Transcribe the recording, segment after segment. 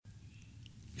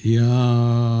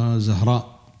يا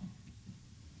زهراء،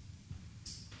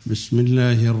 بسم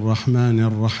الله الرحمن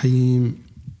الرحيم.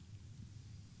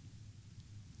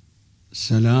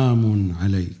 سلام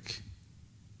عليك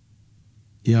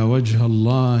يا وجه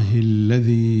الله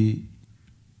الذي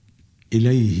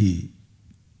إليه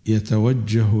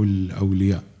يتوجه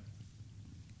الأولياء.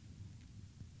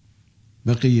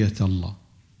 بقية الله،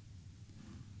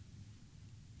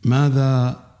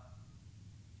 ماذا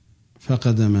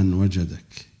فقد من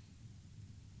وجدك؟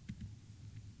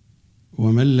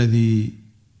 وما الذي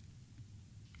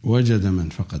وجد من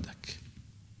فقدك؟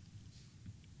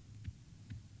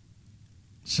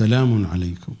 سلام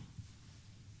عليكم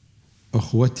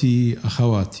أخوتي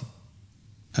أخواتي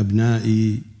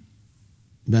أبنائي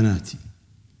بناتي.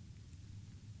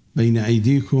 بين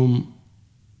أيديكم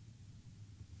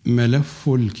ملف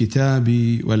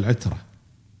الكتاب والعترة،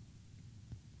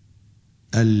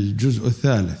 الجزء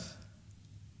الثالث،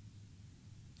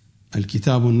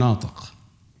 الكتاب الناطق،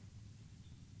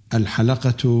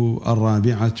 الحلقة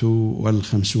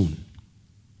 54.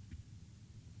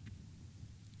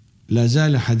 لا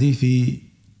زال حديثي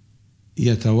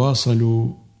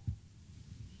يتواصل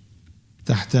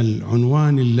تحت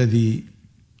العنوان الذي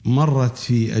مرت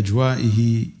في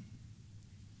أجوائه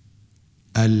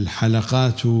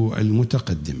الحلقات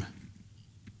المتقدمة.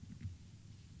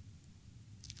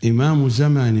 إمام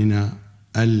زماننا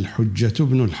الحجة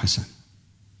بن الحسن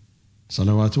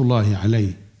صلوات الله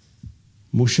عليه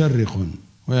مشرق،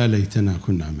 ويا ليتنا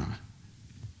كنا معه،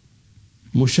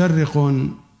 مشرق،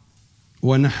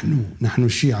 ونحن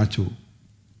الشيعة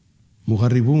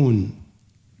مغربون،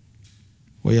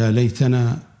 ويا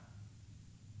ليتنا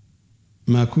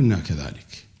ما كنا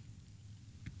كذلك.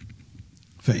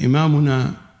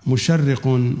 فإمامنا مشرق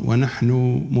ونحن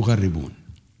مغربون.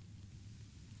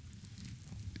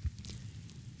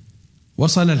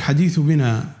 وصل الحديث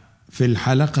بنا في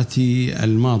الحلقة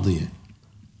الماضية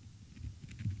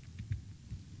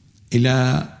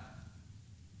إلى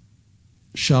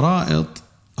شرائط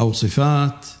أو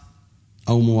صفات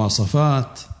أو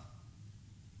مواصفات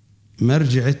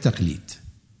مرجع التقليد،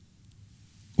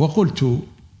 وقلت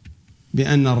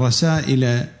بأن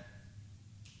الرسائل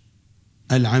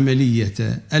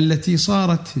العملية التي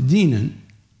صارت دينا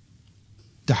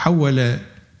تحول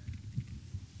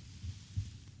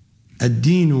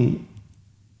الدين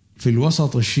في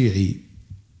الوسط الشيعي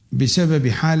بسبب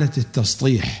حالة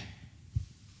التسطيح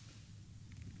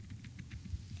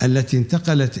التي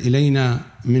انتقلت إلينا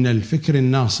من الفكر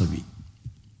الناصبي.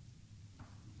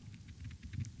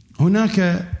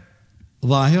 هناك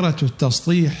ظاهرة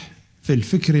التسطيح في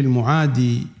الفكر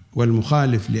المعادي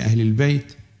والمخالف لأهل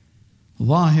البيت،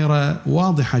 ظاهرة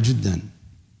واضحة جدا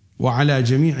وعلى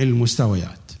جميع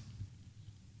المستويات.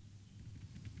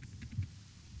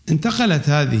 انتقلت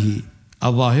هذه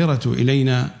الظاهرة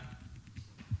إلينا،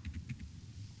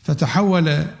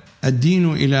 فتحول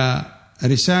الدين إلى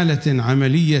رسالة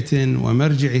عملية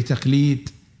ومرجع تقليد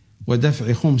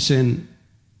ودفع خمس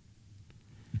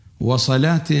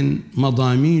وصلاة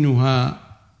مضامينها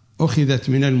أخذت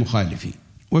من المخالفين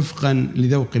وفقا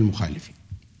لذوق المخالفين.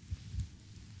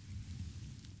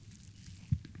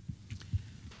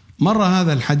 مر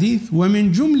هذا الحديث،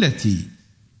 ومن جملة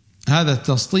هذا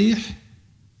التسطيح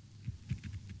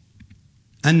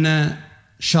أن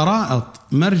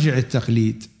شرائط مرجع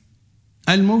التقليد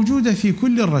الموجودة في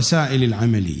كل الرسائل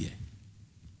العملية،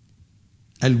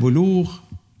 البلوغ،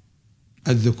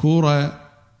 الذكورة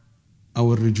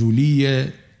أو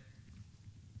الرجولية،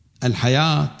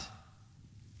 الحياة،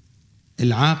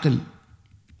 العاقل،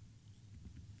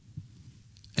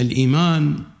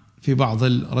 الإيمان، في بعض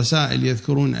الرسائل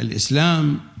يذكرون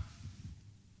الإسلام،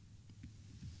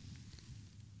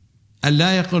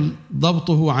 ألا يقل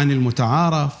ضبطه عن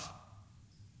المتعارف،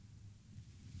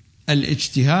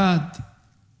 الاجتهاد،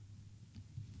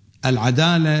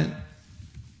 العدالة.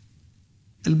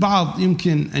 البعض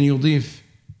يمكن أن يضيف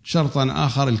شرطا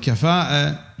آخر،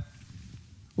 الكفاءة،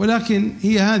 ولكن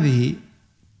هي هذه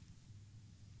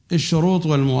الشروط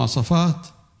والمواصفات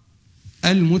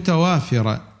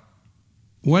المتوافرة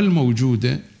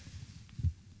والموجودة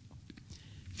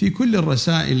في كل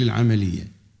الرسائل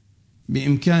العملية.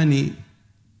 بإمكان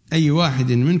أي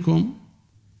واحد منكم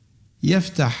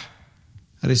يفتح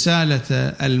رسالة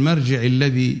المرجع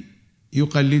الذي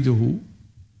يقلده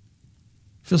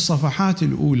في الصفحات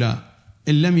الأولى،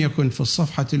 إن لم يكن في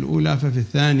الصفحة الأولى ففي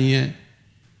الثانية،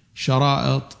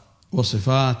 شرائط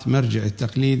وصفات مرجع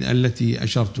التقليد التي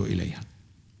أشرت إليها.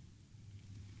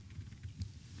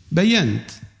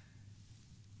 بينت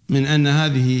من أن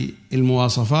هذه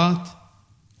المواصفات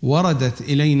وردت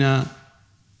إلينا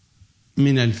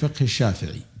من الفقه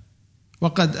الشافعي،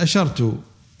 وقد أشرت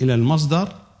إلى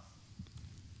المصدر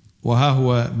وها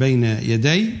هو بين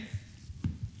يدي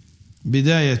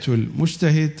بداية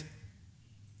المجتهد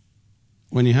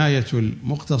ونهاية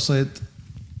المقتصد.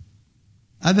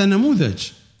 هذا نموذج،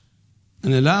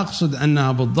 أنا لا أقصد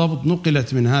أنها بالضبط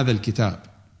نقلت من هذا الكتاب،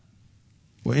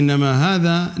 وإنما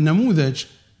هذا نموذج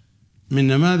من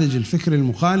نماذج الفكر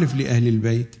المخالف لأهل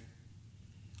البيت،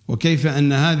 وكيف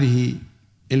أن هذه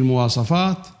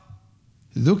المواصفات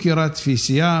ذكرت في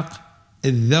سياق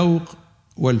الذوق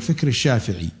والفكر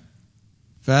الشافعي.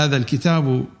 فهذا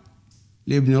الكتاب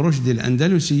لابن رشد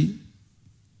الأندلسي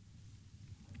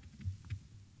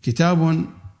كتاب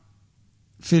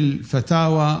في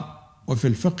الفتاوى وفي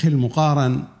الفقه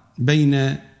المقارن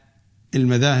بين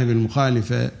المذاهب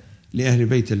المخالفة لأهل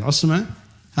بيت العصمة.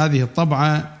 هذه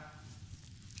الطبعة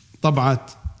طبعة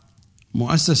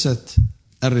مؤسسة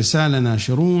الرسالة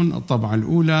ناشرون، الطبعة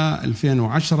الأولى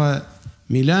 2010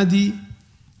 ميلادي،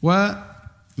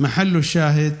 ومحل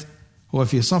الشاهد هو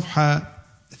في صفحة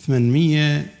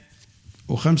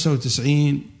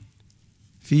 895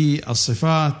 في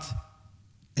الصفات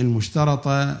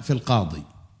المشترطة في القاضي.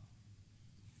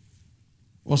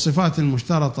 والصفات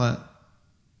المشترطة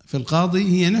في القاضي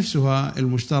هي نفسها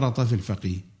المشترطة في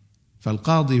الفقيه،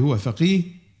 فالقاضي هو فقيه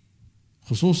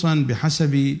خصوصا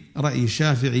بحسب رأي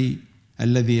الشافعي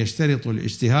الذي يشترط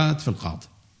الاجتهاد في القاضي،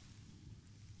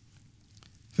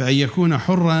 فأن يكون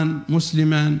حرا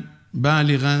مسلما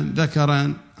بالغا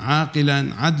ذكرا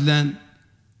عاقلا عدلا.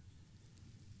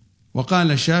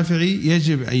 وقال الشافعي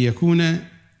يجب أن يكون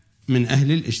من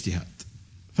أهل الاجتهاد.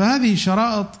 فهذه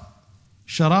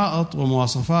شرائط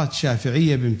ومواصفات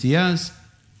شافعية بامتياز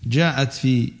جاءت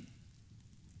في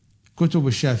كتب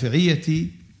الشافعية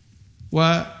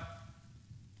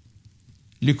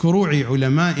ولكروع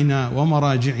علمائنا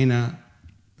ومراجعنا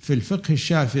في الفقه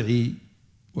الشافعي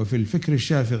وفي الفكر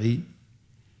الشافعي،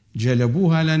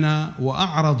 جلبوها لنا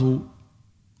وأعرضوا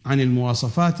عن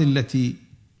المواصفات التي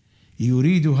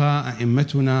يريدها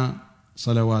أئمتنا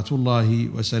صلوات الله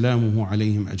وسلامه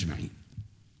عليهم أجمعين،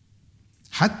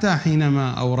 حتى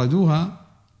حينما أوردوها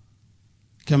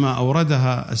كما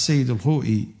أوردها السيد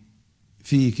الخوئي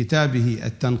في كتابه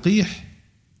التنقيح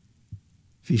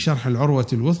في شرح العروة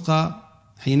الوثقى،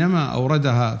 حينما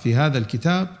أوردها في هذا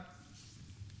الكتاب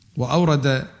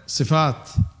وأورد صفات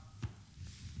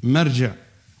مرجع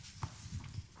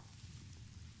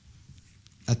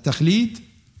التقليد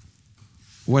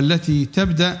والتي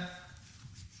تبدأ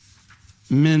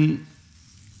من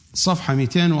صفحة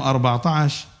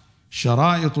 214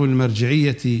 شرائط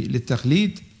المرجعية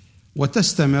للتقليد،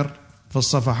 وتستمر في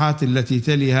الصفحات التي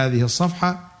تلي هذه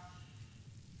الصفحة.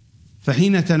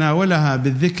 فحين تناولها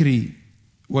بالذكر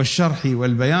والشرح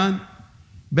والبيان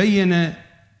بين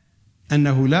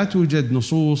أنه لا توجد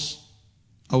نصوص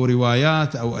أو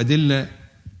روايات أو أدلة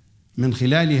من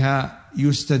خلالها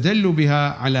يستدل بها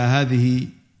على هذه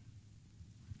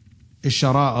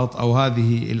الشرائط أو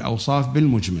هذه الأوصاف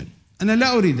بالمجمل. أنا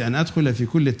لا أريد أن أدخل في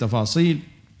كل التفاصيل،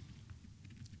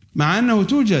 مع أنه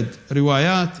توجد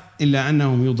روايات إلا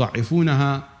أنهم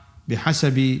يضعفونها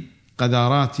بحسب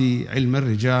قدرات علم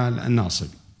الرجال الناصب.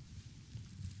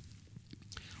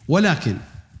 ولكن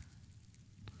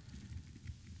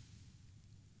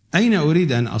أين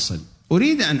أريد أن أصل؟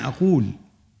 أريد أن أقول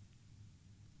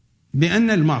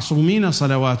بأن المعصومين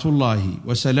صلوات الله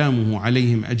وسلامه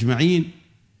عليهم أجمعين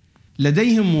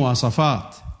لديهم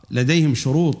مواصفات، لديهم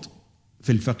شروط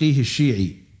في الفقيه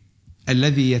الشيعي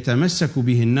الذي يتمسك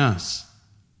به الناس.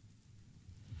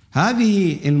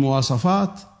 هذه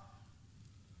المواصفات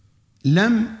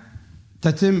لم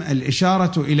تتم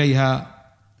الإشارة إليها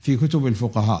في كتب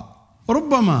الفقهاء،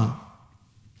 ربما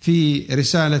في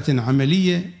رسالة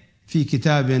عملية في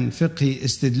كتاب فقهي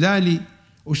استدلالي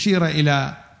أشير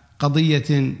إلى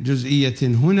قضية جزئية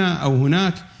هنا أو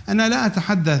هناك. أنا لا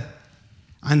أتحدث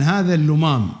عن هذا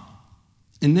اللمام،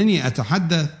 إنني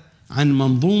أتحدث عن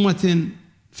منظومة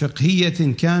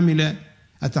فقهية كاملة،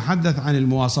 أتحدث عن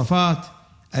المواصفات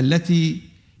التي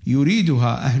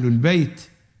يريدها أهل البيت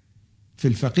في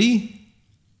الفقيه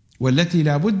والتي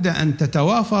لا بد أن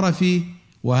تتوافر فيه،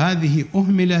 وهذه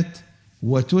أهملت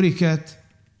وتركت،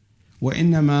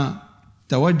 وإنما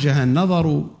توجه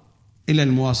النظر إلى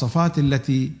المواصفات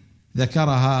التي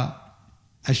ذكرها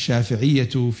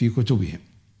الشافعية في كتبهم.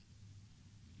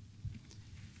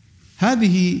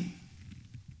 هذه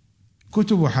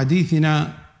كتب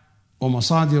حديثنا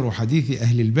ومصادر حديث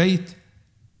أهل البيت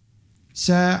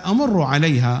سأمر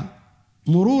عليها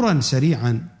مرورا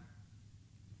سريعا،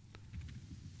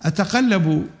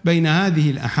 أتقلب بين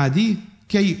هذه الأحاديث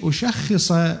كي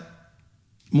أشخص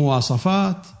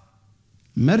مواصفات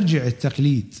مرجع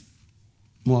التقليد،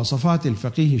 مواصفات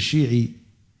الفقيه الشيعي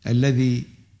الذي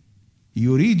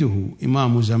يريده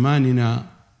إمام زماننا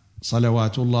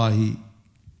صلوات الله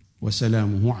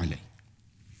وسلامه عليه.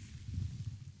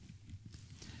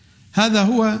 هذا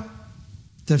هو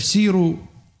تفسير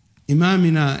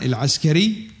إمامنا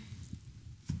العسكري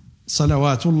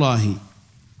صلوات الله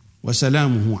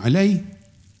وسلامه عليه.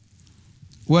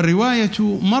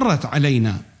 والرواية مرت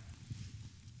علينا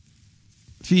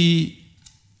في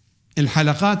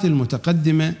الحلقات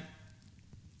المتقدمة،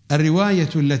 الرواية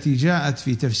التي جاءت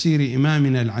في تفسير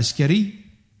إمامنا العسكري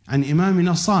عن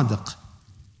إمامنا الصادق،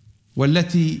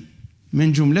 والتي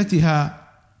من جملتها: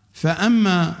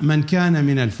 فأما من كان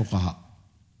من الفقهاء.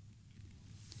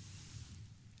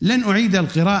 لن أعيد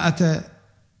القراءة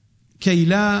كي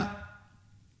لا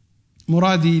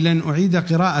مرادي لن أعيد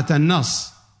قراءة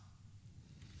النص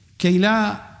كي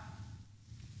لا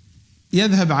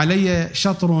يذهب علي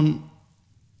شطر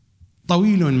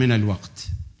طويل من الوقت.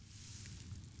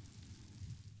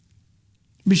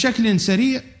 بشكل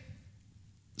سريع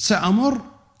سأمر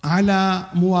على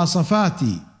مواصفات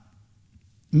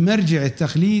مرجع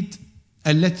التقليد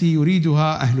التي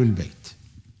يريدها أهل البيت.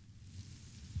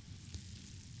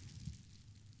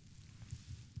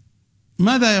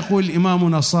 ماذا يقول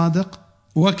إمامنا الصادق؟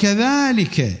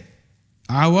 وكذلك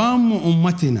عوام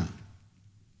أمتنا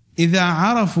إذا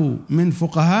عرفوا من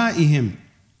فقهائهم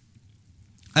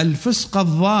الفسق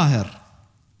الظاهر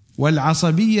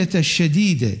والعصبية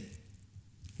الشديدة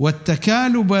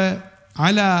والتكالب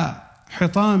على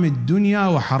حطام الدنيا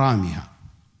وحرامها.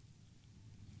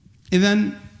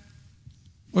 إذن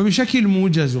وبشكل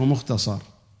موجز ومختصر،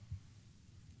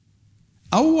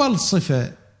 أول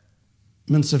صفة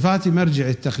من صفات مرجع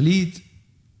التقليد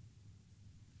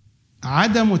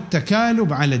عدم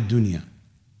التكالب على الدنيا.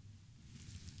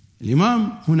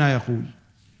 الإمام هنا يقول: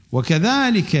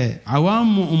 وكذلك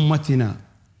عوام أمتنا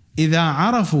إذا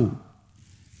عرفوا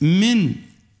من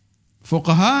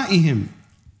فقهائهم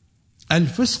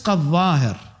الفسق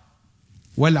الظاهر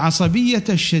والعصبية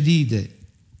الشديدة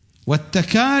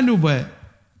والتكالب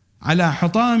على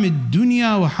حطام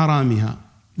الدنيا وحرامها.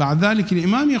 بعد ذلك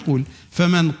الإمام يقول: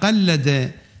 فمن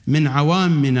قلد من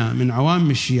عوامنا من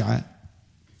عوام الشيعة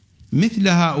مثل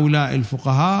هؤلاء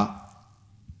الفقهاء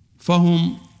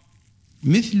فهم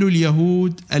مثل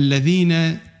اليهود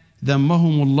الذين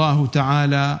ذمهم الله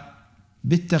تعالى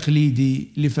بالتقليد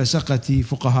لفسقة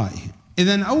فقهائهم.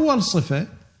 إذن أول صفة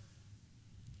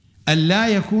أن لا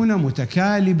يكون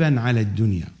متكالبا على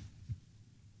الدنيا.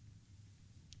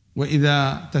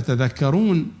 وإذا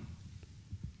تتذكرون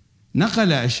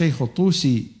نقل الشيخ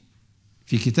الطوسي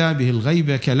في كتابه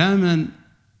الغيبة كلاما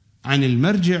عن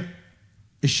المرجع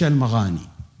الشلمغاني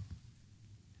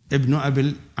ابن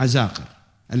أبي العزاقر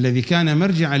الذي كان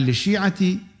مرجعا للشيعة،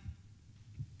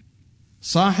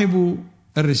 صاحب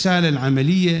الرسالة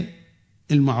العملية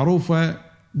المعروفة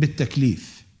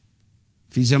بالتكليف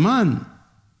في زمان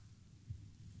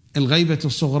الغيبة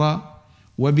الصغرى.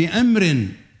 وبأمر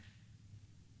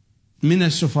من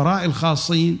السفراء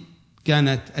الخاصين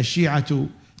كانت الشيعة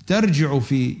ترجع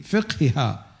في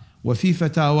فقهها وفي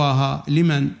فتاواها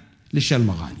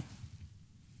للشلمغاني.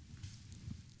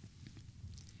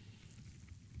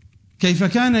 كيف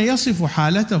كان يصف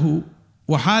حالته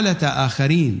وحالة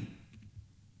آخرين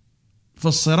في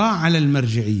الصراع على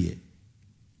المرجعية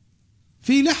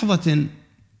في لحظة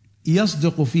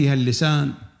يصدق فيها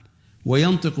اللسان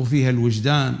وينطق فيها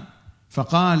الوجدان،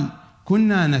 فقال: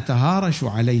 كنا نتهارش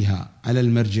عليها، على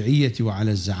المرجعية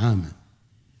وعلى الزعامة،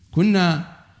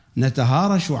 كنا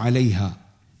نتهارش عليها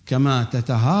كما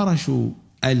تتهارش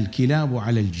الكلاب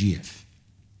على الجيف.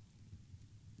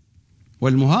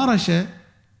 والمهارشة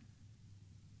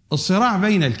الصراع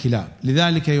بين الكلاب،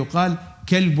 لذلك يقال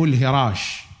كلب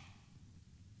الهراش،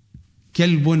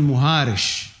 كلب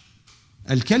مهارش.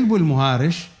 الكلب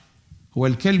المهارش هو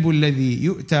الكلب الذي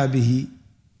يؤتى به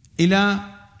إلى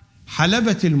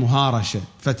حلبة المهارشة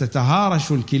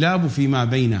فتتهارش الكلاب فيما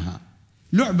بينها،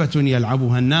 لعبة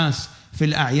يلعبها الناس في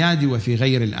الأعياد وفي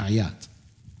غير الأعياد.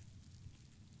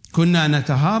 كنا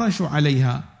نتهارش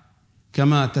عليها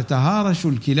كما تتهارش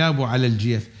الكلاب على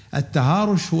الجيف.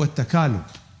 التهارش هو التكالب،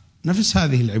 نفس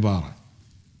هذه العبارة.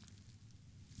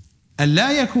 أن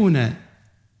لا يكون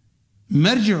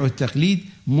مرجع التقليد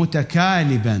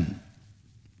متكالبا.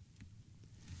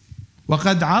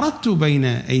 وقد عرضت بين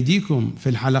أيديكم في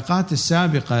الحلقات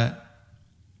السابقة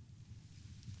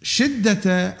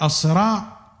شدة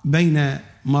الصراع بين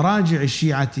مراجع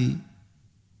الشيعة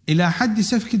إلى حد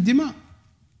سفك الدماء،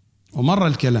 ومر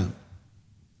الكلام.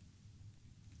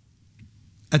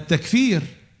 التكفير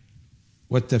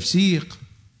والتفسيق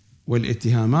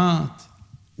والاتهامات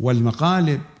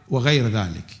والمقالب وغير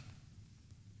ذلك.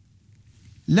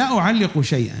 لا أعلق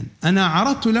شيئا، أنا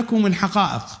عرضت لكم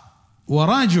الحقائق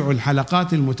وراجعوا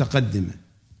الحلقات المتقدمة،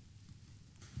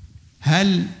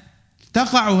 هل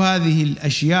تقع هذه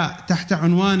الأشياء تحت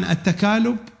عنوان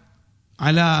التكالب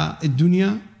على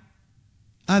الدنيا؟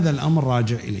 هذا الأمر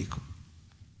راجع إليكم،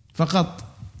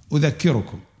 فقط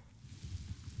أذكركم،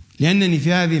 لأنني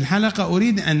في هذه الحلقة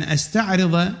أريد أن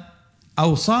أستعرض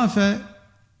أوصاف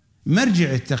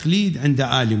مرجع التقليد عند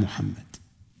آل محمد،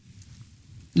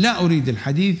 لا أريد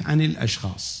الحديث عن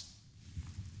الأشخاص.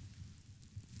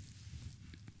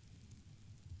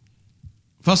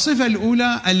 فالصفة الأولى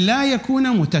أن لا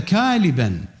يكون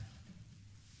متكالبا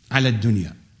على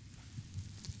الدنيا،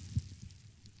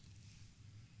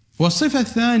 والصفة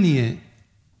الثانية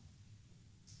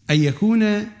أن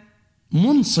يكون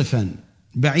منصفا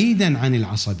بعيدا عن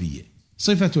العصبية،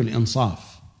 صفة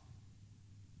الإنصاف.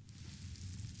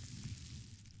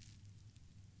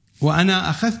 وأنا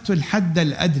أخذت الحد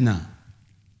الأدنى،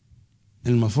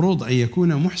 المفروض أن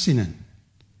يكون محسنا،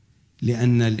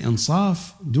 لأن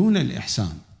الإنصاف دون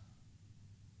الإحسان.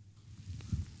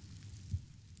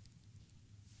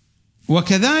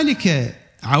 وكذلك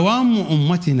عوام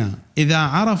أمتنا إذا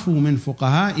عرفوا من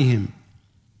فقهائهم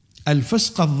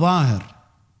الفسق الظاهر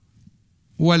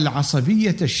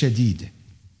والعصبية الشديدة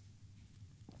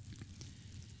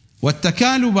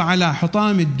والتكالب على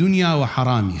حطام الدنيا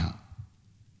وحرامها،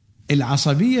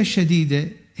 العصبية الشديدة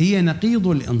هي نقيض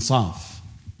الإنصاف.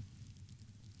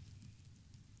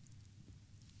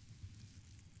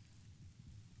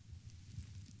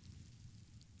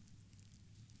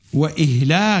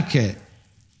 وإهلاك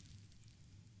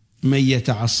من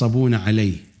يتعصبون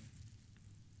عليه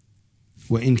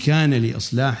وإن كان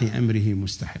لإصلاح أمره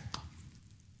مستحقا.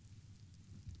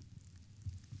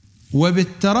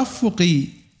 وبالترفق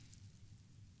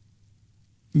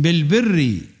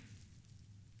بالبر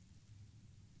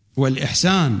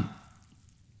والإحسان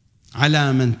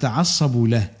على من تعصبوا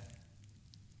له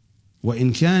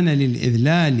وإن كان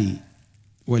للإذلال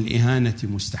والإهانة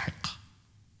مستحقا.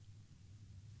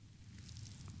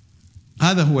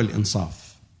 هذا هو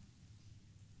الإنصاف،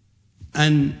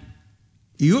 أن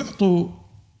يعطوا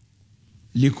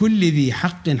لكل ذي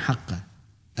حق حقه،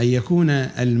 أن يكون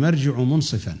المرجع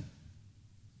منصفا،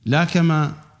 لا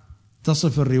كما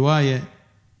تصف الرواية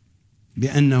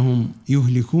بأنهم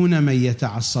يهلكون من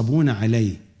يتعصبون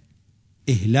عليه،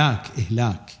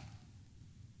 إهلاك.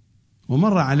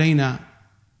 ومر علينا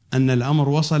أن الأمر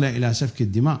وصل إلى سفك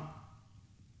الدماء،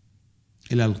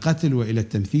 إلى القتل وإلى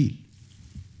التمثيل.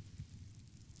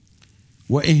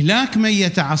 وإهلاك من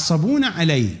يتعصبون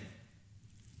عليه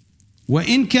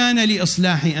وإن كان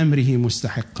لإصلاح أمره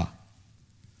مستحقا،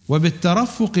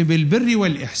 وبالترفق بالبر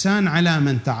والإحسان على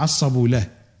من تعصبوا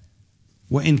له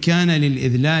وإن كان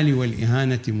للإذلال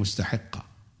والإهانة مستحقا.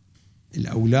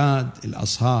 الأولاد،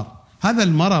 الأصهار، هذا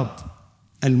المرض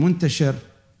المنتشر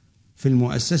في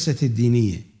المؤسسة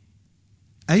الدينية.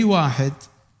 أي واحد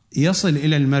يصل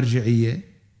إلى المرجعية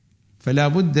فلا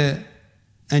بد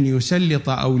أن يسلط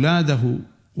أولاده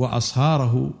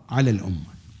وأصهاره على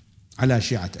الأمة، على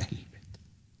شيعة أهل البيت.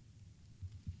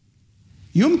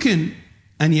 يمكن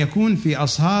أن يكون في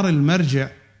أصهار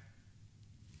المرجع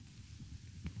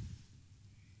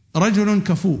رجل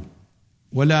كفو،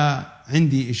 ولا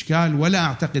عندي إشكال، ولا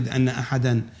أعتقد أن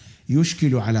أحدا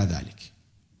يشكل على ذلك.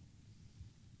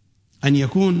 أن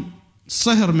يكون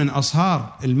صهر من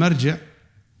أصهار المرجع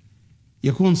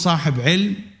يكون صاحب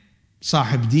علم،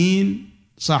 صاحب دين،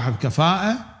 صاحب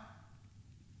كفاءة،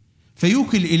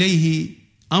 فيوكل إليه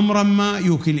أمرا ما،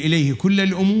 يوكل إليه كل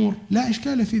الأمور، لا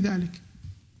إشكال في ذلك.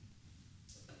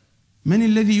 من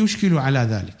الذي يشكل على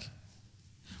ذلك؟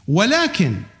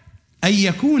 ولكن أن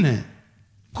يكون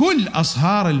كل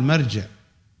أصهار المرجع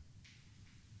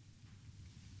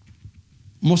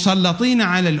مسلطين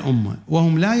على الأمة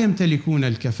وهم لا يمتلكون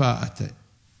الكفاءة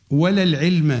ولا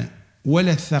العلم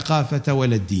ولا الثقافة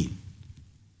ولا الدين،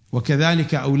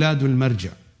 وكذلك أولاد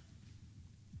المرجع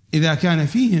إذا كان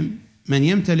فيهم من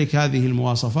يمتلك هذه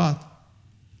المواصفات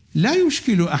لا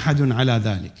يشكل أحد على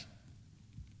ذلك.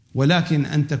 ولكن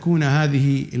أن تكون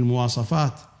هذه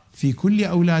المواصفات في كل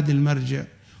أولاد المرجع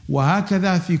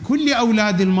وهكذا في كل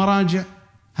أولاد المراجع،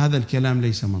 هذا الكلام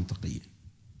ليس منطقيا.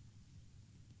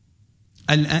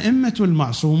 الأئمة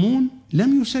المعصومون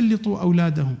لم يسلطوا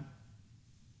أولادهم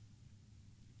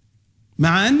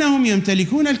مع أنهم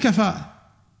يمتلكون الكفاءة،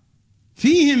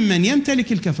 فيهم من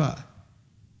يمتلك الكفاءة،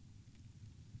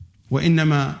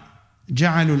 وإنما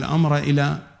جعلوا الأمر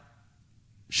إلى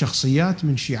شخصيات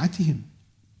من شيعتهم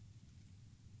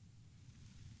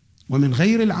ومن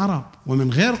غير العرب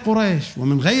ومن غير قريش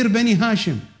ومن غير بني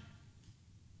هاشم.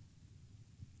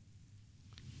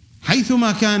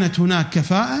 حيثما كانت هناك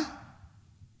كفاءة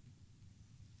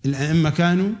الأئمة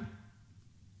كانوا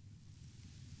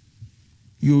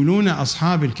يولون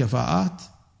أصحاب الكفاءات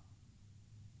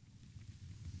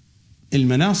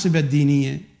المناصب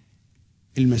الدينية،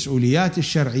 المسؤوليات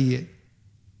الشرعية،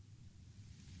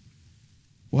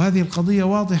 وهذه القضية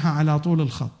واضحة على طول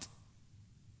الخط.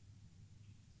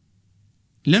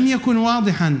 لم يكن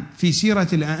واضحا في سيرة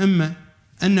الأئمة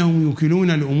أنهم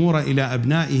يوكلون الأمور إلى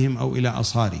أبنائهم أو إلى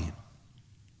أصهارهم،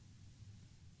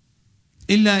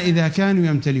 إلا إذا كانوا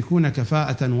يمتلكون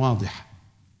كفاءة واضحة.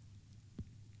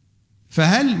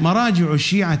 فهل مراجع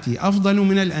الشيعة أفضل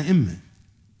من الأئمة؟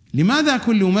 لماذا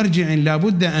كل مرجع لا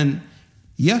بد أن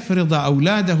يفرض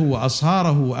أولاده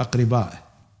وأصهاره وأقربائه؟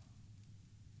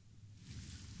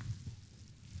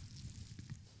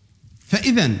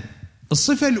 فإذن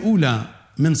الصفة الأولى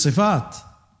من صفات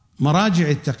مراجع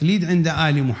التقليد عند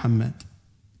آل محمد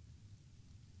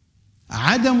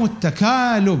عدم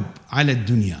التكالب على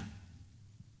الدنيا.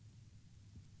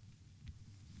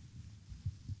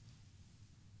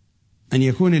 أن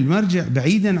يكون المرجع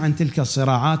بعيدا عن تلك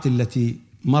الصراعات التي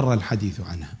مر الحديث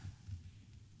عنها،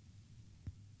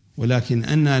 ولكن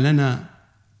أن لنا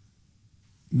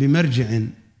بمرجع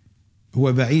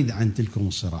هو بعيد عن تلك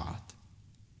الصراعات.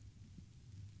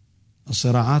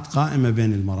 الصراعات قائمة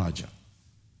بين المراجع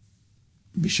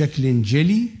بشكل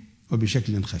جلي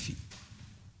وبشكل خفي.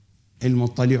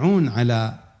 المطلعون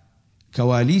على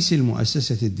كواليس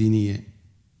المؤسسة الدينية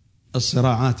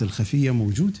الصراعات الخفية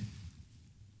موجودة،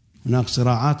 هناك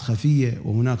صراعات خفية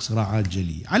وهناك صراعات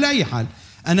جلية. على أي حال،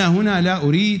 أنا هنا لا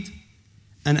أريد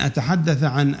أن أتحدث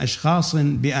عن أشخاص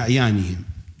بأعيانهم،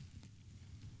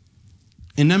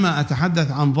 إنما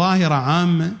أتحدث عن ظاهرة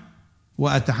عامة،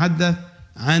 وأتحدث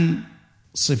عن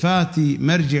صفات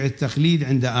مرجع التقليد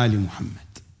عند آل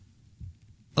محمد.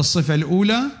 الصفة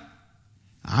الأولى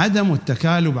عدم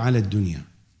التكالب على الدنيا،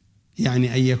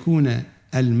 يعني أن يكون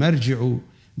المرجع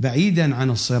بعيدا عن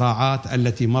الصراعات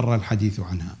التي مر الحديث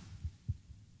عنها.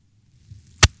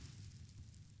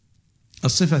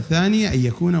 الصفة الثانية أن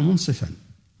يكون منصفا،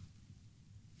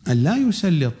 أن لا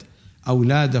يسلط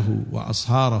أولاده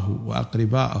وأصهاره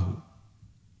وأقرباءه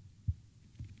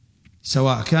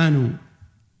سواء كانوا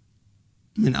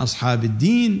من أصحاب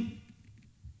الدين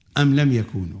أم لم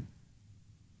يكونوا.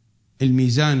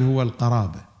 الميزان هو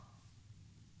القرابة.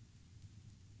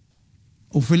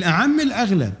 وفي الأعم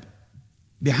الأغلب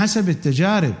بحسب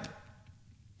التجارب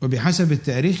وبحسب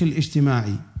التاريخ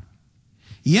الاجتماعي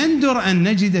يندر أن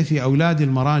نجد في أولاد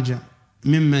المراجع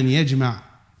ممن يجمع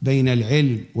بين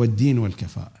العلم والدين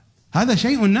والكفاءة. هذا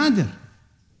شيء نادر.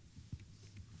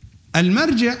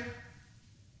 المرجع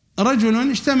رجل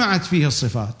اجتمعت فيه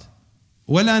الصفات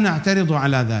ولا نعترض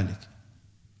على ذلك،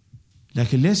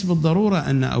 لكن ليس بالضرورة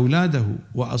أن أولاده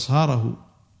وأصهاره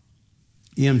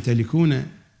يمتلكون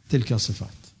تلك الصفات.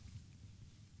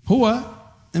 هو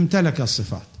امتلك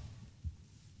الصفات،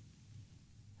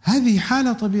 هذه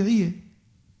حالة طبيعية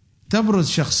تبرز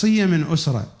شخصية من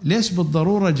أسرة، ليس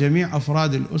بالضرورة جميع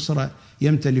أفراد الأسرة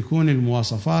يمتلكون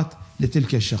المواصفات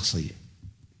لتلك الشخصية.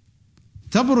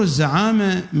 تبرز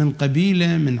زعامة من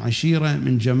قبيلة، من عشيرة،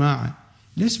 من جماعة،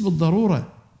 ليس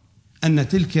بالضرورة أن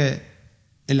تلك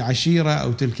العشيرة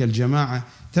أو تلك الجماعة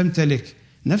تمتلك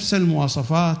نفس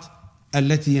المواصفات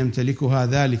التي يمتلكها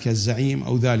ذلك الزعيم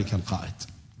أو ذلك القائد.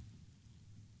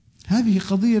 هذه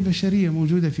قضية بشرية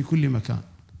موجودة في كل مكان.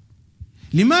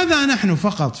 لماذا نحن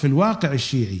فقط في الواقع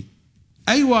الشيعي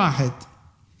أي واحد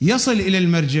يصل إلى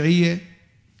المرجعية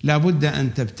لابد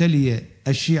أن تبتلي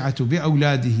الشيعة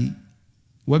بأولاده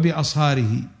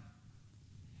وبأصهاره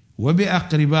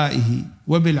وبأقربائه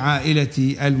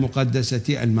وبالعائلة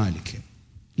المقدسة المالكة؟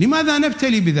 لماذا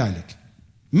نبتلي بذلك؟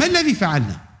 ما الذي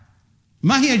فعلنا؟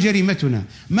 ما هي جريمتنا؟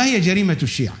 ما هي جريمة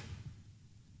الشيعة؟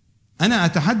 أنا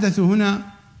أتحدث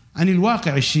هنا عن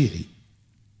الواقع الشيعي.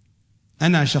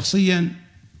 أنا شخصيا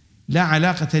لا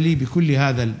علاقة لي بكل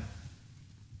هذا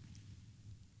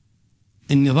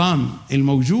النظام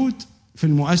الموجود في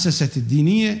المؤسسة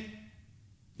الدينية،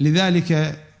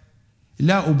 لذلك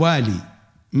لا أبالي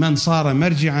من صار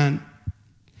مرجعا،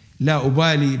 لا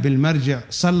أبالي بالمرجع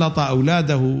سلط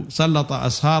أولاده سلط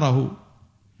أصهاره،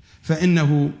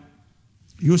 فإنه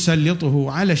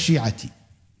يسلطه على الشيعة.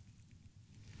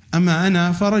 أما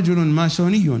أنا فرجل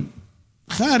ماسوني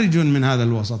خارج من هذا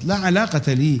الوسط، لا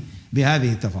علاقة لي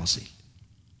بهذه التفاصيل.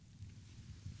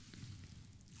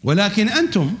 ولكن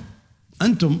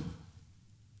أنتم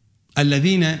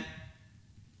الذين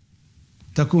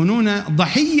تكونون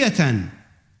ضحية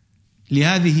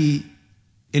لهذه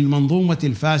المنظومة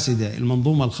الفاسدة،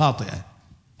 المنظومة الخاطئة،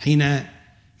 حين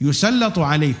يسلط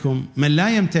عليكم من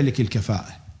لا يمتلك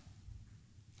الكفاءة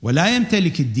ولا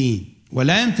يمتلك الدين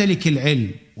ولا يمتلك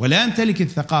العلم ولا يمتلك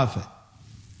الثقافة.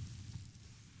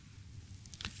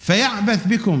 فيعبث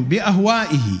بكم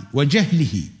بأهوائه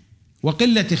وجهله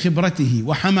وقلة خبرته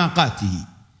وحماقاته،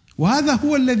 وهذا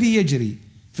هو الذي يجري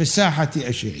في الساحة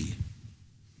الشيعية.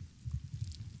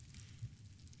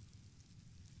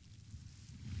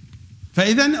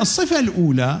 فإذن الصفة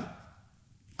الأولى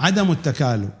عدم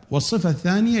التكالب، والصفة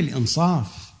الثانية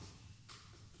الإنصاف،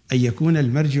 أن يكون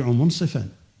المرجع منصفا،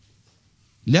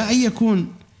 لا أن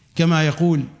يكون كما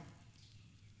يقول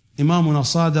إمامنا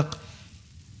الصادق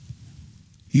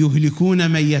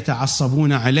يهلكون من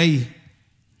يتعصبون عليه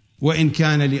وإن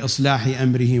كان لإصلاح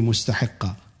أمره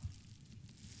مستحقا،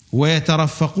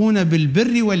 ويترفقون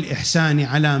بالبر والإحسان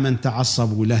على من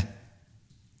تعصبوا له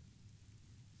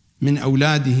من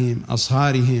أولادهم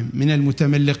أصهارهم، من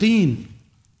المتملقين،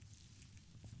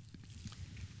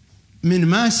 من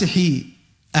ماسحي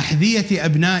أحذية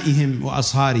أبنائهم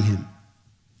وأصهارهم.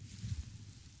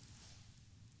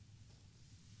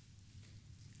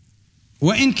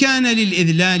 وإن كان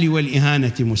للإذلال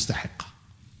والإهانة مستحقا،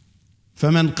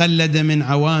 فمن قلد من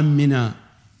عوامنا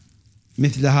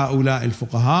مثل هؤلاء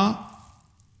الفقهاء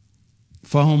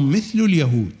فهم مثل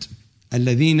اليهود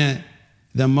الذين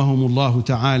ذمهم الله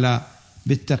تعالى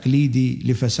بالتقليد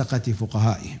لفسقة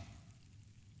فقهائهم.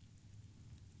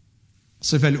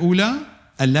 الصفة الأولى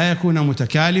أن لا يكون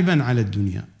متكالبا على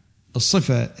الدنيا،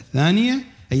 الصفة الثانية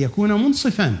أن يكون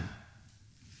منصفا.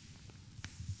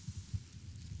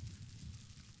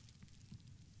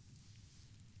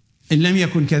 إن لم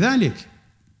يكن كذلك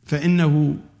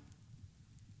فإنه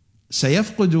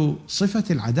سيفقد صفة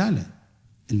العدالة.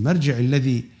 المرجع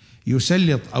الذي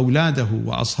يسلط أولاده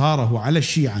وأصهاره على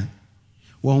الشيعة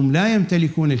وهم لا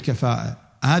يمتلكون الكفاءة،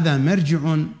 هذا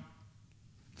مرجع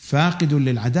فاقد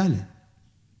للعدالة.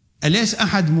 أليس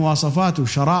أحد مواصفات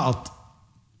وشرائط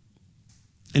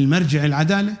المرجع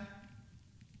العدالة؟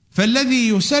 فالذي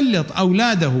يسلط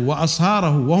أولاده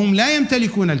وأصهاره وهم لا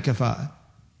يمتلكون الكفاءة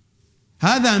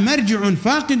هذا مرجع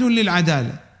فاقد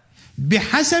للعدالة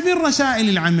بحسب الرسائل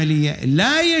العملية،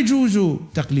 لا يجوز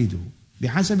تقليده.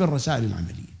 بحسب الرسائل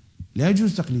العملية لا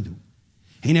يجوز تقليده.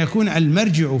 حين يكون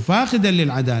المرجع فاقدا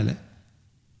للعدالة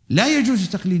لا يجوز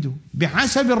تقليده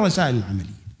بحسب الرسائل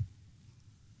العملية.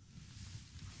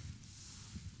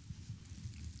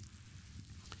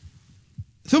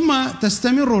 ثم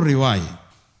تستمر الرواية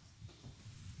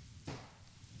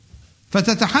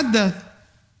فتتحدث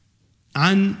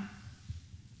عن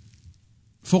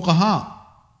فقهاء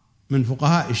من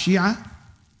فقهاء الشيعة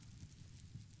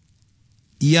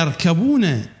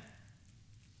يركبون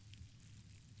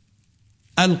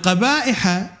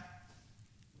القبائح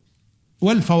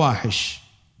والفواحش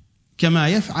كما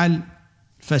يفعل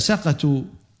فسقة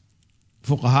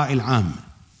فقهاء العامة.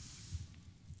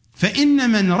 فإن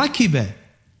من ركب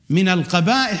من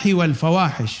القبائح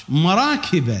والفواحش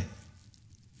مراكب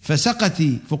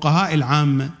فسقة فقهاء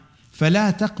العامة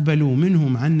فلا تقبلوا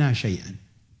منهم عنا شيئا.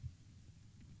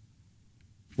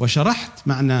 وشرحت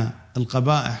معنى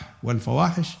القبائح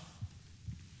والفواحش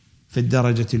في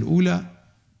الدرجة الأولى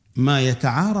ما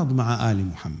يتعارض مع آل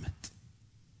محمد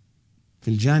في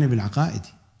الجانب العقائدي،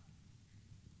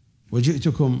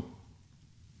 وجئتكم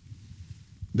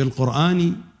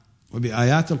بالقرآن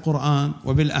وبآيات القرآن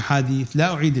وبالأحاديث،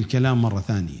 لا أعيد الكلام مرة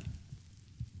ثانية.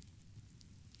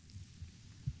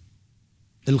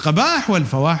 القبائح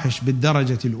والفواحش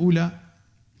بالدرجة الأولى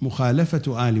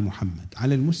مخالفة آل محمد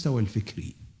على المستوى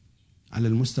الفكري، على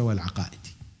المستوى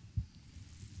العقائدي.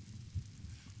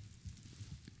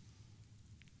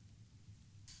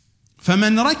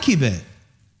 فمن ركب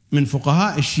من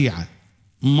فقهاء الشيعة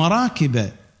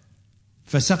مراكب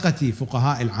فسقة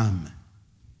فقهاء العامة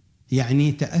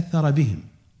يعني تأثر بهم،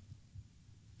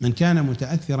 من كان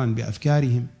متأثرا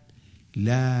بأفكارهم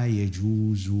لا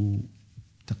يجوز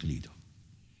تقليده.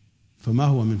 فما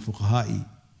هو من فقهاء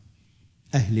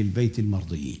أهل البيت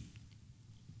المرضيين؟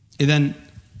 إذن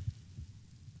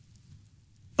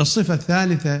الصفة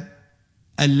الثالثة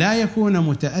أن لا يكون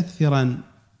متأثرا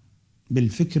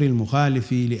بالفكر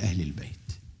المخالف لأهل البيت.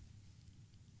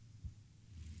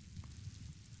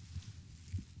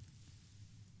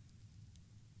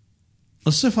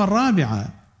 الصفة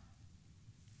الرابعة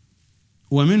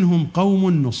ومنهم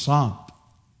قوم نصاب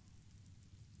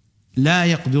لا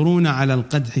يقدرون على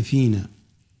القدح فينا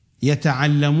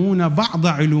يتعلمون بعض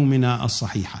علومنا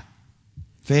الصحيحة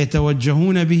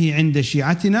فيتوجهون به عند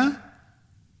شيعتنا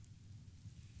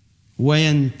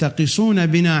وينتقصون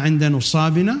بنا عند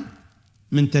نصابنا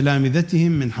من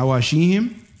تلامذتهم من حواشيهم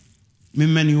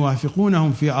ممن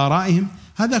يوافقونهم في آرائهم.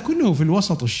 هذا كله في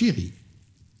الوسط الشيعي.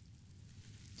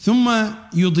 ثم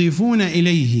يضيفون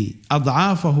إليه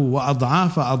أضعافه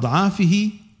وأضعاف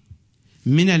أضعافه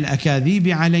من الأكاذيب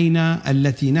علينا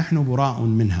التي نحن براء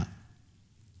منها.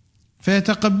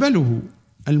 فيتقبله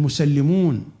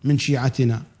المسلمون من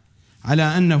شيعتنا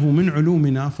على أنه من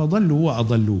علومنا فضلوا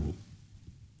وأضلوه.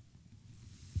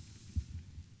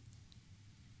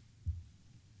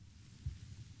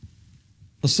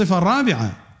 الصفة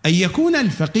الرابعة أن يكون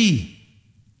الفقيه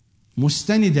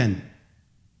مستندا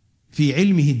في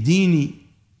علمه الديني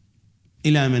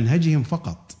إلى منهجهم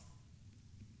فقط،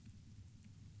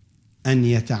 أن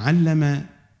يتعلم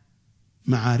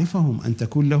معارفهم، أن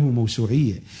تكون له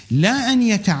موسوعية، لا أن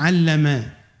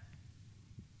يتعلم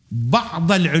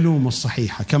بعض العلوم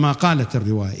الصحيحة كما قالت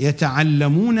الرواية: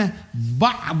 يتعلمون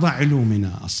بعض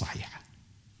علومنا الصحيحة،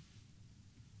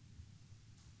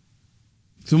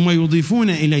 ثم يضيفون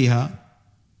إليها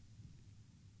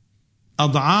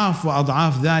أضعاف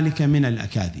وأضعاف ذلك من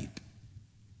الأكاذيب.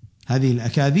 هذه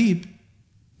الأكاذيب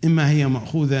إما هي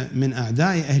مأخوذة من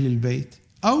أعداء أهل البيت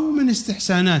أو من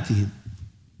استحساناتهم،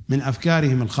 من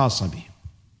أفكارهم الخاصة بهم.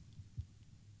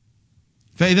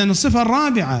 فإذا الصفة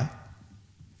الرابعة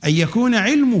أن يكون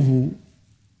علمه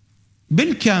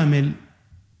بالكامل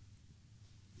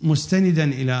مستندا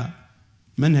إلى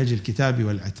منهج الكتاب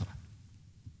والعترة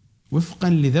وفقا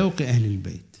لذوق أهل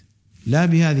البيت، لا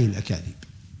بهذه الأكاذيب.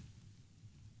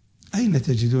 أين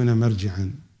تجدون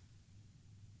مرجعا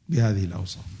بهذه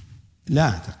الأوصاف؟ لا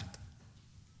أعتقد.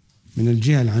 من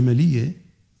الجهة العملية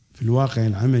في الواقع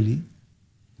العملي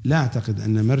لا أعتقد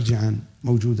أن مرجعا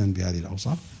موجودا بهذه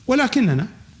الأوصاف، ولكننا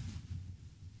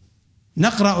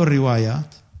نقرأ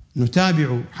الروايات،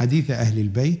 نتابع حديث أهل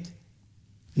البيت،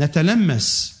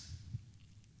 نتلمس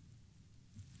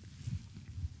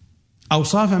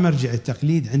أوصاف مرجع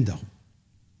التقليد عندهم.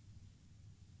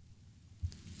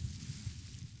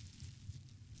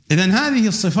 إذن هذه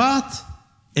الصفات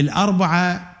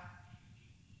الأربعة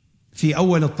في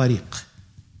أول الطريق: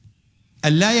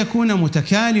 أن لا يكون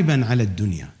متكالبا على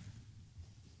الدنيا،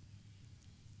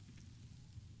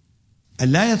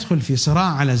 أن لا يدخل في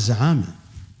صراع على الزعامة،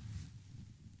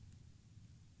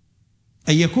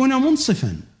 أن يكون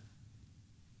منصفا،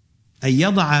 أن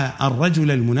يضع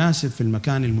الرجل المناسب في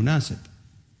المكان المناسب،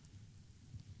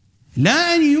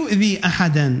 لا أن يؤذي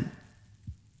أحدا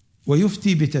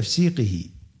ويفتي بتفسيقه،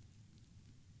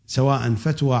 سواء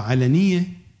فتوى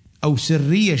علنية أو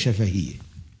سرية شفهية.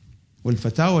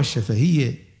 والفتاوى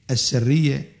الشفهية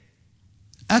السرية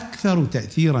أكثر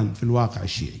تأثيرا في الواقع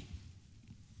الشيعي.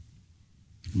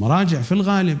 المراجع في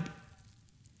الغالب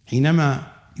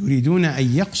حينما يريدون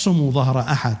أن يقصموا ظهر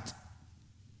أحد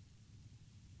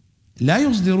لا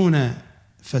يصدرون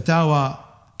فتاوى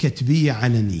كتبية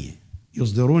علنية،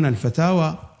 يصدرون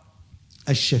الفتاوى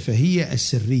الشفهية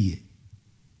السرية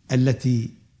التي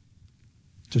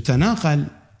تتناقل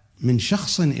من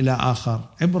شخص إلى آخر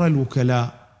عبر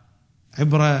الوكلاء،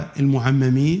 عبر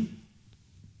المعممين،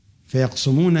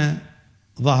 فيقصمون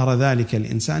ظهر ذلك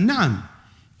الإنسان. نعم،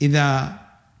 إذا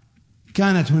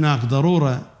كانت هناك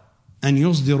ضرورة أن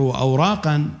يصدروا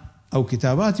أوراقا أو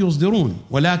كتابات يصدرون،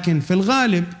 ولكن في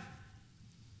الغالب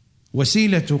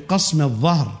وسيلة قصم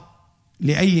الظهر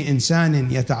لأي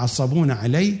إنسان يتعصبون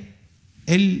عليه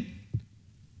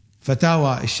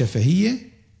الفتاوى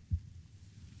الشفهية.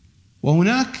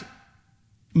 وهناك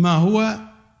ما هو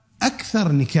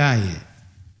أكثر نكاية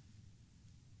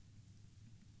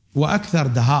وأكثر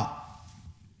دهاء،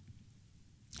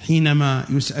 حينما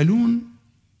يسألون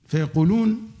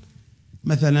فيقولون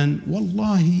مثلا: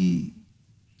 والله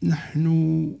نحن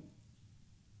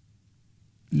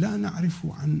لا نعرف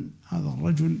عن هذا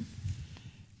الرجل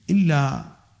إلا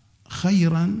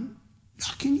خيرا،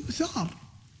 لكن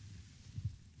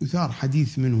يثار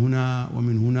حديث من هنا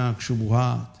ومن هناك،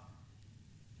 شبهات.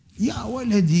 يا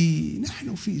ولدي،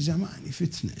 نحن في زمان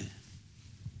فتنة،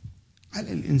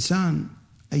 على الإنسان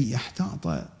أن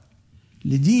يحتاط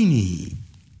لدينه.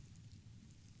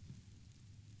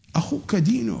 أخوك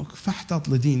دينك فاحتط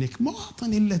لدينك.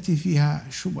 مواطن التي فيها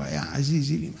شبهة يا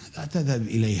عزيزي لماذا تذهب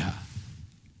إليها؟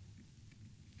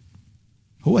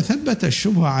 هو ثبت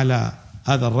الشبهة على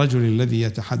هذا الرجل الذي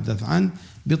يتحدث عنه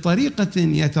بطريقة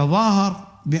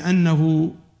يتظاهر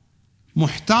بأنه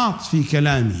محتاط في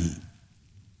كلامه،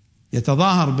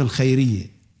 يتظاهر بالخيرية.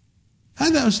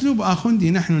 هذا أسلوب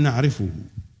آخوندي نحن نعرفه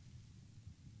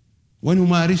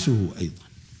ونمارسه أيضا.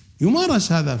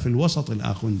 يمارس هذا في الوسط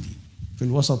الآخوندي، في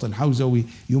الوسط الحوزوي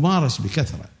يمارس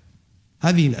بكثرة.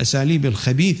 هذه الأساليب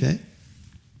الخبيثة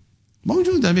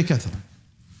موجودة بكثرة.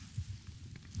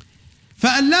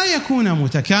 فأن لا يكون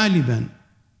متكالبا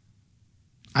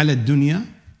على الدنيا،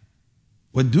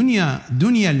 والدنيا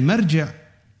دنيا المرجع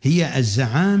هي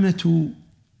الزعامة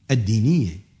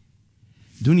الدينية.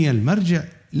 دنيا المرجع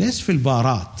ليس في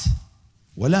البارات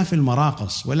ولا في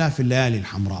المراقص ولا في الليالي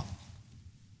الحمراء.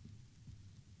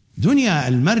 دنيا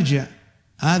المرجع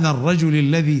هذا الرجل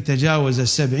الذي تجاوز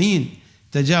 70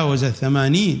 تجاوز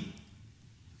 80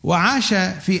 وعاش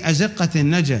في أزقة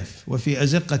النجف وفي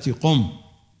أزقة قم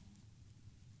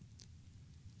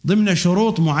ضمن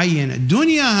شروط معينة.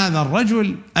 دنيا هذا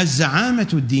الرجل الزعامة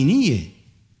الدينية.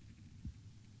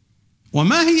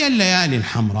 وما هي الليالي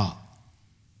الحمراء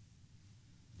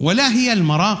ولا هي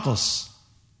المراقص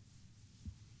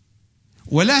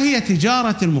ولا هي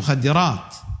تجارة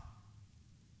المخدرات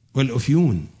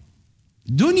والأفيون.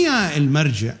 دنيا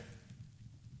المرجع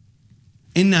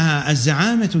إنها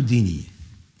الزعامة الدينية.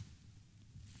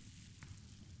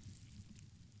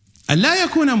 أن لا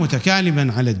يكون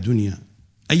متكالبا على الدنيا،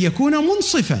 أن يكون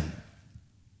منصفا.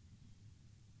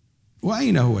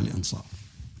 وأين هو الإنصاف؟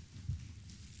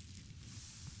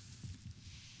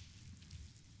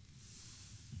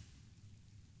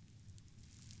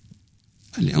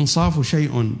 الإنصاف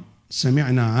شيء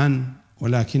سمعنا عنه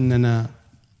ولكننا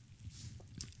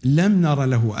لم نر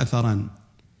له أثرا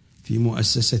في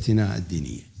مؤسستنا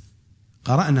الدينية.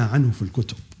 قرأنا عنه في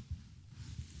الكتب.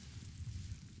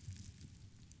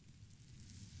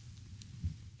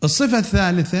 الصفة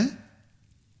الثالثة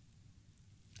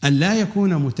أن لا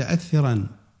يكون متأثرا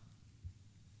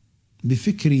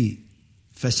بفكر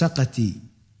فسقة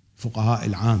فقهاء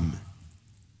العامة.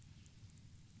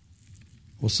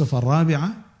 والصفة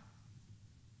الرابعة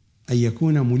أن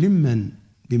يكون ملما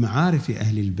بمعارف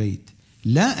أهل البيت،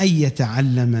 لا أن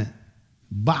يتعلم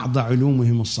بعض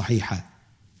علومهم الصحيحة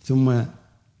ثم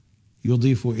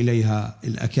يضيف إليها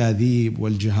الأكاذيب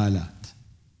والجهالات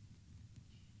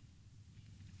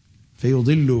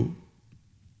فيضل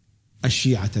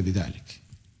الشيعة بذلك.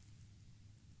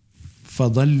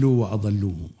 فضلوا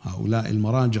وأضلوهم، هؤلاء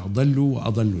المراجع ضلوا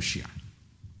وأضلوا الشيعة.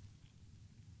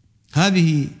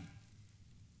 هذه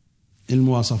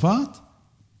المواصفات،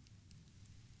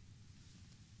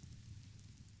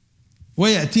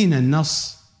 ويأتينا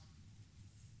النص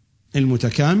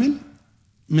المتكامل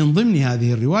من ضمن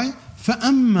هذه الرواية: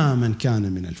 فأما من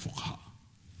كان من الفقهاء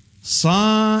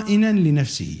صائنا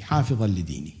لنفسه حافظا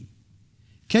لدينه.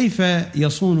 كيف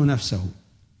يصون نفسه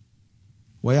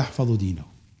ويحفظ دينه؟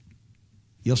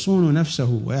 يصون نفسه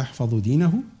ويحفظ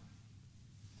دينه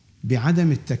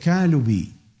بعدم التكالب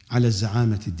على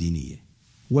الزعامة الدينية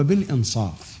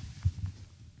وبالإنصاف.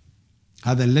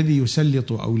 هذا الذي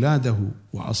يسلط أولاده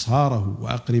وأصهاره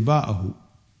وأقرباءه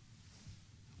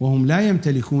وهم لا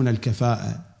يمتلكون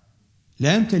الكفاءة،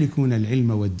 لا يمتلكون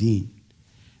العلم والدين،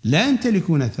 لا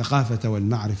يمتلكون الثقافة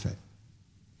والمعرفة،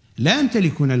 لا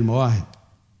يمتلكون المواهب،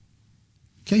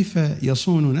 كيف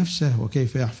يصون نفسه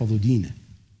وكيف يحفظ دينه؟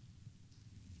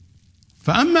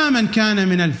 فأما من كان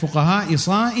من الفقهاء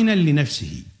صائنا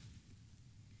لنفسه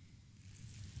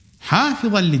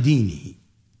حافظا لدينه،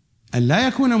 أن لا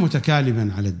يكون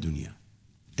متكالبا على الدنيا،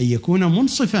 أن يكون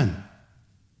منصفا،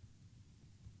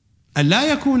 أن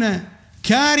لا يكون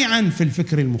كارعا في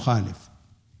الفكر المخالف،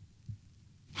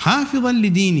 حافظا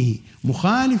لدينه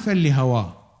مخالفا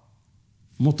لهواه،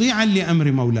 مطيعا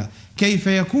لأمر مولاه. كيف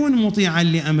يكون مطيعا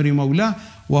لأمر مولاه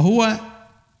وهو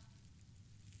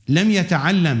لم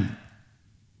يتعلم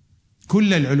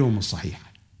كل العلوم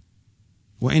الصحيحة،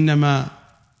 وإنما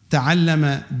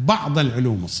تعلم بعض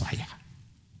العلوم الصحيحة؟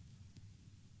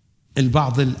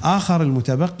 البعض الآخر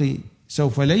المتبقي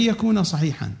سوف لن يكون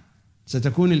صحيحا،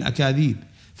 ستكون الأكاذيب.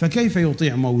 فكيف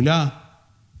يطيع مولاه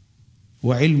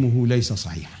وعلمه ليس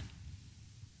صحيحا؟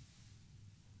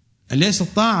 أليس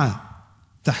الطاعة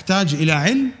تحتاج إلى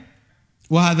علم؟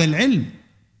 وهذا العلم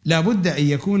لا بد أن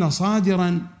يكون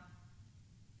صادرا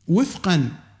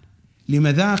وفقا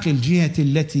لمذاق الجهة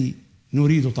التي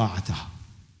نريد طاعتها.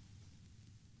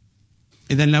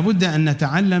 إذن لا بد أن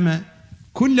نتعلم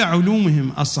كل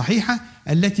علومهم الصحيحة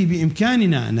التي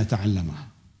بإمكاننا أن نتعلمها.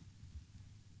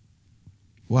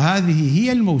 وهذه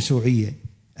هي الموسوعية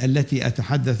التي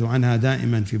أتحدث عنها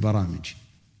دائما في برامجي.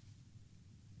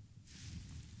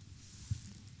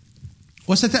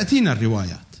 وستأتينا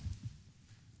الروايات.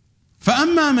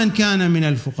 فأما من كان من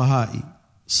الفقهاء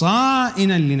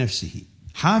صائنا لنفسه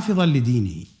حافظا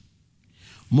لدينه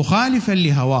مخالفا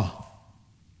لهواه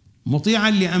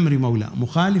مطيعا لأمر مولاه.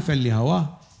 مخالفا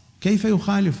لهواه، كيف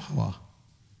يخالف هواه؟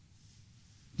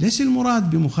 ليس المراد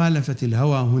بمخالفة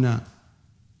الهوى هنا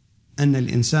أن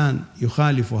الإنسان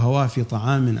يخالف هواه في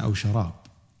طعام أو شراب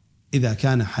إذا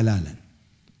كان حلالا.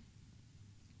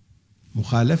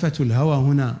 مخالفة الهوى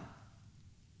هنا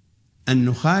أن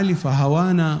نخالف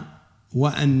هوانا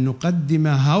وأن نقدم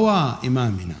هوى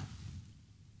إمامنا،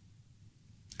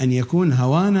 أن يكون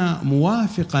هوانا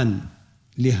موافقا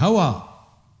لهوى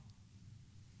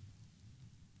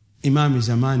إمام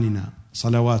زماننا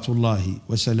صلوات الله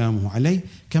وسلامه عليه،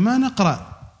 كما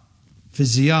نقرأ في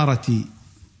الزيارة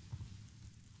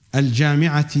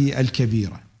الجامعة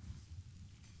الكبيرة.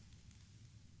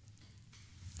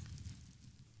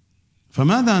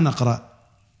 فماذا نقرأ؟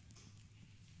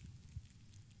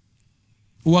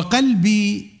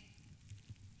 وقلبي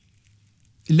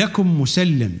لكم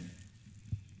مسلم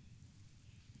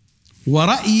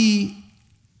ورأيي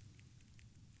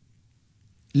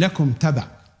لكم تبع،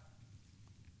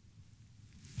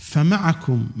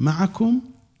 فمعكم معكم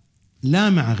لا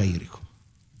مع غيركم.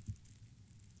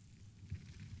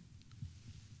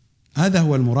 هذا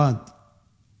هو المراد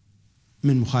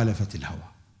من مخالفة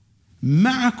الهوى،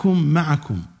 معكم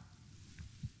معكم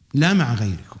لا مع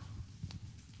غيركم.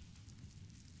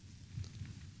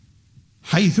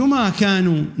 حيثما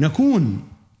كانوا نكون،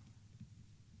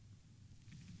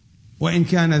 وإن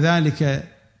كان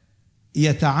ذلك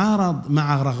يتعارض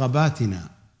مع رغباتنا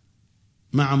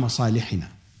مع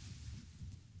مصالحنا.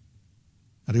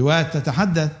 الرواية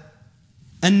تتحدث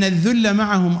أن الذل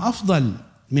معهم أفضل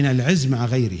من العز مع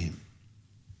غيرهم،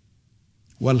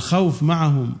 والخوف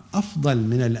معهم أفضل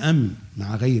من الأمن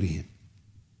مع غيرهم،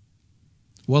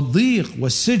 والضيق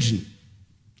والسجن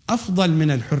أفضل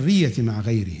من الحرية مع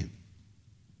غيرهم،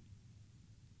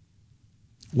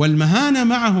 والمهانة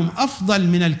معهم أفضل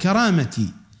من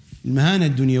الكرامة، المهانة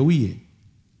الدنيوية،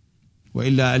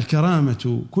 وإلا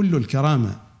الكرامة كل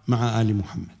الكرامة مع آل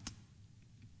محمد،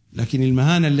 لكن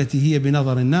المهانة التي هي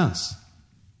بنظر الناس،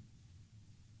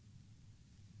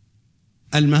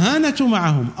 المهانة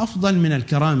معهم أفضل من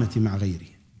الكرامة مع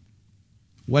غيرهم،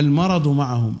 والمرض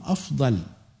معهم أفضل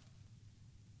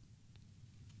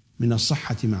من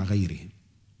الصحة مع غيرهم،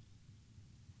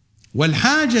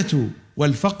 والحاجة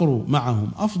والفقر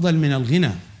معهم أفضل من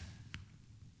الغنى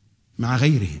مع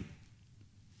غيرهم.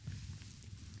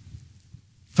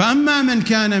 فأما من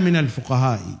كان من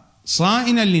الفقهاء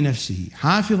صائنا لنفسه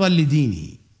حافظا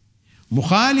لدينه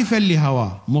مخالفا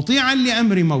لهواه مطيعا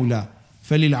لأمر مولاه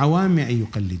فللعوام أن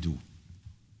يقلدوه.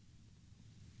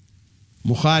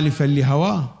 مخالفا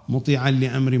لهواه مطيعا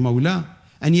لأمر مولاه،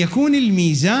 أن يكون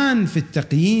الميزان في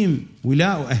التقييم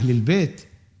ولاء أهل البيت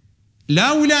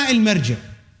لا ولاء المرجع،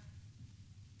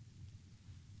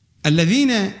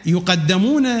 الذين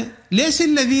يقدمون ليس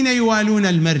الذين يوالون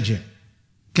المرجع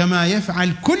كما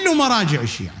يفعل كل مراجع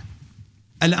الشيعة.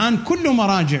 الآن كل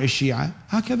مراجع الشيعة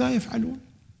هكذا يفعلون،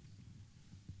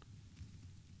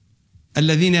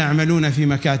 الذين يعملون في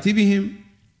مكاتبهم،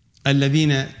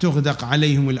 الذين تغدق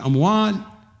عليهم الأموال،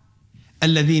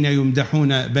 الذين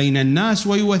يمدحون بين الناس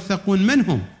ويوثقون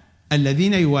منهم،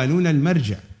 الذين يوالون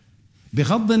المرجع،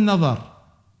 بغض النظر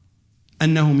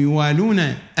أنهم يوالون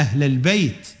أهل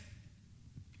البيت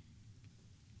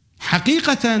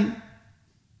حقيقة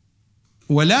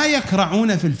ولا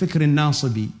يكرعون في الفكر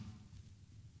الناصبي،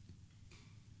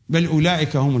 بل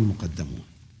أولئك هم المقدمون.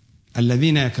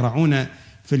 الذين يكرعون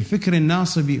في الفكر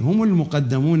الناصبي هم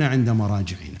المقدمون عند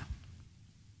مراجعنا.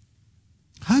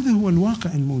 هذا هو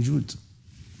الواقع الموجود،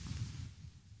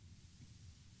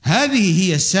 هذه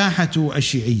هي الساحة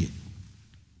الشيعية.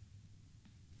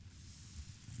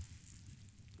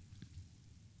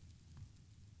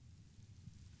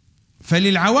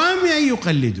 فللعوام أن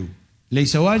يقلدوا،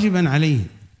 ليس واجبا عليهم.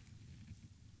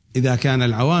 إذا كان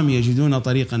العوام يجدون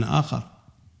طريقا آخر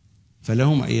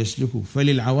فلهم أن يسلكوا،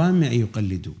 فللعوام أن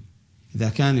يقلدوا. إذا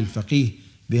كان الفقيه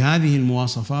بهذه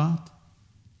المواصفات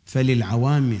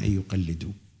فللعوام أن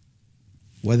يقلدوا،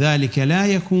 وذلك لا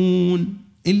يكون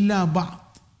إلا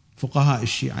بعض فقهاء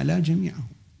الشيعة لا جميعهم.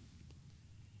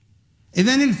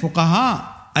 إذن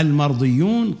الفقهاء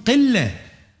المرضيون قلة،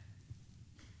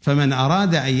 فمن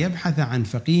أراد أن يبحث عن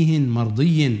فقيه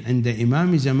مرضي عند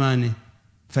إمام زمانه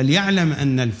فليعلم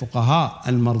أن الفقهاء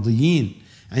المرضيين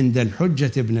عند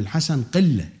الحجة بن الحسن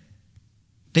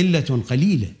قلة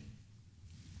قليلة،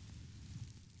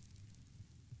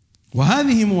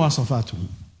 وهذه مواصفاتهم.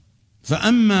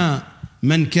 فأما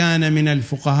من كان من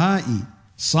الفقهاء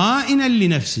صائنا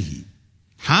لنفسه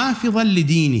حافظا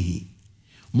لدينه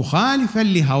مخالفا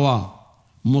لهواه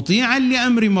مطيعا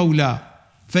لأمر مولاه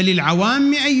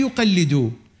فللعوام أن يقلدوا،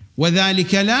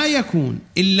 وذلك لا يكون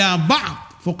إلا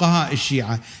بعض فقهاء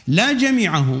الشيعة لا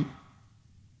جميعهم.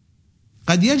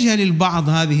 قد يجهل البعض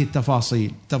هذه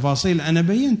التفاصيل أنا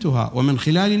بينتها ومن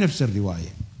خلال نفس الرواية.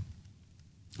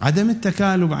 عدم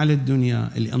التكالب على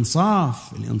الدنيا،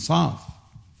 الإنصاف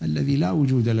الذي لا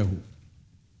وجود له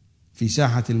في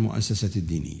ساحة المؤسسة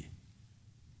الدينية.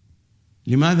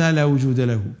 لماذا لا وجود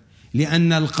له؟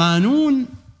 لأن القانون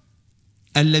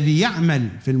الذي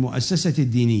يعمل في المؤسسة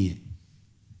الدينية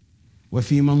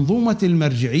وفي منظومة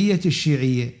المرجعية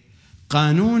الشيعية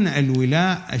قانون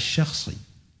الولاء الشخصي.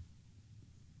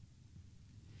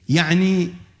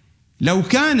 يعني لو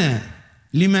كان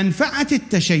لمنفعة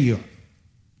التشيع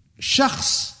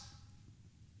شخص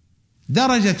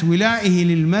درجة ولائه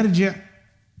للمرجع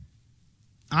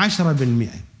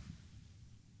 10%،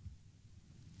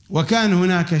 وكان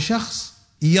هناك شخص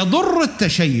يضر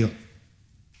التشيع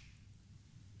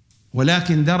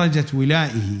ولكن درجة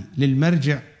ولائه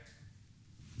للمرجع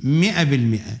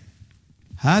 100%،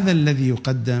 هذا الذي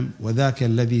يقدم وذاك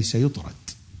الذي سيطرد.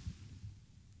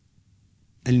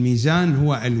 الميزان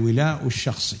هو الولاء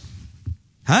الشخصي.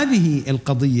 هذه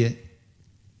القضية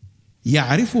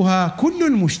يعرفها كل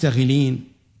المشتغلين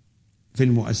في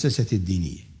المؤسسة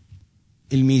الدينية.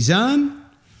 الميزان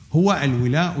هو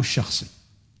الولاء الشخصي،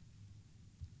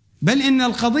 بل إن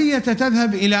القضية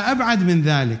تذهب إلى أبعد من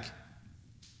ذلك.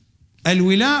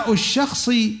 الولاء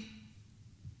الشخصي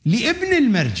لابن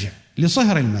المرجع،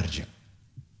 لصهر المرجع،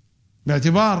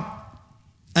 باعتبار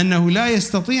أنه لا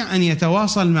يستطيع أن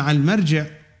يتواصل مع المرجع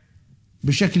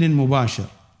بشكل مباشر.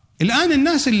 الآن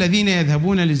الناس الذين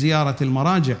يذهبون لزيارة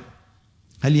المراجع،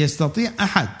 هل يستطيع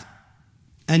أحد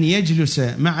أن يجلس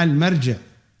مع المرجع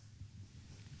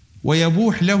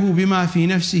ويبوح له بما في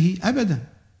نفسه؟ أبدا.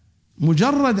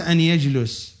 مجرد أن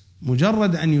يجلس،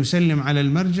 مجرد أن يسلم على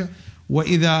المرجع،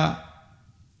 وإذا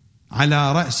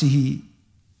على رأسه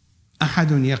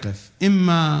أحد يقف،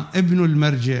 إما ابن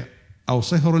المرجع أو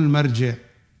صهر المرجع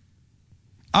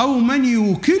أو من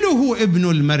يوكله ابن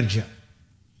المرجع،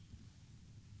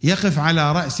 يقف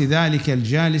على رأس ذلك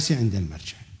الجالس عند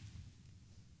المرجع،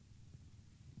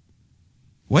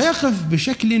 ويقف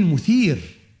بشكل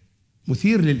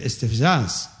مثير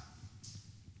للاستفزاز،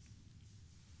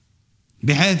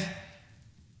 بحيث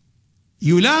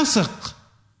يلاصق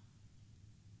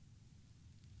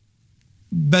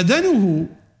بدنه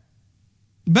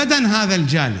بدن هذا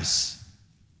الجالس،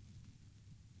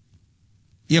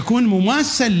 يكون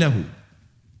مماسا له.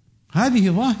 هذه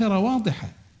ظاهرة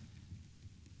واضحة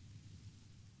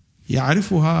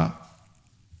يعرفها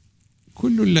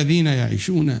كل الذين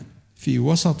يعيشون في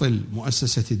وسط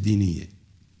المؤسسة الدينية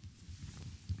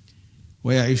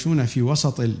ويعيشون في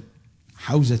وسط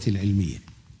الحوزة العلمية،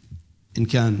 إن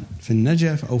كان في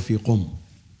النجف أو في قم.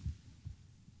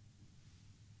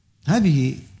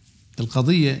 هذه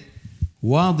القضية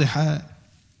واضحة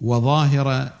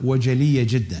وظاهرة وجلية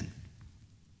جدا.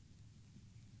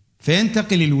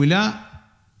 فينتقل الولاء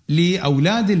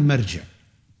لأولاد المرجع،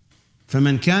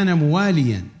 فمن كان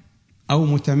مواليا أو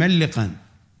متملقا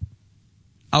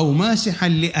أو ماسحا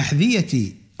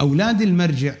لأحذية أولاد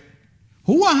المرجع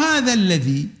هو هذا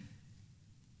الذي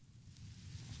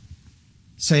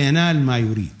سينال ما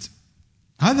يريد.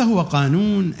 هذا هو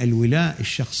قانون الولاء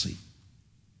الشخصي.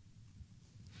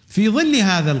 في ظل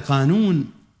هذا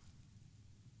القانون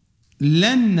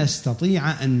لن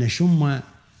نستطيع أن نشم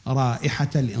رائحة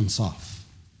الإنصاف.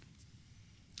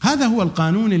 هذا هو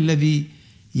القانون الذي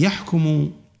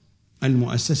يحكم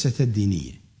المؤسسة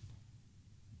الدينية.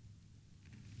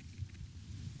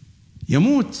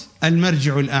 يموت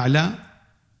المرجع الأعلى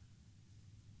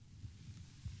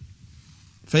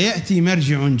فيأتي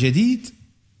مرجع جديد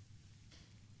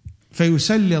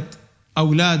فيسلط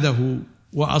أولاده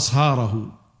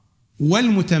وأصهاره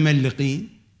والمتملقين.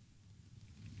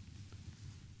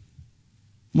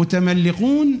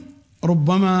 متملقون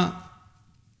ربما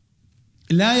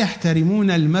لا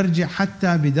يحترمون المرجع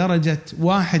حتى بدرجة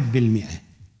 1%،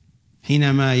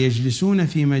 حينما يجلسون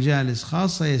في مجالس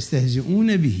خاصة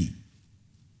يستهزئون به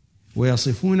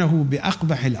ويصفونه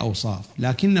بأقبح الأوصاف،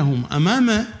 لكنهم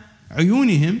أمام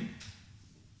عيونهم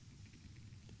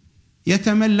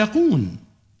يتملقون،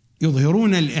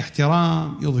 يظهرون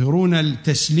الاحترام، يظهرون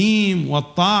التسليم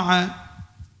والطاعة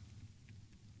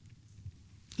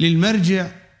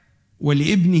للمرجع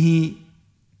ولابنه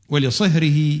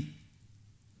ولصهره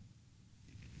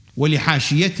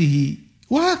ولحاشيته،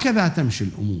 وهكذا تمشي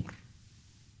الأمور.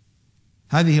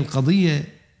 هذه القضية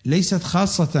ليست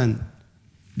خاصة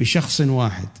بشخص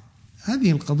واحد،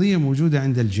 هذه القضية موجودة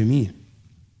عند الجميع،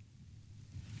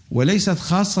 وليست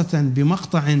خاصة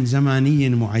بمقطع زماني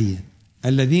معين.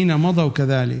 الذين مضوا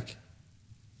كذلك،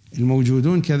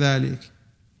 الموجودون كذلك،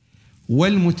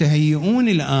 والمتهيئون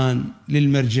الآن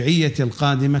للمرجعية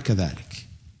القادمة كذلك،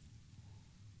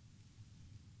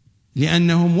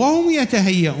 لأنهم وهم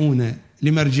يتهيئون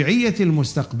لمرجعية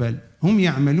المستقبل هم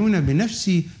يعملون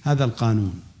بنفس هذا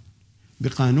القانون،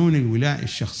 بقانون الولاء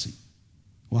الشخصي.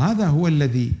 وهذا هو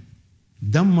الذي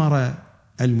دمر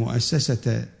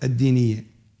المؤسسة الدينية،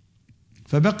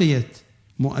 فبقيت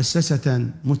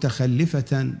مؤسسة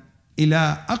متخلفة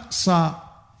إلى أقصى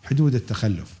حدود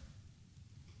التخلف.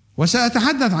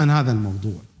 وسأتحدث عن هذا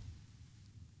الموضوع،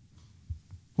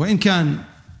 وإن كان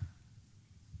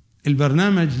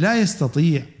البرنامج لا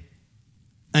يستطيع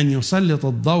أن يسلط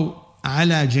الضوء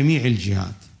على جميع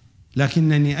الجهات،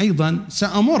 لكنني أيضا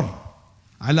سأمر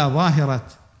على ظاهرة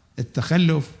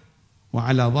التخلف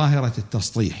وعلى ظاهرة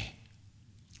التسطيح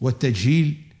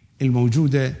والتجهيل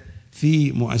الموجودة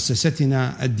في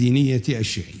مؤسستنا الدينية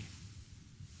الشيعية.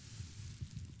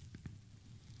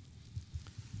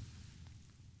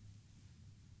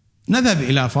 نذهب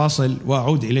إلى فاصل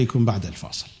وأعود إليكم بعد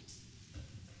الفاصل.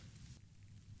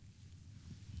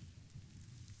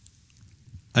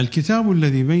 الكتاب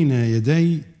الذي بين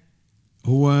يدي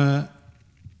هو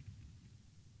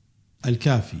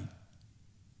الكافي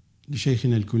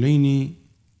لشيخنا الكليني،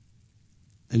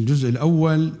 الجزء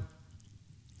الأول،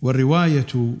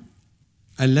 والرواية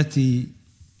التي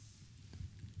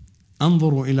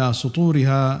أنظر إلى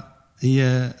سطورها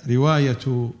هي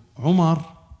رواية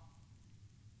عمر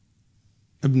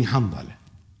ابن حنظلة.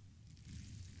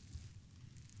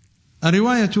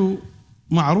 الرواية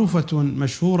معروفة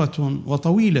مشهورة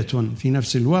وطويلة في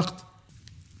نفس الوقت،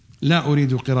 لا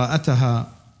أريد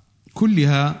قراءتها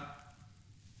كلها،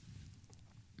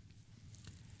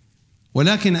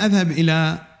 ولكن أذهب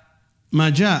إلى ما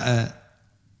جاء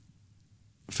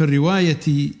في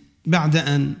الرواية بعد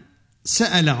أن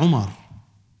سأل عمر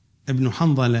ابن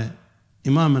حنظلة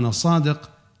إمامنا الصادق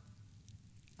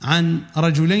عن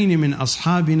رجلين من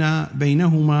أصحابنا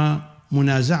بينهما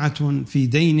منازعة في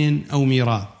دين أو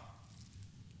ميراث،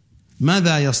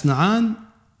 ماذا يصنعان؟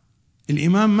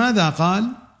 الإمام ماذا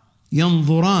قال؟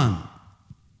 ينظران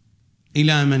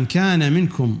إلى من كان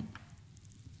منكم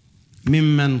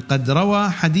ممن قد روى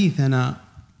حديثنا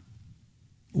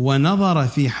ونظر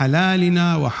في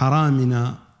حلالنا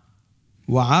وحرامنا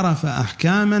وعرف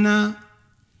أحكامنا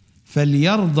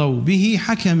فليرضوا به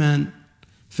حكما،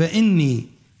 فإني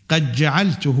قد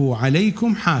جعلته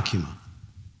عليكم حاكما.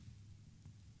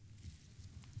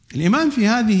 الإمام في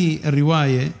هذه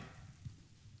الرواية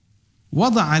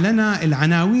وضع لنا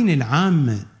العناوين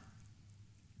العامة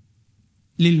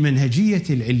للمنهجية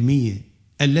العلمية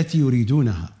التي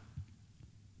يريدونها.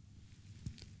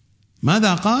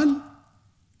 ماذا قال؟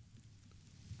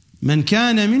 من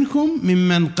كان منكم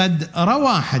ممن قد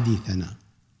روى حديثنا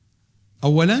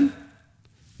أولا،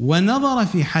 ونظر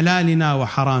في حلالنا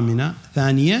وحرامنا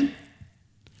ثانيا،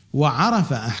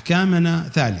 وعرف أحكامنا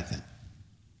ثالثا.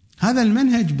 هذا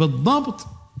المنهج بالضبط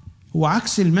هو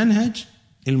عكس المنهج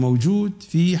الموجود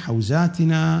في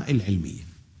حوزاتنا العلمية.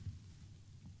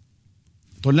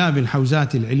 طلاب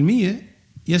الحوزات العلمية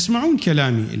يسمعون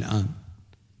كلامي الآن.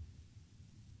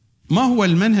 ما هو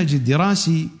المنهج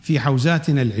الدراسي في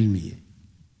حوزاتنا العلمية؟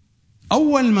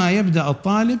 أول ما يبدأ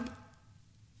الطالب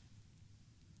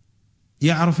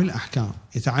يعرف الأحكام،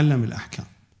 يتعلم الأحكام،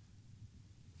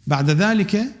 بعد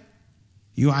ذلك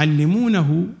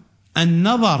يعلمونه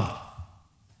النظر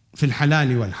في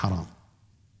الحلال والحرام،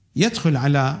 يدخل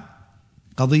على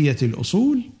قضية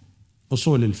الأصول،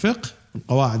 أصول الفقه،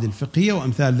 القواعد الفقهية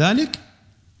وأمثال ذلك،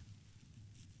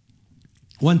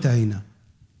 وانتهينا،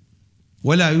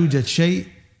 ولا يوجد شيء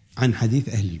عن حديث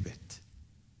أهل البيت.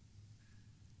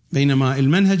 بينما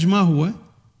المنهج ما هو؟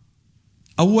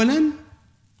 أولا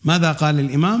ماذا قال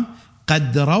الإمام؟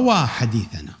 قد روى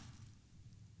حديثنا.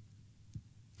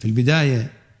 في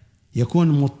البداية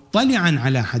يكون مطلعا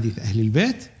على حديث أهل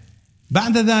البيت،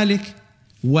 بعد ذلك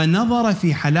ونظر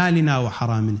في حلالنا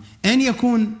وحرامنا. أن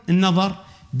يكون النظر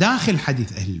داخل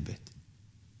حديث أهل البيت،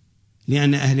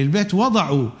 لأن أهل البيت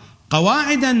وضعوا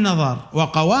قواعد النظر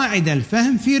وقواعد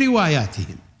الفهم في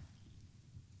رواياتهم،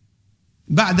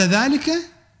 بعد ذلك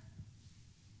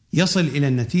يصل إلى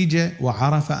النتيجة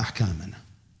وعرف أحكامنا.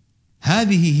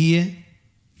 هذه هي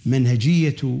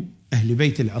منهجية أهل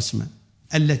بيت العصمة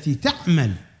التي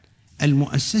تعمل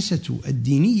المؤسسة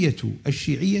الدينية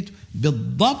الشيعية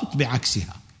بالضبط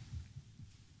بعكسها.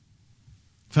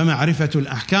 فمعرفة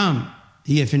الأحكام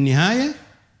هي في النهاية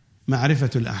معرفة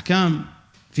الأحكام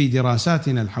في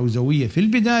دراساتنا الحوزوية في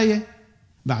البداية،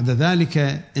 بعد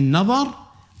ذلك النظر.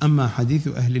 أما حديث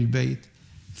أهل البيت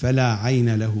فلا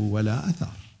عين له ولا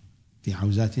أثر في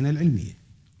حوزاتنا العلمية.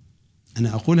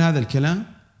 أنا أقول هذا الكلام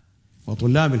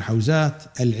وطلاب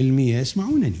الحوزات العلمية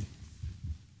يسمعونني.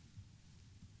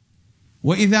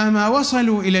 وإذا ما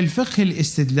وصلوا إلى الفقه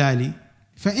الاستدلالي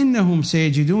فإنهم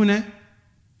سيجدون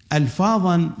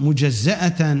ألفاظا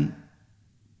مجزأة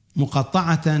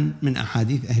مقطعة من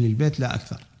أحاديث أهل البيت لا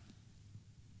أكثر.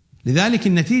 لذلك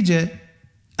النتيجة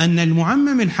أن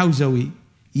المعمم الحوزوي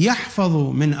يحفظ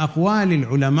من أقوال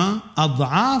العلماء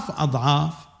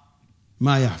أضعاف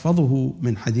ما يحفظه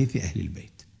من حديث أهل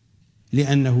البيت،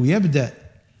 لأنه يبدأ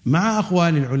مع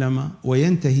أقوال العلماء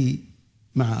وينتهي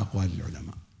مع أقوال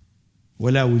العلماء،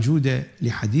 ولا وجود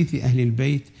لحديث أهل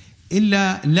البيت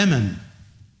إلا لمم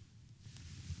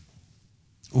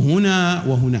هنا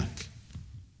وهناك،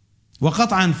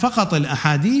 وقطعا فقط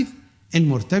الأحاديث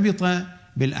المرتبطة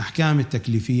بالأحكام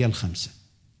التكليفية الخمسة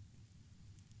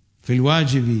في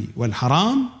الواجب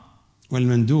والحرام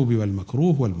والمندوب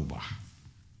والمكروه والمباح،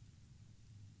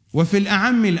 وفي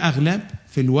الأعم الأغلب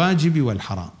في الواجب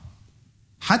والحرام،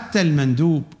 حتى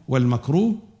المندوب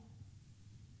والمكروه،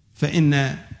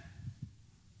 فإن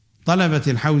طلبة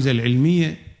الحوزة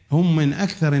العلمية هم من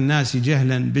أكثر الناس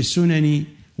جهلا بالسنن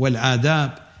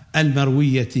والآداب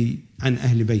المروية عن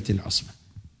أهل بيت العصمة.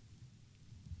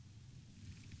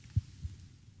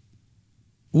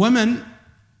 ومن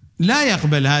لا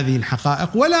يقبل هذه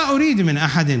الحقائق، ولا أريد من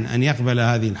أحد أن يقبل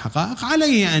هذه الحقائق،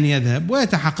 عليه أن يذهب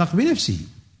ويتحقق بنفسه.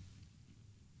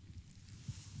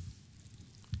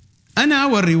 أنا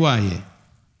والرواية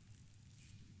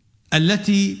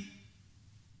التي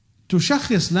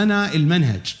تشخص لنا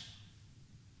المنهج،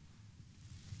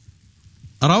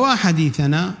 روى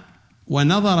حديثنا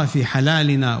ونظر في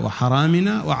حلالنا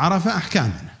وحرامنا وعرف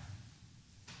أحكامنا.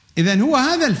 إذن هو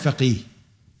هذا الفقيه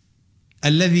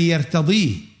الذي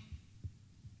يرتضيه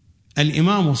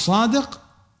الإمام الصادق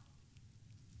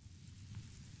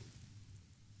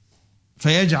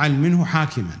فيجعل منه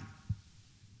حاكما.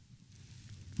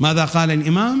 ماذا قال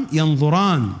الإمام؟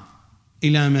 ينظران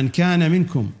إلى من كان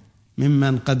منكم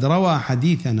ممن قد روى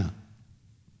حديثنا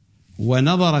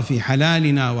ونظر في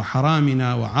حلالنا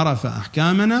وحرامنا وعرف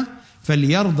أحكامنا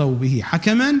فليرضوا به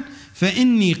حكما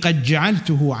فإني قد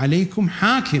جعلته عليكم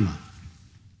حاكما.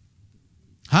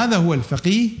 هذا هو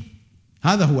الفقيه،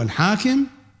 هذا هو الحاكم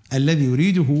الذي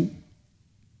يريده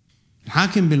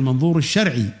الحاكم بالمنظور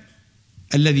الشرعي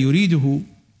الذي يريده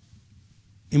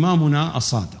إمامنا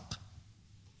الصادق.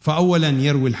 فأولا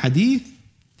يروي الحديث،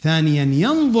 ثانيا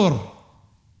ينظر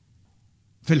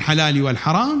في الحلال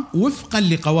والحرام وفقا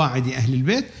لقواعد أهل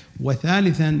البيت،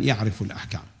 وثالثا يعرف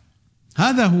الأحكام.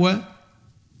 هذا هو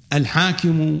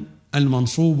الحاكم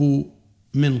المنصوب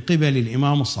من قبل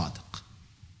الإمام الصادق.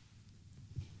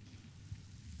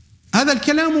 هذا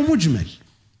الكلام مجمل،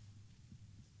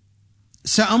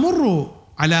 سأمر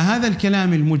على هذا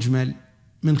الكلام المجمل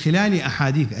من خلال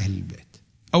أحاديث أهل البيت.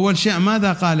 أول شيء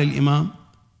ماذا قال الإمام؟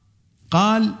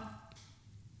 قال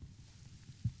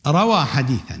روى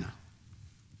حديثنا.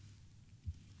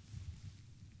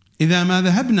 إذا ما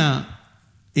ذهبنا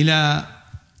إلى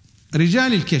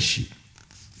رجال الكشي،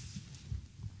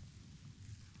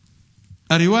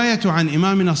 الرواية عن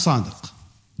إمامنا الصادق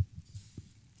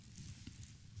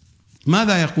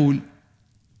ماذا يقول؟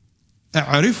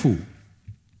 اعرفوا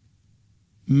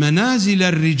منازل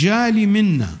الرجال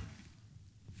منا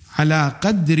على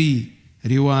قدر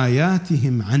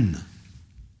رواياتهم عنا.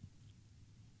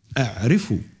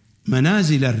 اعرفوا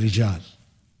منازل الرجال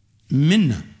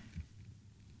منا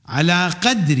على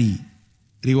قدر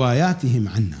رواياتهم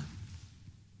عنا.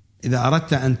 إذا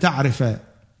أردت أن تعرف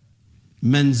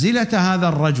منزلة هذا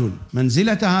الرجل،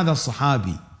 منزلة هذا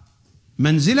الصحابي،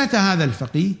 منزلة هذا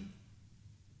الفقيه،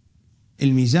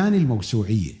 الميزان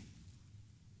الموسوعية،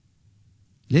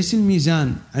 ليس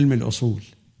الميزان علم الأصول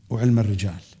وعلم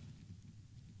الرجال.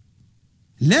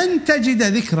 لن تجد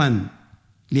ذكرا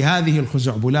لهذه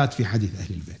الخزعبلات في حديث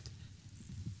أهل البيت،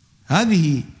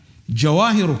 هذه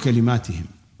جواهر كلماتهم.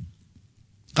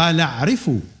 قال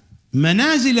اعرفوا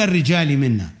منازل الرجال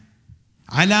منا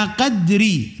على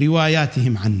قدر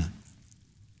رواياتهم عنا.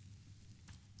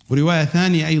 ورواية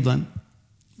ثانية أيضا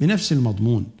بنفس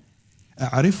المضمون،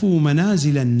 اعرفوا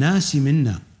منازل الناس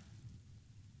منا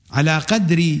على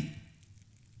قدر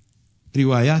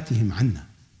رواياتهم عنا.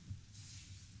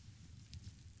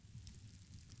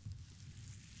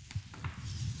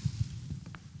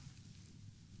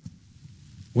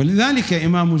 ولذلك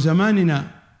إمام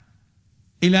زماننا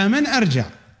إلى من أرجع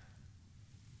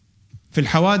في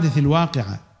الحوادث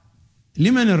الواقعة؟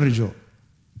 لمن الرجوع؟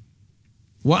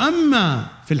 وأما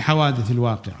في الحوادث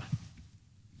الواقعة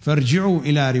فارجعوا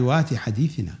إلى رواة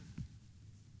حديثنا،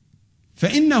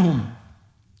 فإنهم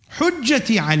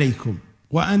حجتي عليكم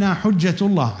وأنا حجة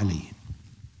الله عليهم.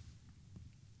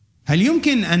 هل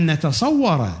يمكن أن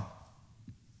نتصور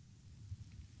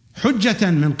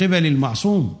حجة من قبل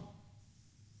المعصوم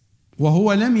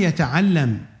وهو لم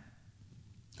يتعلم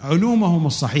علومهم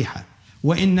الصحيحة،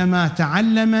 وإنما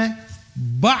تعلم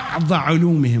بعض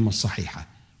علومهم الصحيحة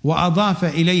وأضاف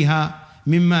إليها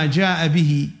مما جاء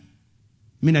به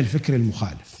من الفكر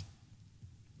المخالف؟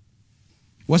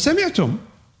 وسمعتم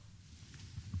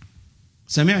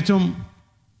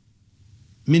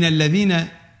من الذين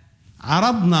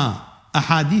عرضنا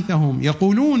أحاديثهم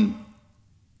يقولون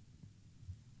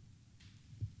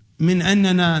من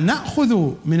أننا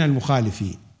نأخذ من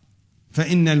المخالفين،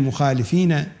 فإن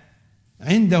المخالفين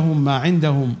عندهم ما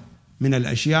عندهم من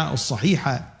الأشياء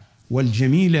الصحيحة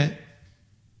والجميلة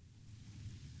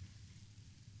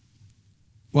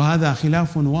وهذا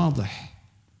خلاف واضح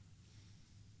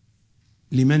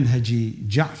لمنهج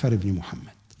جعفر بن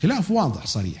محمد، خلاف واضح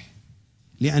صريح،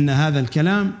 لأن هذا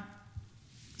الكلام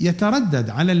يتردد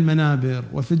على المنابر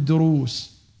وفي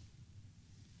الدروس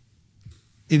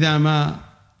إذا ما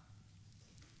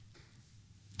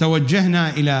توجهنا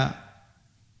إلى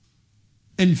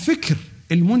الفكر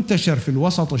المنتشر في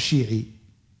الوسط الشيعي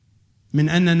من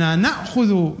أننا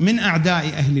نأخذ من أعداء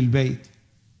أهل البيت،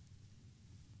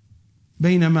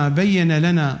 بينما بين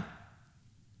لنا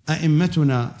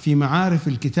أئمتنا في معارف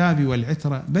الكتاب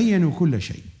والعترة بينوا كل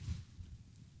شيء.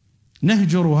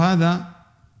 نهجر هذا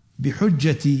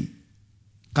بحجة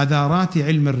قذارات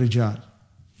علم الرجال.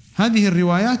 هذه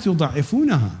الروايات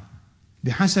يضعفونها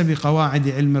بحسب قواعد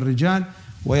علم الرجال،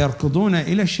 ويركضون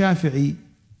إلى الشافعي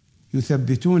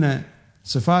يثبتون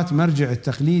صفات مرجع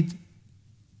التقليد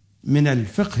من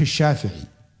الفقه الشافعي،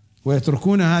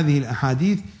 ويتركون هذه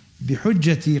الأحاديث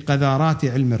بحجة قذارات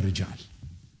علم الرجال،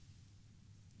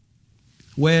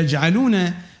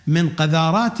 ويجعلون من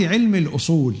قذارات علم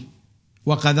الأصول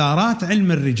وقذارات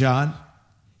علم الرجال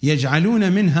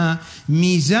يجعلون منها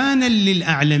ميزانا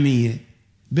للأعلمية،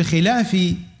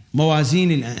 بخلاف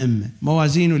موازين الأئمة.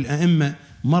 موازين الأئمة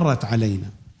مرت علينا،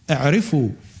 اعرفوا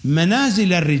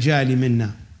منازل الرجال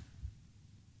منا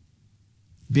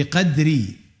بقدر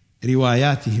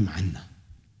رواياتهم عنا،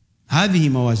 هذه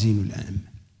موازين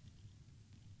الأئمة.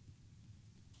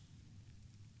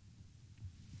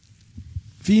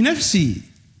 في نفس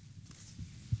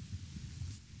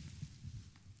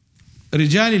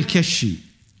رجال الكشي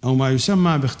أو ما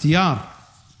يسمى باختيار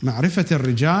معرفة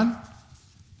الرجال،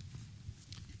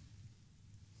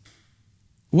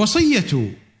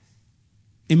 وصية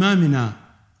إمامنا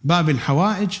باب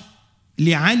الحوائج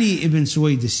لعلي بن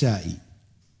سويد السائي.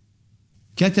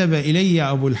 كتب إلي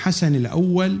أبو الحسن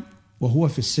الأول وهو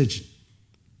في السجن: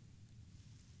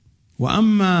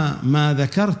 وأما ما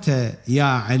ذكرت يا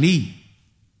علي،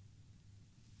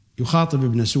 يخاطب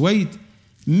ابن سويد،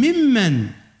 ممن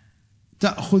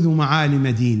تأخذ معالم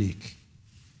دينك،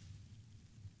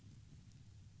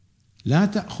 لا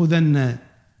تأخذن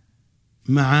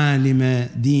معالم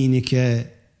دينك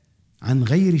عن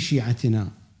غير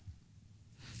شيعتنا،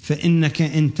 فإنك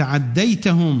إن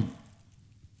تعديتهم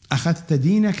أخذت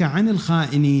دينك عن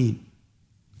الخائنين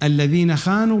الذين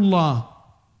خانوا الله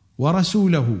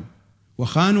ورسوله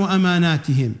وخانوا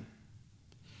أماناتهم.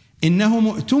 إنهم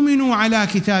اؤتمنوا على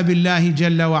كتاب الله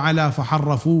جل وعلا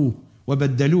فحرفوه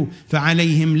وبدلوه،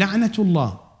 فعليهم لعنة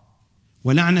الله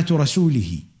ولعنة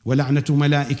رسوله ولعنة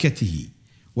ملائكته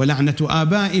ولعنة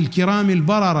آباء الكرام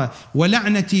البررة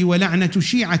ولعنتي ولعنة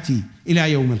شيعتي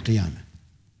إلى يوم القيامة.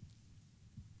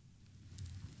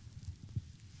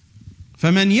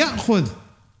 فمن يأخذ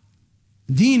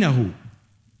دينه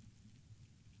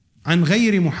عن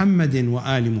غير محمد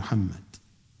وآل محمد،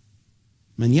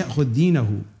 من يأخذ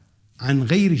دينه عن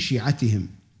غير شيعتهم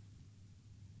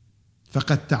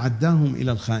فقد تعداهم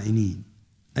إلى الخائنين.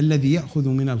 الذي يأخذ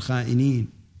من الخائنين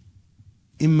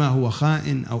إما هو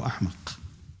خائن أو أحمق،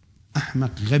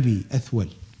 أحمق غبي أثول.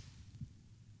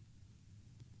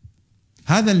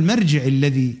 هذا المرجع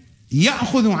الذي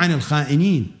يأخذ عن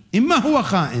الخائنين إما هو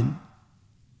خائن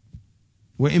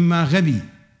وإما غبي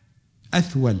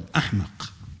أثول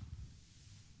أحمق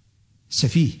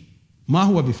سفيه، ما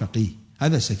هو بفقيه،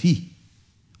 هذا سفيه.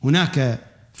 هناك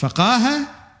فقاهة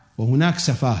وهناك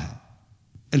سفاهة.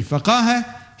 الفقاهة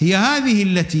هي هذه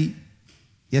التي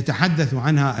يتحدث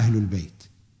عنها أهل البيت،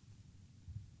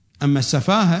 أما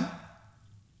السفاهة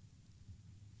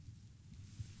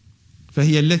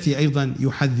فهي التي أيضا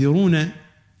يحذرون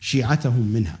شيعتهم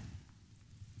منها.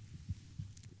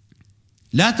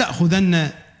 لا تأخذن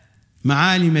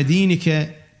معالم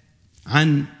دينك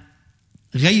عن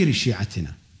غير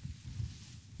شيعتنا.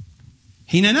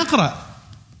 حين نقرأ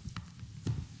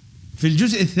في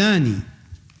الجزء الثاني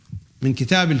من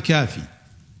كتاب الكافي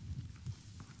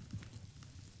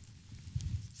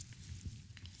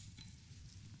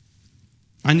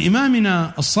عن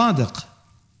إمامنا الصادق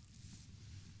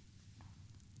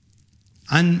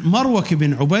عن مروك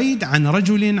بن عبيد عن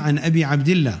رجل عن أبي عبد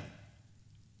الله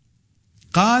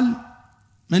قال: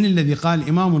 من الذي قال؟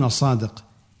 إمامنا الصادق: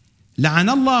 لعن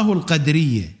الله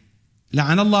القدرية،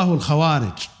 لعن الله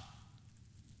الخوارج،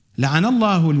 لعن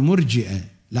الله المرجئة،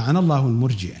 لعن الله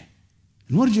المرجئة.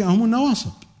 المرجئة هم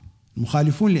النواصب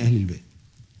المخالفون لأهل البيت.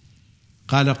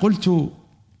 قال: قلت: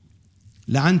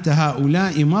 لعنت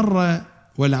هؤلاء مرة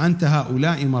ولعنت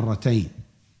هؤلاء مرتين.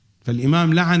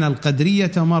 فالإمام لعن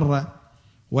القدرية مرة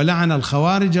ولعن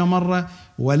الخوارج مرة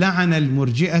ولعن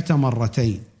المرجئة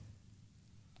مرتين.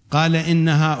 قال: إن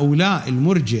هؤلاء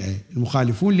المرجئة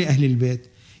المخالفون لأهل البيت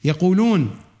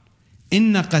يقولون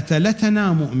إن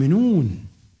قتلتنا مؤمنون.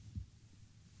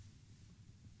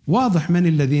 واضح من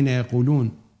الذين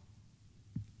يقولون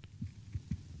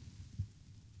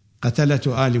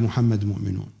قتلة آل محمد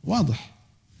مؤمنون، واضح.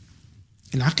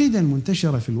 العقيدة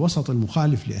المنتشرة في الوسط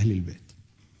المخالف لأهل البيت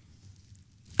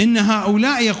إن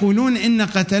هؤلاء يقولون إن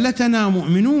قتلتنا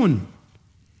مؤمنون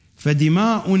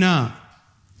فدماؤنا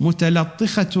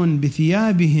متلطخة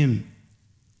بثيابهم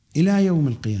إلى يوم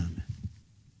القيامة.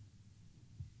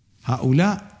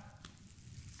 هؤلاء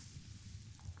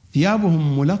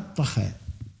ثيابهم ملطخة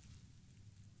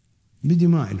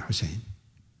بدماء الحسين،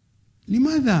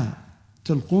 لماذا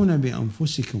تلقون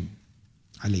بأنفسكم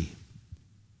عليهم؟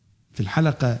 في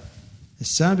الحلقة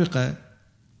السابقة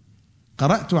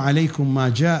قرأت عليكم ما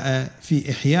جاء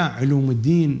في إحياء علوم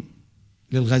الدين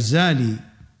للغزالي،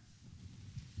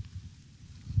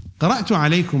 قرأت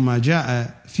عليكم ما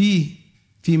جاء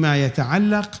فيما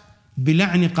يتعلق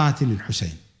بلعن قاتل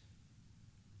الحسين.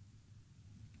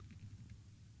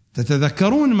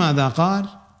 تتذكرون ماذا قال؟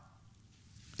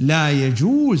 لا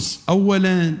يجوز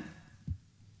أولا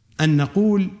أن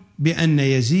نقول بأن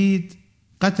يزيد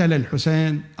قتل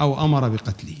الحسين أو أمر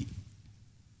بقتله،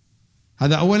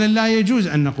 هذا أولا لا يجوز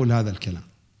أن نقول هذا الكلام،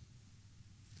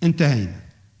 انتهينا.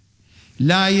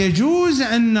 لا يجوز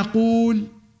أن نقول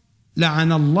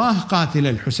لعن الله قاتل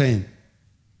الحسين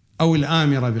أو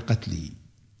الآمر بقتله،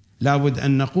 لابد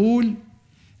أن نقول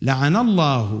لعن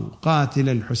الله قاتل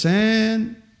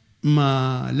الحسين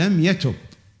ما لم يتب.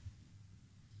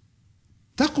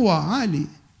 تقوى عالي،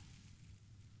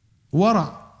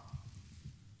 ورع،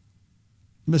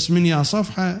 بس من يا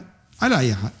صفحة على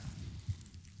أي حال.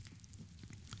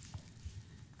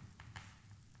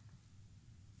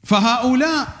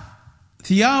 فهؤلاء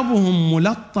ثيابهم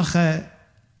ملطخة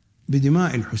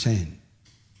بدماء الحسين،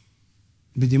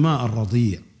 بدماء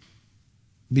الرضيع،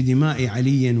 بدماء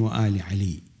علي وآل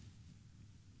علي،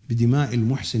 بدماء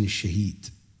المحسن الشهيد.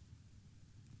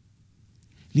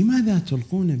 لماذا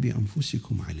تلقون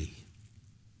بأنفسكم عليه؟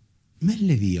 ما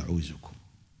الذي يعوزكم؟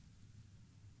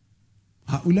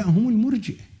 هؤلاء هم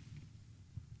المرجئة،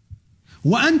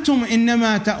 وأنتم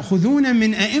إنما تأخذون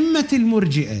من أئمة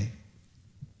المرجئة.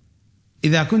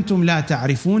 إذا كنتم لا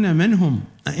تعرفون من هم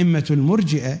أئمة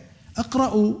المرجئة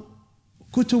اقرأوا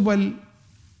كتب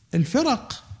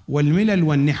الفرق والملل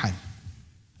والنحل،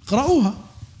 اقرأوها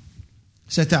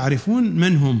ستعرفون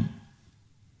من هم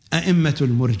أئمة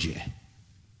المرجئة.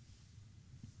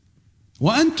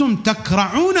 وأنتم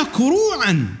تكرعون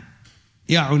كروعا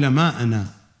يا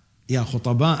علماءنا، يا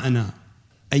خطباءنا،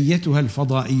 أيتها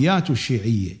الفضائيات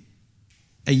الشيعية،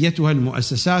 أيتها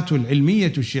المؤسسات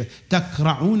العلمية الشيعية،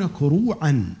 تكرعون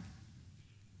كروعا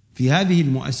في هذه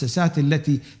المؤسسات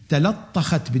التي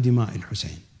تلطخت بدماء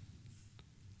الحسين.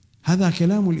 هذا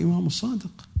كلام الإمام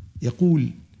الصادق،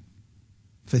 يقول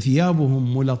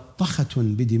فثيابهم ملطخة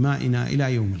بدمائنا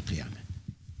إلى يوم القيامة.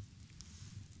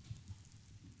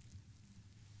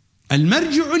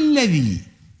 المرجع الذي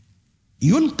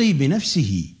يلقي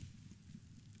بنفسه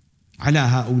على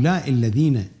هؤلاء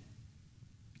الذين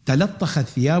تلطخت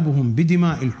ثيابهم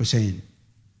بدماء الحسين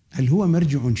هل هو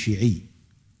مرجع شيعي؟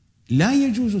 لا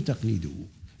يجوز تقليده،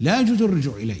 لا يجوز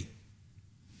الرجوع إليه.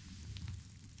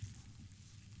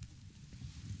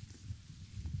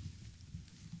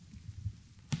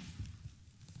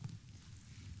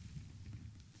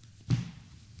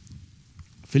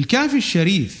 في الكافي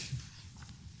الشريف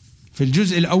في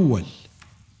الجزء الأول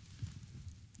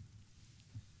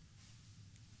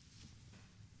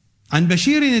عن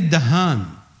بشير الدهان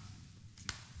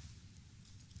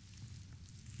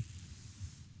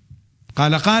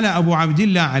قال أبو عبد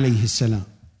الله عليه السلام: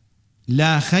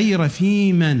 لا خير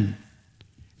في من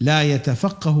لا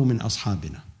يتفقه من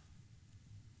أصحابنا.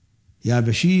 يا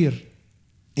بشير،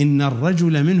 إن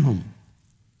الرجل منهم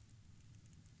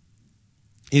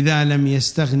إذا لم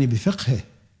يستغن بفقهه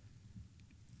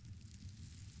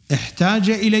احتاج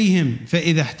إليهم،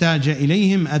 فإذا احتاج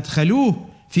إليهم أدخلوه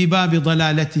في باب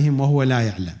ضلالتهم وهو لا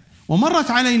يعلم.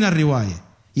 ومرت علينا الرواية: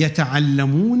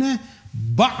 يتعلمون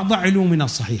بعض علومنا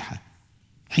الصحيحة.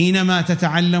 حينما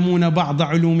تتعلمون بعض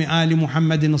علوم آل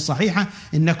محمد الصحيحة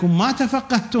إنكم ما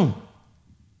تفقهتم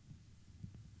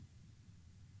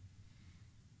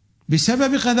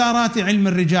بسبب قذارات علم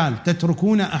الرجال،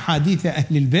 تتركون أحاديث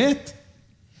أهل البيت،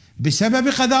 بسبب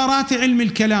قذارات علم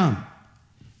الكلام،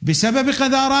 بسبب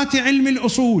قذارات علم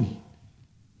الأصول،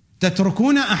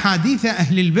 تتركون أحاديث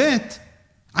أهل البيت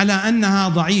على أنها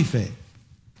ضعيفة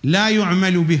لا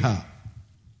يعمل بها،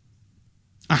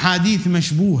 أحاديث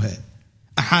مشبوهة،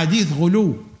 أحاديث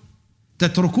غلو،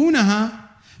 تتركونها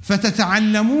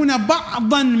فتتعلمون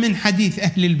بعضا من حديث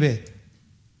أهل البيت.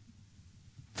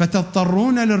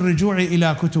 فتضطرون للرجوع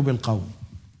إلى كتب القوم.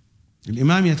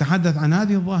 الإمام يتحدث عن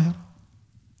هذه الظاهرة.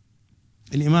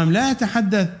 الإمام لا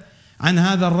يتحدث عن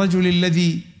هذا الرجل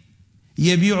الذي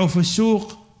يبيع في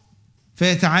السوق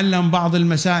فيتعلم بعض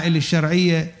المسائل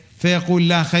الشرعية فيقول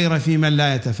لا خير في من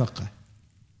لا يتفقه.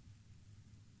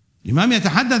 الإمام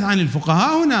يتحدث عن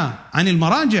الفقهاء هنا، عن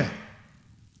المراجع.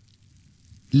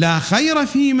 لا خير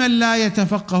في من لا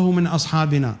يتفقه من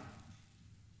أصحابنا،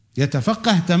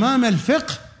 يتفقه تمام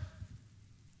الفقه.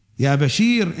 يا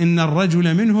بشير إن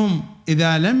الرجل منهم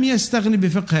إذا لم يستغن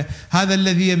بفقهه، هذا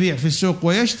الذي يبيع في السوق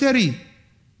ويشتري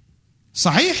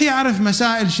صحيح يعرف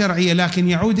مسائل شرعية لكن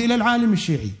يعود إلى العالم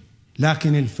الشيعي.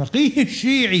 لكن الفقيه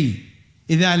الشيعي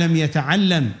إذا لم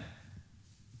يتعلم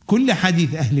كل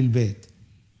حديث أهل البيت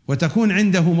وتكون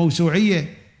عنده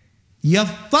موسوعية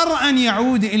يضطر أن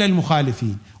يعود إلى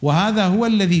المخالفين، وهذا هو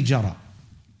الذي جرى.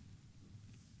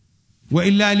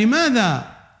 وإلا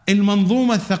لماذا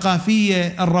المنظومة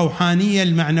الثقافية الروحانية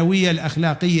المعنوية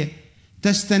الأخلاقية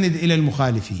تستند إلى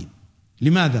المخالفين؟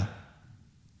 لماذا؟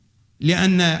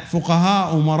 لأن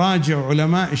فقهاء ومراجع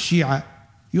علماء الشيعة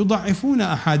يضعفون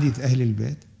أحاديث أهل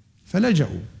البيت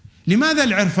فلجأوا. لماذا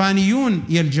العرفانيون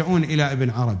يلجؤون إلى ابن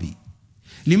عربي؟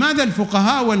 لماذا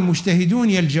الفقهاء والمجتهدون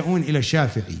يلجؤون إلى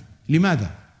الشافعي؟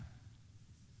 لماذا؟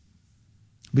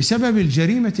 بسبب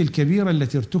الجريمة الكبيرة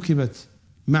التي ارتكبت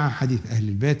مع حديث أهل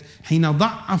البيت حين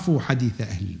ضعفوا حديث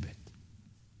أهل البيت.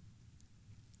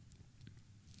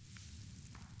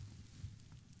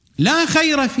 لا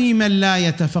خير في من لا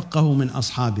يتفقه من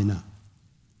أصحابنا.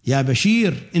 يا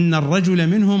بشير إن الرجل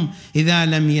منهم إذا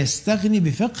لم يستغن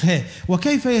بفقهه.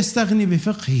 وكيف يستغني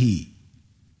بفقهه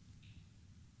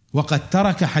وقد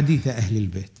ترك حديث أهل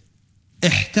البيت؟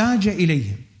 احتاج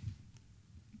إليهم.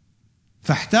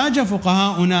 فاحتاج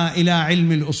فقهاؤنا إلى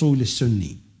علم الأصول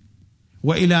السني،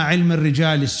 وإلى علم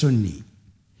الرجال السني،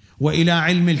 وإلى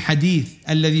علم الحديث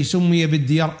الذي سمي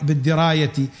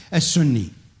بالدراية السني.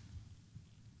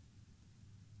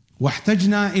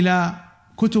 واحتجنا إلى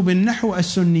كتب النحو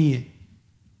السنية.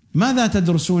 ماذا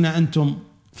تدرسون أنتم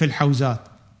في الحوزات؟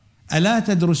 ألا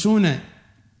تدرسون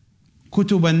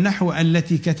كتب النحو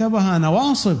التي كتبها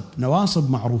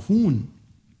نواصب معروفون؟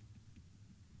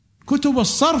 كتب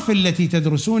الصرف التي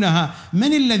تدرسونها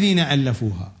من الذين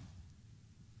ألفوها؟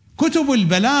 كتب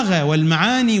البلاغة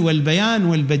والمعاني والبيان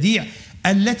والبديع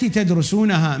التي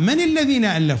تدرسونها من الذين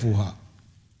ألفوها؟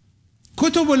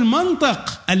 كتب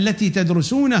المنطق التي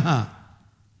تدرسونها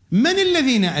من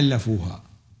الذين ألفوها؟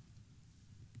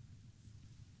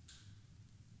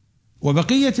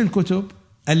 وبقية الكتب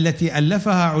التي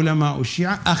ألفها علماء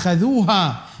الشيعة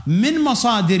أخذوها من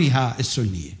مصادرها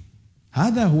السنية.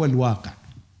 هذا هو الواقع.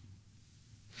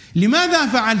 لماذا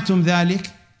فعلتم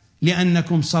ذلك؟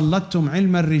 لأنكم سلطتم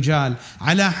علم الرجال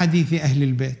على حديث أهل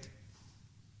البيت،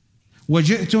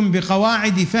 وجئتم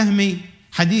بقواعد فهم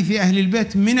حديث أهل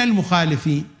البيت من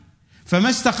المخالفين، فما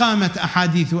استقامت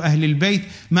أحاديث أهل البيت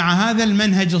مع هذا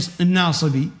المنهج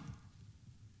الناصبي،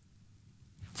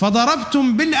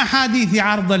 فضربتم بالأحاديث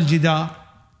عرض الجدار،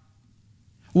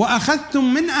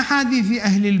 وأخذتم من أحاديث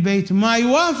أهل البيت ما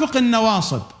يوافق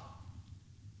النواصب،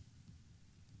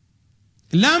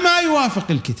 لا ما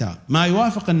يوافق الكتاب، ما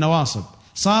يوافق النواصب.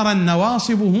 صار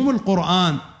النواصب هم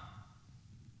القرآن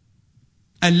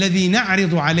الذي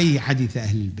نعرض عليه حديث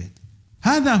أهل البيت.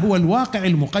 هذا هو الواقع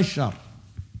المقشر،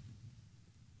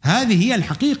 هذه هي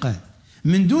الحقيقة،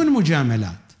 من دون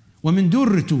مجاملات ومن دون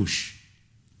رتوش.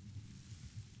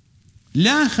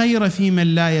 لا خير في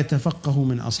من لا يتفقه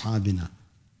من أصحابنا.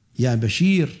 يا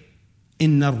بشير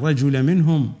إن الرجل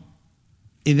منهم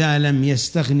إذا لم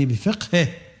يستغن بفقهه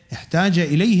احتاج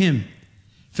إليهم،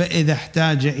 فإذا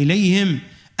احتاج إليهم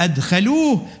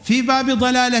أدخلوه في باب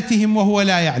ضلالتهم وهو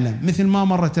لا يعلم، مثل ما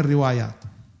مرت الروايات.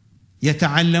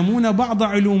 يتعلمون بعض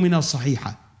علومنا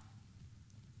الصحيحة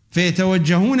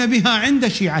فيتوجهون بها عند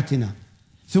شيعتنا،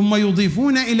 ثم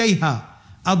يضيفون إليها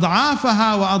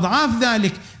أضعافها وأضعاف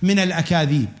ذلك من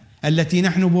الأكاذيب التي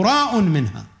نحن براء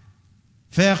منها،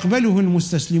 فيقبله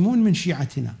المستسلمون من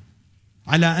شيعتنا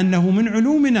على أنه من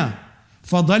علومنا،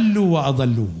 فضلوا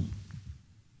وأضلوهم.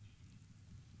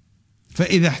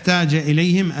 فإذا احتاج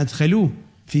إليهم أدخلوه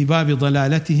في باب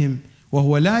ضلالتهم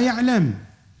وهو لا يعلم،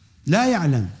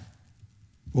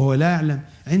 وهو لا يعلم،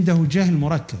 عنده جهل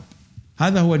مركب.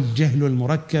 هذا هو الجهل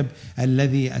المركب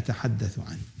الذي أتحدث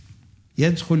عنه.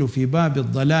 يدخل في باب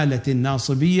الضلالة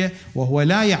الناصبية وهو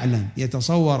لا يعلم،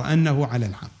 يتصور أنه على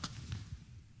الحق.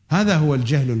 هذا هو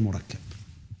الجهل المركب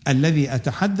الذي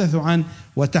أتحدث عنه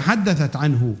وتحدثت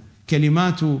عنه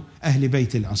كلمات أهل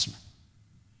بيت العصمة.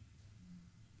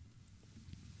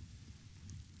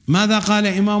 ماذا قال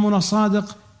إمامنا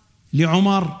الصادق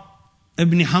لعمر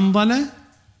بن حنظلة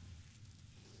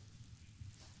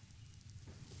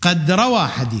قد روى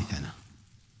حديثنا،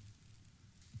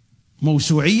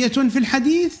 موسوعية في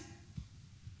الحديث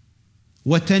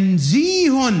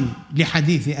وتنزيه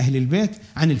لحديث أهل البيت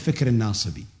عن الفكر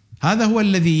الناصبي. هذا هو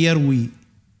الذي يروي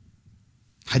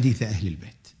حديث أهل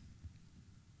البيت.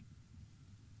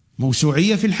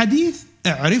 موسوعية في الحديث،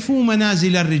 اعرفوا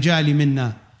منازل الرجال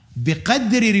منا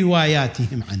بقدر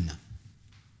رواياتهم عنا.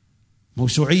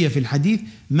 موسوعية في الحديث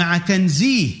مع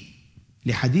تنزيه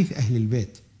لحديث أهل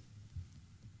البيت،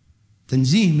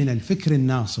 تنزيه من الفكر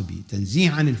الناصبي،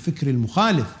 تنزيه عن الفكر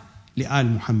المخالف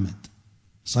لآل محمد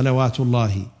صلوات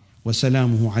الله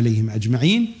وسلامه عليهم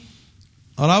أجمعين.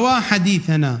 روى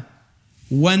حديثنا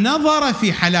ونظر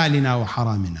في حلالنا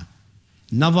وحرامنا،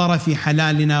 نظر في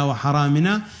حلالنا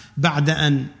وحرامنا بعد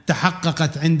أن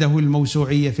تحققت عنده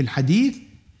الموسوعية في الحديث،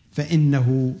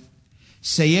 فإنه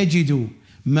سيجد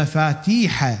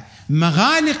مفاتيح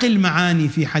مغالق المعاني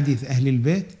في حديث أهل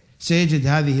البيت، سيجد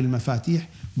هذه المفاتيح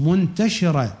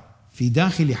منتشرة في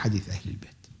داخل حديث أهل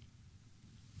البيت.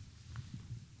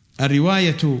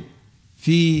 الرواية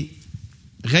في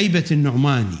غيبة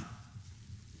النعماني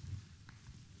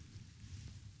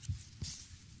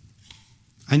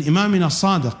عن إمامنا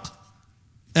الصادق: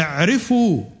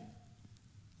 اعرفوا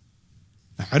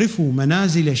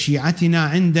منازل شيعتنا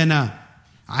عندنا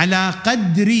على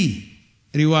قدر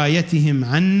روايتهم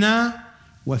عنا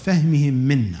وفهمهم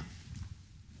منا،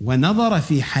 ونظر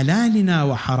في حلالنا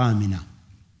وحرامنا.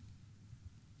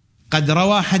 قد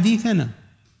روى حديثنا،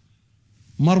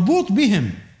 مربوط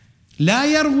بهم، لا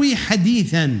يروي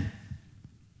حديثا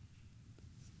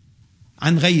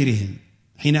عن غيرهم.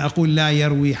 حين أقول لا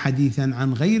يروي حديثا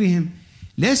عن غيرهم،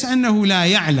 ليس أنه لا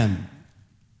يعلم،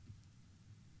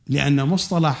 لأن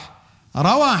مصطلح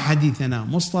روى حديثنا،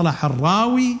 مصطلح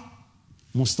الراوي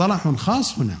مصطلح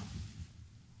خاص هنا،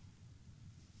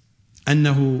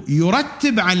 أنه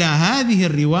يرتب على هذه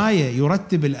الرواية،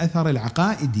 يرتب الأثر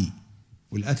العقائدي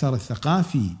والأثر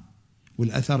الثقافي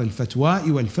والأثر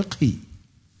الفتوائي والفقهي.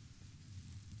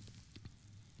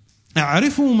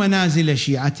 اعرفوا منازل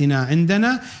شيعتنا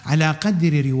عندنا على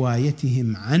قدر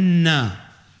روايتهم عنا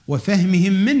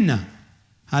وفهمهم منا.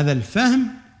 هذا الفهم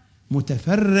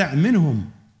متفرع منهم.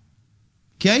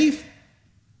 كيف؟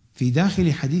 في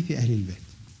داخل حديث أهل البيت.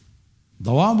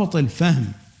 ضوابط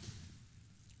الفهم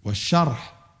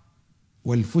والشرح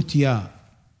والفتيا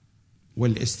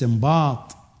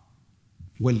والاستنباط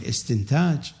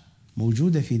والاستنتاج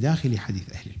موجودة في داخل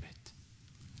حديث أهل البيت.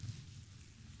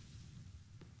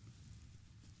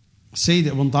 السيد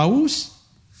ابن طاووس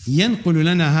ينقل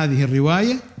لنا هذه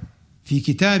الرواية في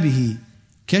كتابه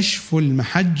كشف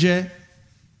المحجة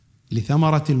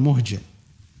لثمرة المهجة،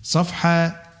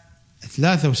 صفحة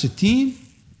 63،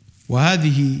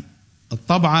 وهذه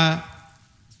الطبعة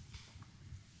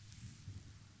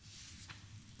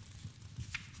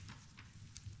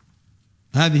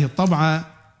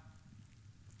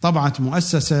طبعة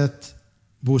مؤسسة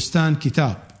بوستان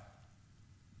كتاب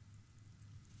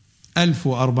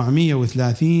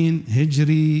 1430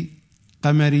 هجري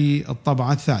قمري،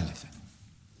 الطبعة الثالثة.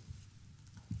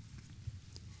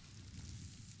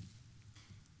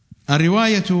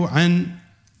 الرواية عن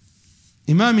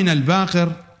إمامنا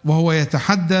الباقر وهو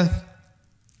يتحدث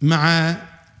مع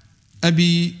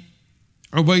أبي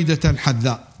عبيدة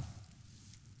الحذاء: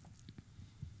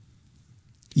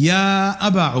 يا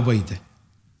أبا عبيدة،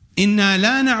 إنا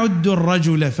لا نعد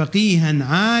الرجل فقيها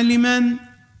عالما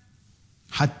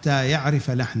حتى يعرف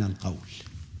لحن القول.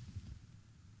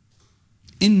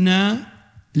 إنا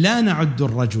لا نعد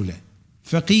الرجل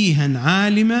فقيها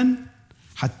عالما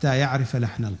حتى يعرف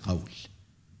لحن القول.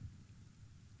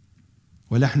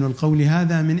 ولحن القول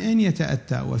هذا من أين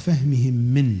يتأتى؟ وفهمهم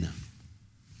منا.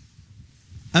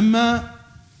 أما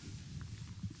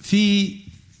في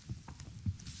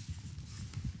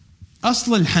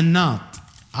أصل الحناط،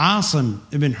 عاصم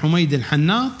بن حميد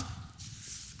الحناط،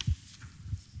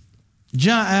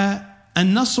 جاء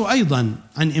النص أيضا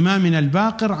عن إمامنا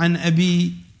الباقر عن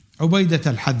أبي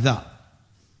عبيدة الحذاء: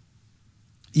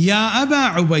 يا أبا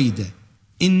عبيدة،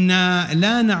 إنا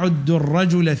لا نعد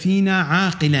الرجل فينا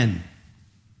عاقلا.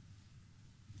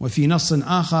 وفي نص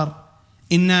آخر: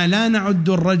 إنا لا نعد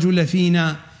الرجل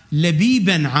فينا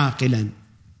لبيبا عاقلا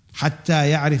حتى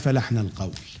يعرف لحن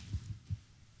القول.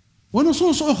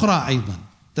 ونصوص أخرى أيضا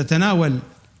تتناول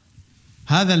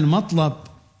هذا المطلب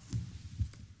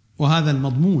وهذا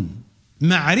المضمون.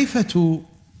 معرفة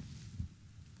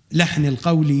لحن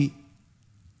القول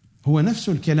هو نفس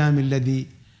الكلام الذي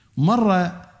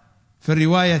مر في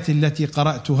الرواية التي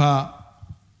قرأتها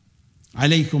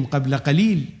عليكم قبل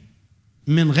قليل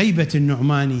من غيبة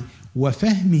النعمان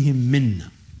وفهمهم منا.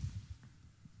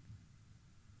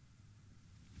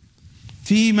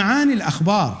 في معاني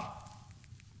الأخبار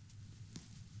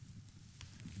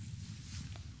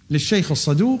للشيخ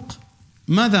الصدوق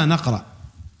ماذا نقرأ؟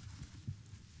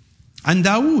 عن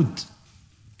داود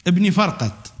ابن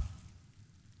فرقد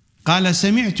قال: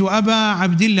 سمعت أبا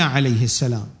عبد الله عليه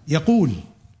السلام يقول: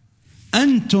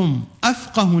 أنتم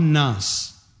أفقه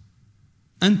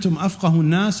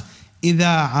الناس إذا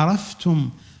عرفتم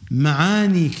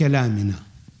معاني كلامنا.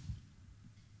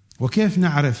 وكيف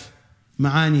نعرف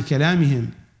معاني كلامهم؟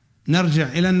 نرجع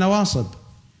إلى النواصب،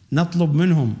 نطلب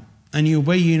منهم أن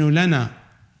يبينوا لنا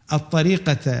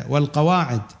الطريقة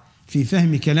والقواعد في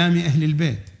فهم كلام أهل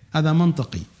البيت. هذا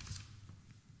منطقي.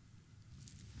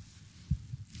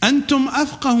 أنتم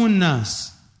أفقه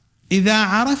الناس إذا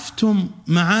عرفتم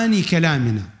معاني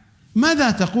كلامنا.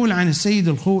 ماذا تقول عن السيد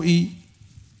الخوئي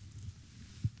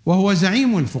وهو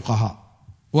زعيم الفقهاء،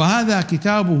 وهذا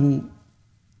كتابه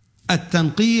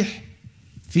التنقيح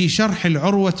في شرح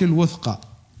العروة الوثقى؟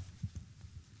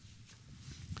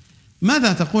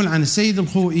 ماذا تقول عن السيد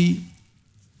الخوئي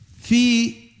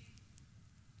في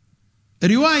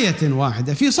رواية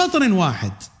واحدة، في سطر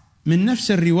واحد من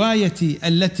نفس الرواية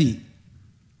التي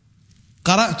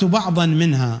قرأت بعضا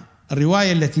منها،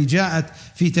 الرواية التي جاءت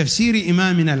في تفسير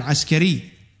إمامنا العسكري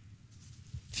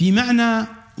في معنى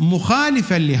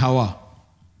مخالفا لهواه؟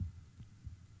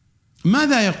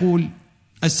 ماذا يقول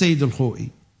السيد الخوئي؟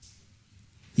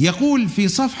 يقول في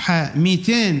صفحة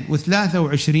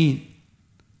 223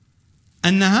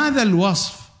 أن هذا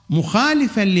الوصف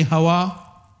مخالفا لهواه،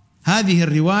 هذه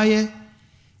الرواية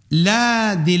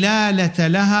لا دلالة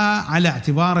لها على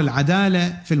اعتبار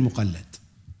العدالة في المقلد،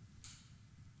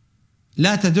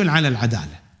 لا تدل على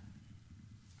العدالة.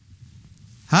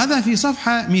 هذا في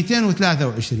صفحة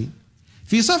 223.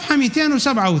 في صفحة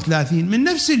 237 من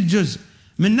نفس الجزء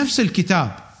من نفس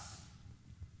الكتاب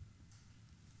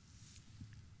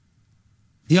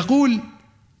يقول: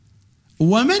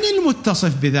 ومن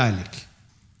المتصف بذلك،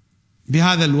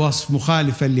 بهذا الوصف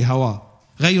مخالفا لهواه،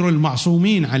 غير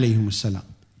المعصومين عليهم السلام،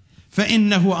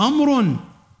 فإنه أمر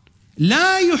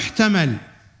لا يحتمل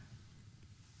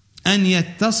أن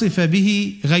يتصف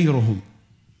به غيرهم،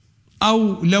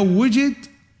 أو لو وجد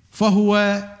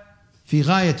فهو في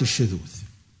غاية الشذوذ.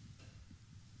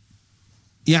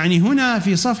 يعني هنا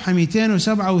في صفحة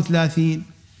 237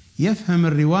 يفهم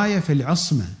الرواية في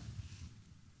العصمة،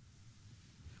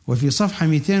 وفي صفحة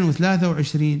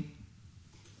 223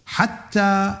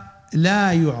 حتى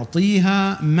لا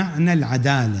يعطيها معنى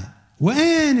العدالة.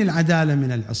 وين العدالة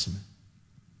من العصمة؟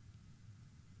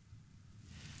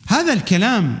 هذا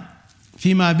الكلام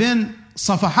فيما بين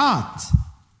صفحات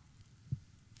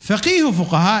فقيه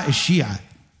فقهاء الشيعة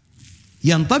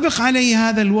ينطبق عليه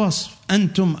هذا الوصف: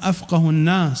 أنتم أفقه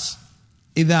الناس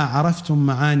إذا عرفتم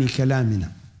معاني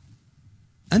كلامنا.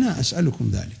 أنا أسألكم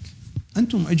ذلك،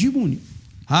 أنتم أجيبوني.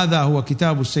 هذا هو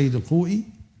كتاب السيد الخوئي،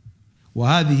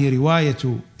 وهذه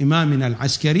رواية إمامنا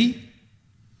العسكري.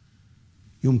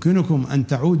 يمكنكم أن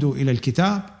تعودوا إلى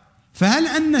الكتاب. فهل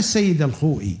أن السيد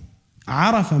الخوئي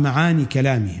عرف معاني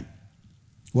كلامهم؟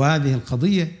 وهذه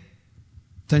القضية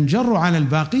تنجر على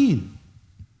الباقين.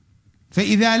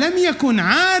 فإذا لم يكن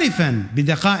عارفا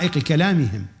بدقائق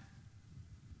كلامهم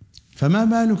فما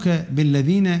بالك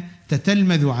بالذين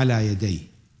تتلمذوا على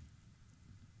يديه؟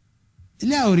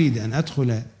 لا أريد أن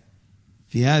أدخل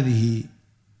في هذه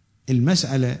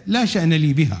المسألة، لا شأن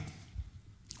لي بها،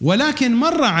 ولكن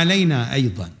مر علينا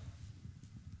أيضا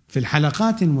في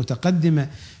الحلقات المتقدمة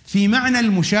في معنى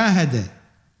المشاهدة،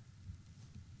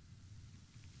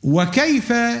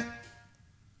 وكيف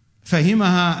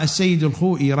فهمها السيد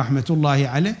الخوئي رحمة الله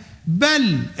عليه،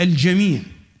 بل الجميع،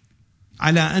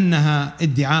 على أنها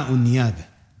ادعاء النيابة.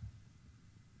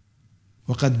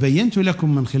 وقد بينت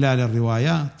لكم من خلال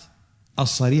الروايات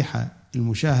الصريحة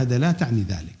المشاهدة لا تعني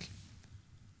ذلك.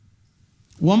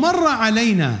 ومر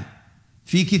علينا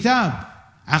في كتاب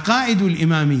عقائد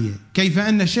الإمامية كيف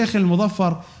أن الشيخ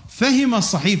المظفر فهم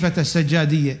الصحيفة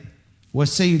السجادية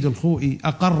والسيد الخوئي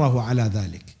أقره على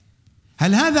ذلك.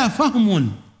 هل هذا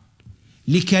فهم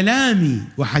لكلام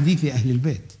وحديث أهل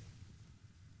البيت؟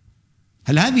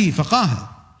 هل هذه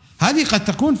فقاهة؟ هذه قد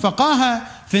تكون فقاهة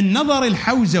في النظر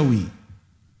الحوزوي.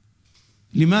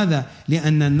 لماذا؟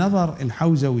 لأن النظر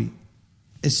الحوزوي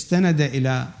استند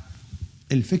إلى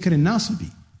الفكر الناصبي،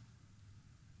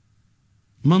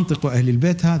 منطق أهل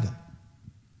البيت هذا.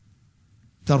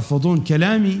 ترفضون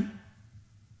كلامي،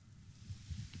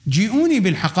 جيئوني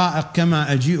بالحقائق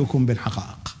كما أجيئكم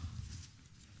بالحقائق.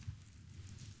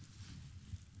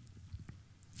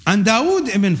 عن داود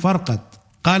ابن فرقد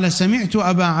قال: سمعت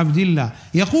أبا عبد الله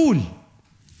يقول: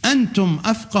 أنتم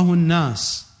أفقه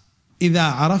الناس إذا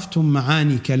عرفتم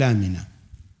معاني كلامنا.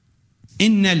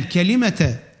 إن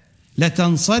الكلمة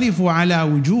لتنصرف على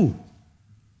وجوه،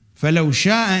 فلو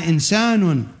شاء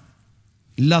إنسان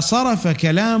لصرف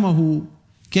كلامه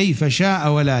كيف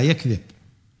شاء ولا يكذب.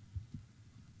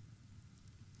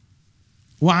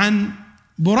 وعن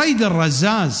بريد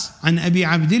الرزاز عن أبي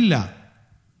عبد الله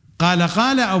قال: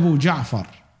 قال أبو جعفر: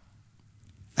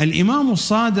 الإمام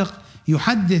الصادق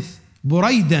يحدث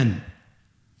بريدا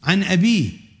عن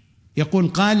أبيه يقول: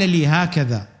 قال لي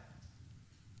هكذا.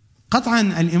 قطعا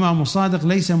الإمام الصادق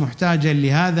ليس محتاجا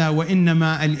لهذا،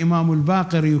 وإنما الإمام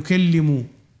الباقر يكلم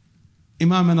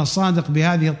إمامنا الصادق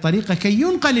بهذه الطريقة كي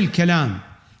ينقل الكلام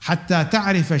حتى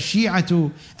تعرف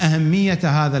الشيعة أهمية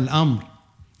هذا الأمر.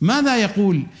 ماذا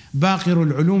يقول باقر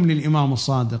العلوم للإمام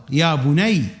الصادق؟ يا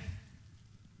بني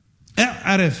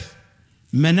اعرف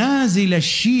منازل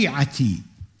الشيعة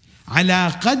على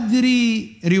قدر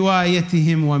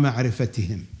روايتهم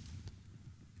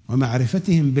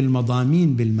ومعرفتهم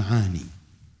بالمضامين بالمعاني.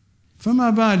 فما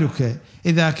بالك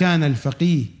إذا كان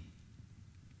الفقيه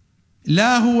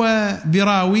لا هو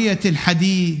براوية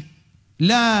الحديث،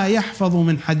 لا يحفظ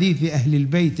من حديث أهل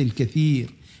البيت الكثير،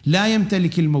 لا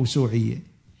يمتلك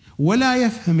الموسوعية ولا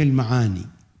يفهم المعاني،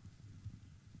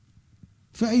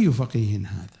 فأي فقيه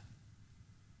هذا؟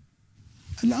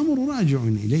 الأمر راجع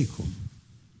إليكم.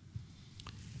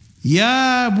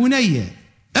 يا بني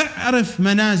اعرف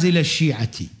منازل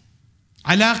الشيعة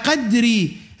على قدر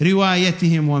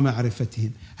روايتهم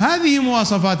ومعرفتهم. هذه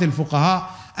مواصفات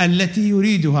الفقهاء التي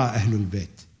يريدها أهل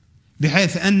البيت،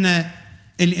 بحيث أن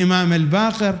الإمام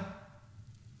الباقر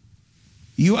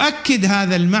يؤكد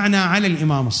هذا المعنى على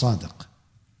الإمام الصادق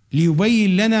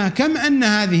ليبين لنا كم أن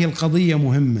هذه القضية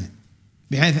مهمة،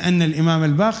 بحيث أن الإمام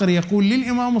الباقر يقول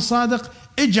للإمام الصادق: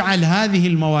 اجعل هذه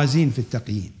الموازين في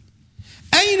التقييم.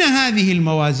 أين هذه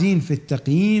الموازين في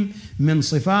التقييم من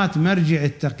صفات مرجع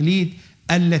التقليد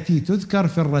التي تذكر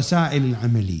في الرسائل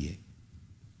العملية؟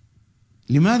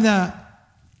 لماذا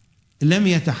لم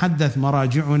يتحدث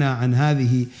مراجعنا عن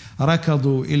هذه؟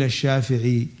 ركضوا إلى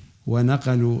الشافعي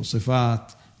ونقلوا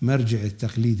صفات مرجع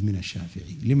التقليد من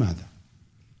الشافعي. لماذا؟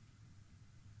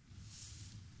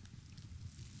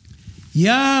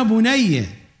 يا بني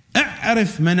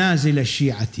اعرف منازل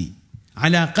الشيعة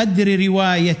على قدر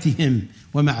روايتهم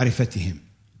ومعرفتهم.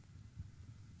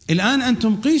 الآن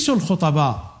أنتم قيسوا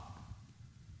الخطباء.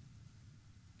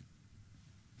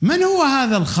 من هو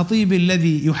هذا الخطيب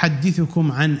الذي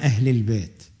يحدثكم عن أهل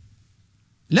البيت؟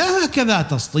 لا هكذا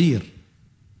تسطير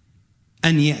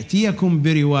أن يأتيكم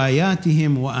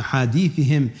برواياتهم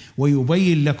وأحاديثهم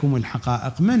ويبين لكم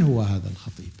الحقائق. من هو هذا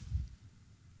الخطيب؟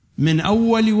 من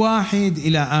أول واحد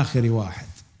إلى آخر واحد.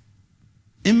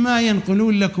 إما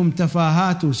ينقلون لكم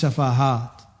تفاهات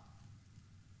وسفاهات.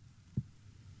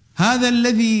 هذا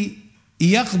الذي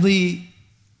يقضي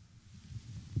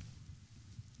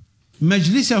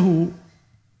مجلسه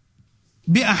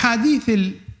بأحاديث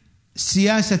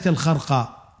السياسة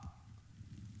الخرقاء،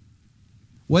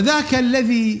 وذاك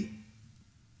الذي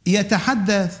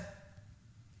يتحدث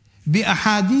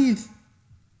بأحاديث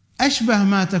أشبه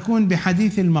ما تكون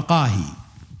بحديث المقاهي،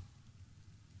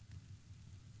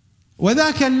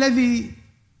 وذاك الذي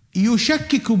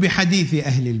يشكك بحديث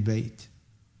أهل البيت،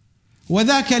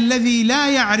 وذاك الذي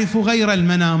لا يعرف غير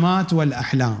المنامات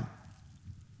والأحلام،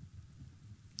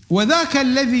 وذاك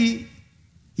الذي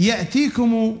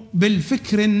يأتيكم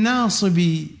بالفكر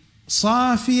الناصب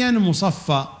صافيا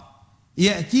مصفى،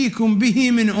 يأتيكم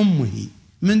به من أمه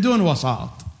من دون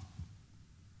وساط،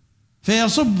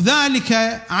 فيصب ذلك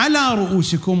على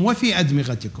رؤوسكم وفي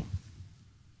أدمغتكم.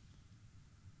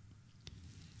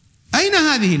 أين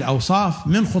هذه الأوصاف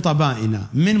من خطبائنا،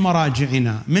 من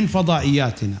مراجعنا، من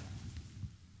فضائياتنا؟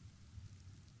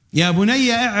 يا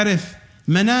بني اعرف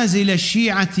منازل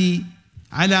الشيعة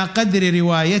على قدر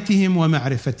روايتهم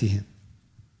ومعرفتهم.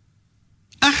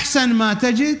 أحسن ما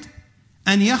تجد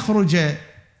أن يخرج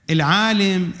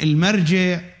العالم،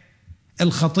 المرجع،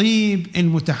 الخطيب،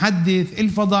 المتحدث،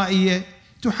 الفضائية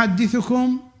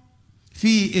تحدثكم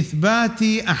في إثبات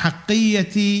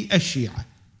أحقية الشيعة،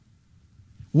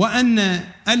 وأن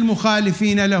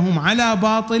المخالفين لهم على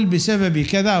باطل بسبب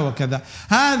كذا وكذا.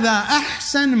 هذا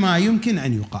أحسن ما يمكن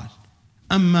أن يقال.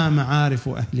 أما معارف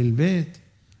أهل البيت،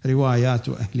 روايات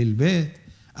أهل البيت،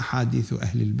 أحاديث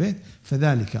أهل البيت،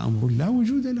 فذلك أمر لا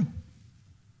وجود له.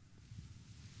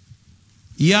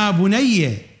 يا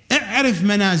بني اعرف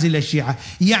منازل الشيعة،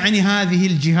 يعني هذه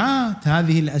الجهات،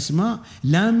 هذه الأسماء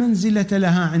لا منزلة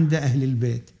لها عند أهل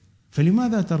البيت،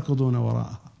 فلماذا تركضون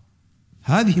وراءها؟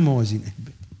 هذه موازين أهل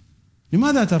البيت،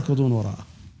 لماذا تركضون وراءها؟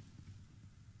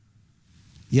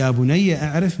 يا بني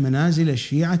اعرف منازل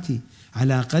الشيعة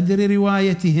على قدر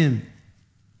روايتهم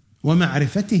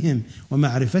ومعرفتهم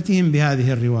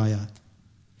بهذه الروايات.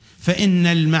 فإن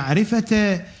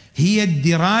المعرفة هي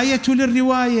الدراية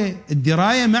للرواية،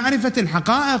 الدراية معرفة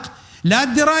الحقائق، لا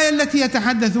الدراية التي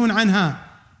يتحدثون عنها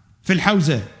في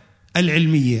الحوزة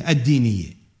العلمية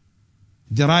الدينية.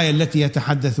 الدراية التي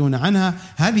يتحدثون عنها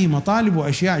هذه مطالب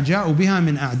وأشياء جاءوا بها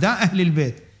من أعداء أهل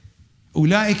البيت،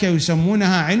 أولئك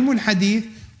يسمونها علم الحديث،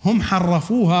 هم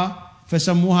حرفوها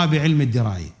فسموها بعلم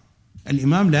الدراية.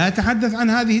 الإمام لا يتحدث عن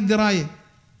هذه الدراية،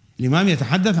 الإمام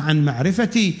يتحدث عن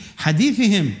معرفة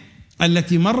حديثهم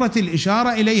التي مرت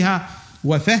الإشارة إليها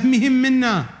وفهمهم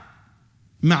منا،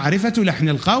 معرفة لحن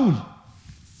القول.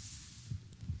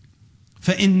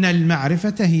 فإن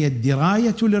المعرفة هي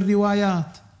الدراية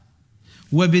للروايات،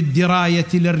 وبالدراية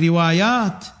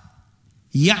للروايات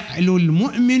يعلو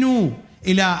المؤمن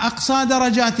إلى أقصى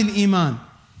درجات الإيمان.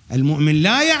 المؤمن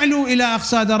لا يعلو إلى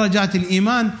أقصى درجات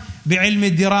الإيمان بعلم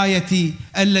الدراية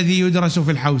الذي يدرس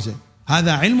في الحوزة،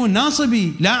 هذا علم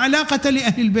ناصبي لا علاقة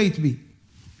لأهل البيت به،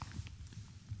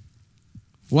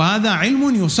 وهذا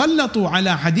علم يسلط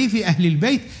على حديث أهل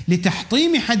البيت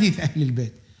لتحطيم حديث أهل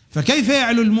البيت. فكيف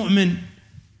يعلو المؤمن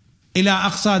إلى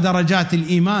أقصى درجات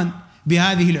الإيمان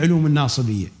بهذه العلوم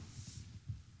الناصبية؟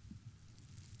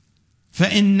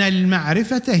 فإن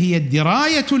المعرفة هي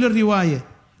الدراية للرواية،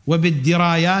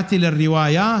 وبالدرايات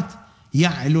للروايات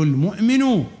يعلو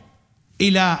المؤمن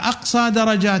إلى أقصى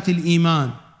درجات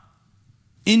الإيمان.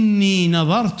 إني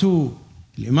نظرت،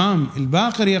 الإمام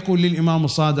الباقر يقول للإمام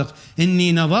الصادق: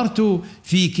 إني نظرت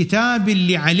في كتاب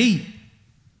لعلي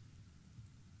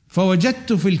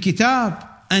فوجدت في الكتاب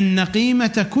أن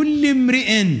قيمة كل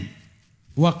امرئ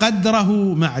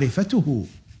وقدره معرفته.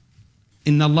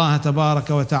 إن الله تبارك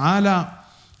وتعالى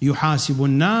يحاسب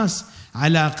الناس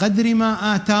على قدر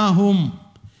ما آتاهم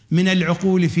من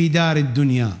العقول في دار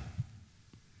الدنيا،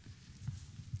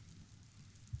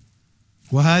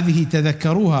 وهذه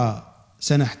تذكروها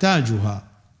سنحتاجها.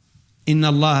 إن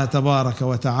الله تبارك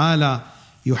وتعالى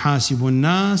يحاسب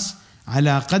الناس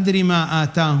على قدر ما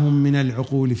آتاهم من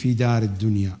العقول في دار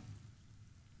الدنيا.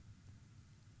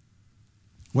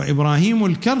 وإبراهيم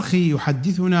الكرخي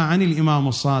يحدثنا عن الإمام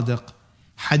الصادق: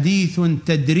 حديث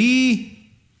تدريه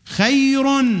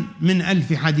خير من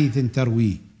 1000 حديث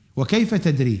ترويه. وكيف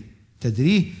تدريه؟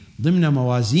 تدريه ضمن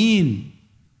موازين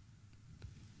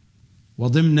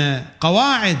وضمن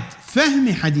قواعد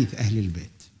فهم حديث أهل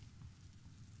البيت.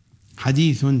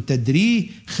 حديث تدريه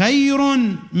خير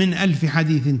من 1000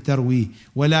 حديث ترويه،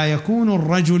 ولا يكون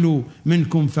الرجل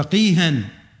منكم فقيها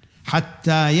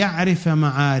حتى يعرف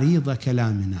معاريض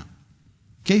كلامنا.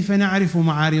 كيف نعرف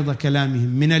معاريض كلامهم؟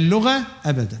 من اللغة؟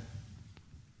 أبدا،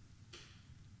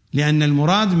 لأن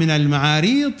المراد من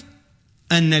المعاريض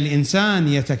أن الإنسان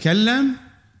يتكلم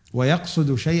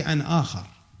ويقصد شيئا آخر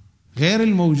غير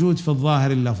الموجود في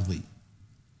الظاهر اللفظي،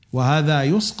 وهذا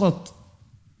يسقط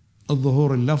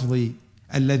الظهور اللفظي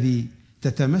الذي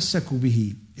تتمسك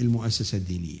به المؤسسة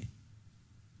الدينية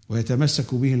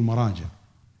ويتمسك به المراجع،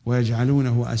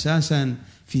 ويجعلونه أساسا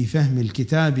في فهم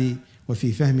الكتاب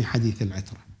وفي فهم حديث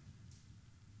العترة.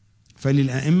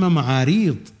 فللأئمة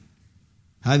معاريض،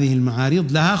 هذه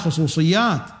المعاريض لها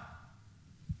خصوصيات،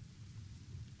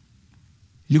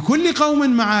 لكل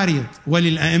قوم معاريض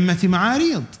وللأئمة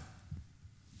معاريض،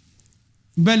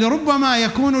 بل ربما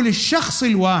يكون للشخص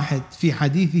الواحد في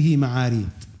حديثه معاريض.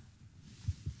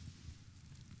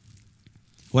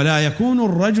 ولا يكون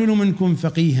الرجل منكم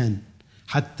فقيها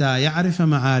حتى يعرف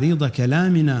معاريض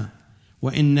كلامنا،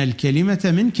 وإن الكلمة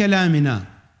من كلامنا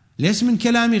ليس من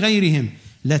كلام غيرهم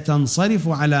لتنصرف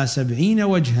على 70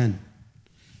 وجها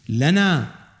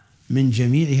لنا من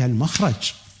جميعها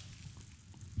المخرج.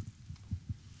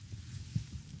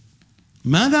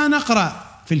 ماذا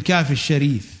نقرأ في الكافي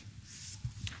الشريف؟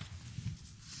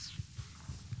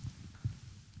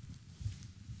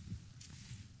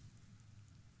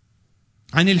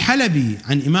 عن الحلبي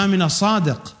عن إمامنا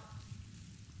الصادق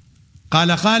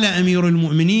قال: قال أمير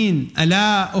المؤمنين: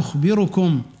 ألا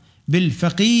أخبركم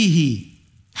بالفقيه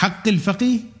حق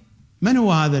الفقيه؟ من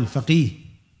هو هذا الفقيه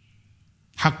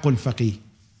حق الفقيه؟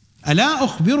 ألا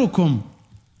أخبركم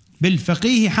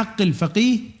بالفقيه حق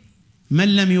الفقيه؟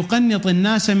 من لم يقنط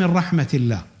الناس من رحمة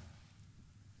الله،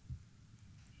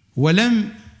 ولم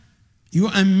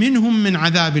يؤمنهم من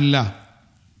عذاب الله،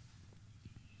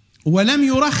 ولم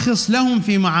يرخص لهم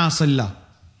في معاصي الله.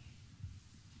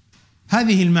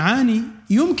 هذه المعاني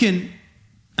يمكن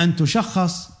أن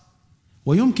تشخص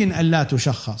ويمكن أن لا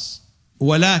تشخص،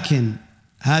 ولكن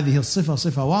هذه الصفة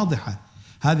صفة واضحة،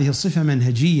 هذه الصفة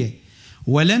منهجية،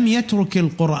 ولم يترك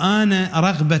القرآن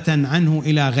رغبة عنه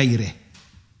إلى غيره.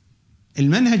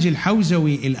 المنهج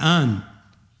الحوزوي الآن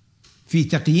في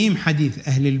تقييم حديث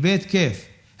أهل البيت كيف؟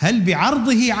 هل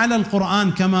بعرضه على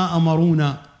القرآن كما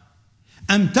أمرونا،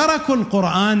 أم تركوا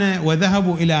القرآن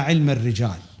وذهبوا إلى علم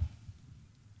الرجال؟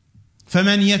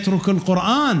 فمن يترك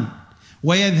القرآن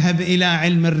ويذهب إلى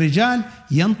علم الرجال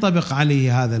ينطبق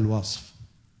عليه هذا الوصف،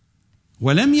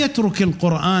 ولم يترك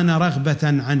القرآن رغبة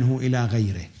عنه إلى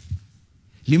غيره.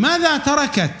 لماذا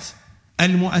تركت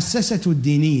المؤسسة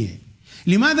الدينية،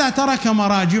 لماذا ترك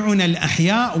مراجعنا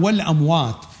الأحياء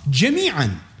والأموات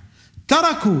جميعا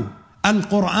تركوا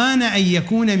القرآن أن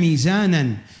يكون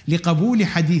ميزانا لقبول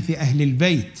حديث أهل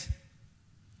البيت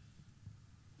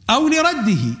أو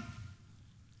لرده،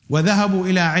 وذهبوا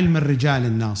إلى علم الرجال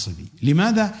الناصبي؟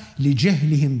 لماذا؟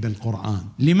 لجهلهم بالقرآن.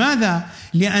 لماذا؟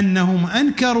 لأنهم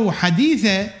أنكروا حديث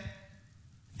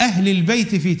أهل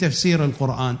البيت في تفسير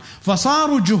القرآن،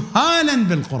 فصاروا جهالا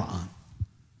بالقرآن،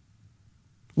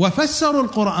 وفسروا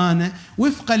القرآن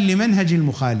وفقا لمنهج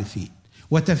المخالفين.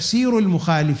 وتفسير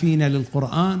المخالفين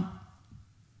للقرآن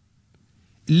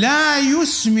لا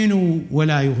يسمن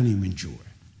ولا يغني من جوع،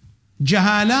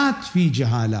 جهالات في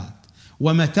جهالات،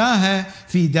 ومتاهة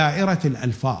في دائرة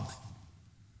الألفاظ.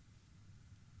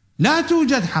 لا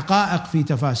توجد حقائق في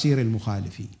تفاسير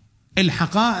المخالفين،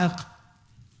 الحقائق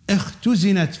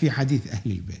اختزنت في حديث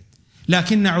أهل البيت،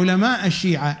 لكن علماء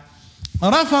الشيعة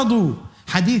رفضوا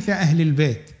حديث أهل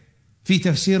البيت في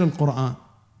تفسير القرآن،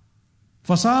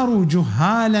 فصاروا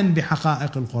جهالا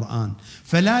بحقائق القرآن،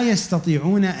 فلا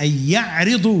يستطيعون أن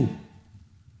يعرضوا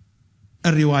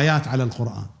الروايات على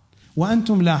القرآن.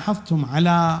 وأنتم لاحظتم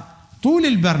على طول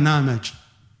البرنامج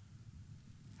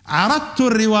عرضت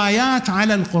الروايات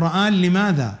على القرآن.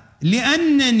 لماذا؟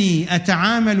 لأنني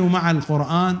أتعامل مع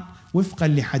القرآن وفقا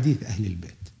لحديث أهل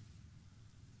البيت.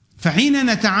 فحين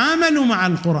نتعامل مع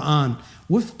القرآن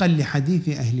وفقا لحديث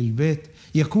أهل البيت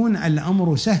يكون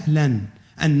الأمر سهلا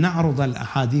أن نعرض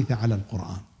الأحاديث على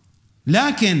القرآن.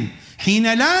 لكن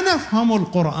حين لا نفهم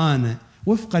القرآن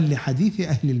وفقا لحديث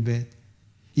أهل البيت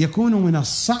يكون من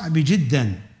الصعب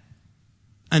جدا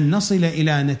أن نصل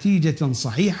إلى نتيجة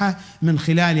صحيحة من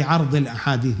خلال عرض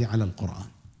الأحاديث على القرآن.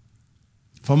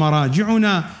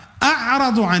 فمراجعنا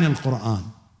أعرضوا عن القرآن،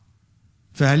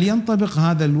 فهل ينطبق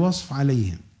هذا الوصف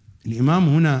عليهم؟ الإمام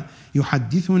هنا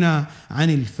يحدثنا عن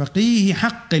الفقيه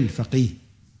حق الفقيه.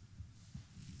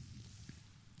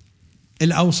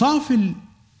 الأوصاف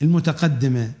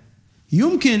المتقدمة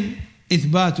يمكن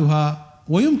إثباتها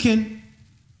ويمكن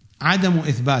عدم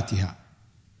إثباتها،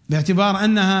 باعتبار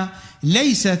أنها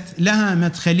ليست لها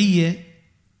مدخلية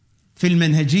في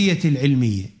المنهجية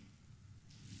العلمية،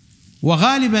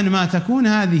 وغالبا ما تكون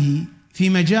هذه في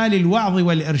مجال الوعظ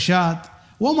والإرشاد،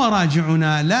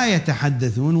 ومراجعنا لا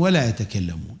يتحدثون ولا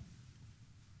يتكلمون،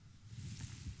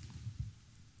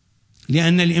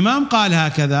 لأن الإمام قال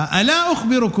هكذا: ألا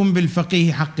أخبركم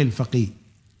بالفقيه حق الفقيه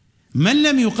من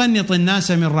لم يقنط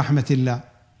الناس من رحمة الله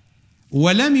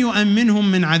ولم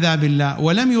يؤمنهم من عذاب الله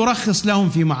ولم يرخص لهم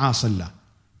في معاصي الله.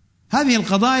 هذه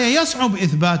القضايا يصعب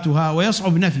إثباتها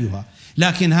ويصعب نفيها،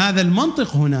 لكن هذا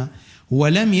المنطق هنا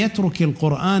ولم يترك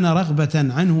القرآن رغبة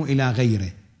عنه إلى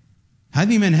غيره.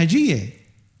 هذه منهجية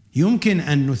يمكن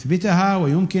أن نثبتها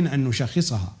ويمكن أن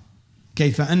نشخصها،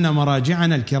 كيف أن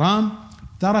مراجعنا الكرام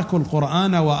تركوا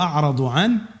القرآن وأعرضوا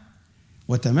عنه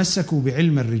وتمسكوا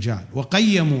بعلم الرجال،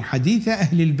 وقيموا حديث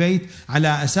أهل البيت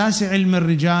على أساس علم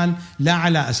الرجال لا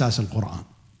على أساس القرآن.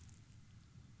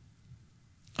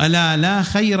 ألا لا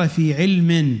خير في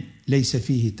علم ليس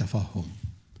فيه تفهم.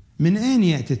 من أين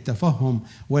يأتي التفهم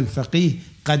والفقيه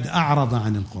قد أعرض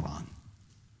عن القرآن؟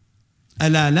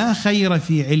 ألا لا خير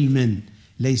في علم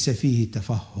ليس فيه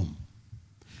تفهم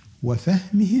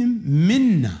وفهمهم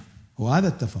منا، وهذا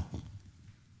التفهم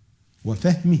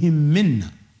وفهمهم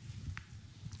منا.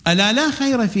 ألا لا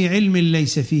خير في علم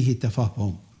ليس فيه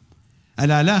تفهم،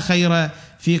 ألا لا خير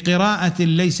في قراءة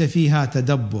ليس فيها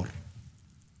تدبر،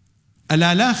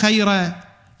 ألا لا خير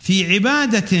في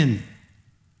عبادة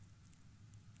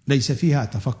ليس فيها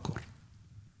تفكر.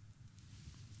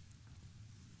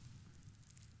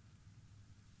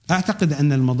 أعتقد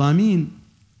أن المضامين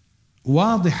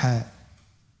واضحة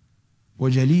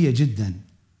وجلية جدا.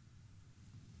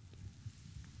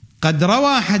 قد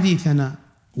روى حديثنا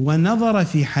ونظر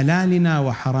في حلالنا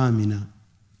وحرامنا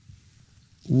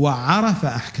وعرف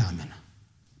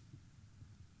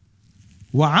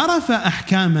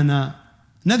أحكامنا.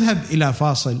 نذهب إلى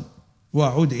فاصل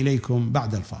وأعود إليكم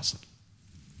بعد الفاصل.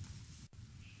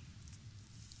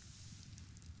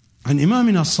 عن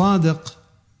إمامنا الصادق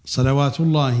صلوات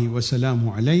الله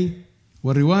وسلامه عليه،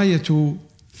 والرواية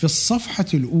في الصفحة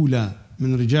الأولى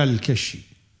من رجال الكشي: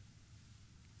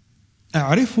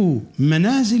 اعرفوا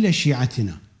منازل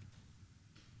شيعتنا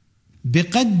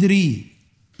بقدر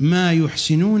ما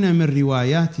يحسنون من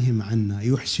رواياتهم عنا.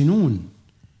 يحسنون،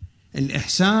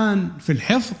 الإحسان في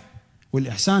الحفظ،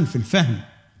 والإحسان في الفهم،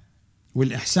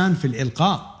 والإحسان في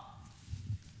الإلقاء.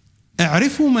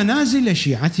 اعرفوا منازل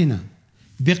شيعتنا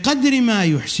بقدر ما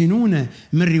يحسنون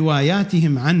من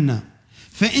رواياتهم عنا،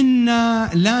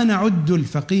 فإنا لا نعد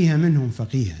الفقيه منهم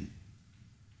فقيها.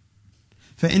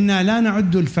 فإنا لا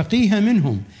نعد الفقيه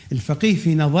منهم. الفقيه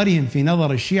في نظرهم، في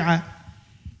نظر الشيعة،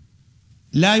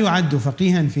 لا يعد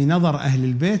فقيها في نظر أهل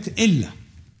البيت إلا.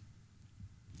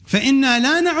 فإنا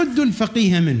لا نعد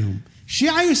الفقيه منهم.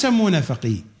 الشيعة يسمون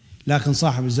فقيه، لكن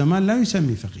صاحب الزمان لا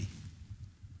يسمي فقيه.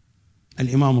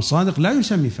 الإمام الصادق لا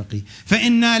يسمي فقيه.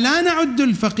 فإنا لا نعد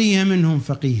الفقيه منهم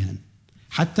فقيها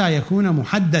حتى يكون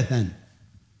محدثا،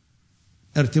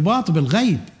 ارتباط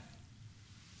بالغيب.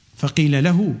 فقيل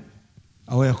له: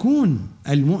 أو يكون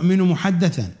المؤمن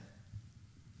محدثا؟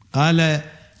 قال: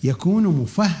 يكون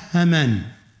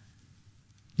مفهما،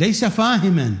 ليس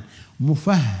فاهما،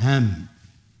 مفهم.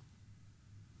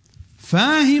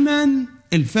 فاهما،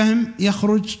 الفهم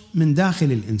يخرج من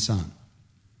داخل الإنسان،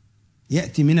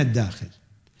 يأتي من الداخل.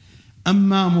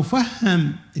 أما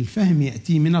مفهم، الفهم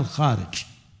يأتي من الخارج.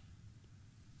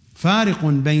 فارق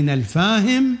بين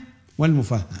الفاهم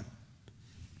والمفهم.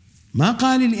 ما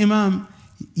قال الإمام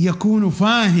يكون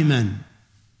فاهما.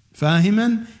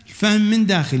 فاهما الفهم من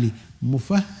داخلي،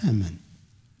 مفهما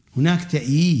هناك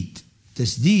تأييد،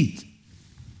 تسديد.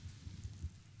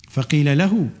 فقيل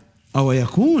له: أو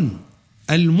يكون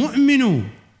المؤمن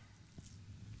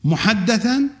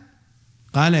محدثا؟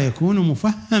 قال: يكون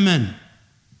مفهما،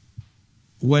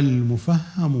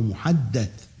 والمفهم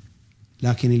محدث.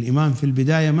 لكن الإمام في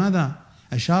البداية ماذا؟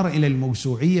 أشار إلى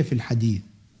الموسوعية في الحديث: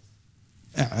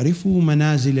 اعرفوا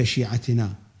منازل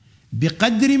شيعتنا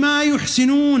بقدر ما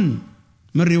يحسنون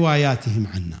من رواياتهم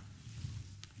عنا.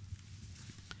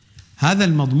 هذا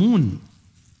المضمون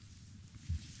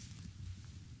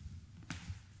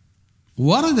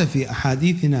ورد في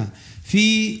أحاديثنا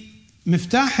في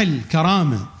مفتاح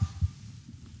الكرامة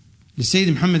للسيد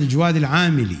محمد الجواد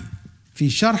العاملي في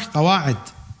شرح قواعد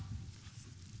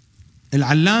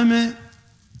العلامة،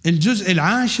 الجزء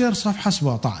 10 صفحة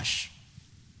 17،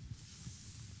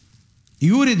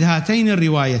 يورد هاتين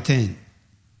الروايتين،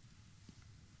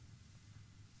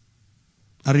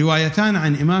 الروايتان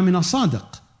عن إمامنا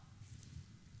الصادق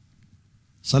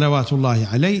صلوات الله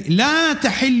عليه: لا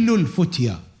تحل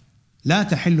الفتيا، لا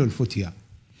تحل الفتيا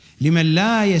لمن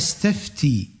لا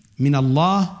يستفتي من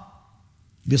الله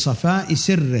بصفاء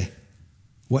سره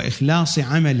وإخلاص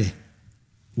عمله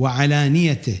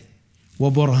وعلانيته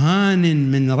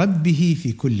وبرهان من ربه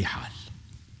في كل حال.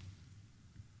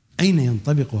 أين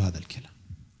ينطبق هذا الكلام؟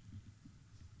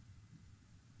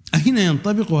 أين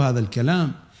ينطبق هذا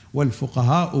الكلام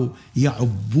والفقهاء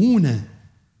يعبون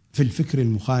في الفكر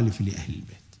المخالف لأهل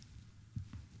البيت؟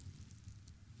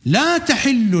 لا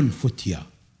تحل الفتيا،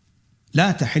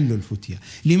 لا تحل الفتيا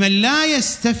لمن لا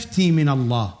يستفتي من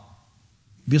الله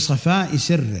بصفاء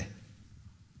سره.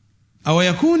 أو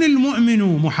يكون المؤمن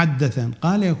محدثا؟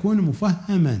 قال: يكون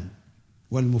مفهما،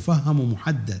 والمفهم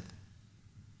محدث.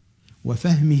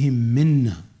 وفهمهم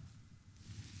منا.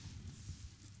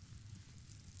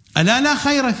 ألا لا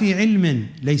خير في علم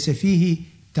ليس فيه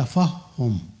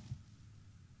تفهم.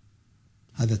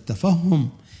 هذا التفهم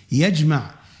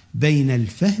يجمع بين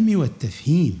الفهم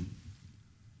والتفهيم.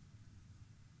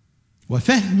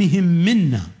 وفهمهم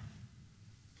منا،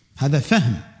 هذا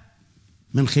فهم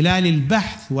من خلال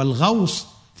البحث والغوص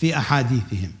في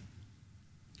أحاديثهم.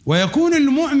 ويكون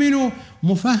المؤمن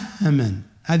مفهما،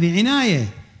 هذه عناية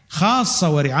خاصة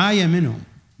ورعاية منهم.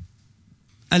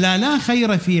 ألا لا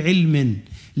خير في علم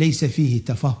ليس فيه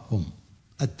تفهم.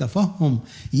 التفهم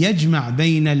يجمع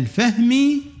بين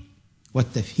الفهم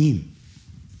والتفهيم.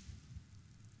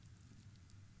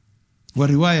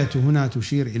 والرواية هنا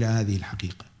تشير إلى هذه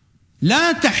الحقيقة: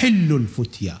 لا تحل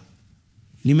الفتيا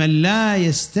لمن لا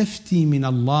يستفتي من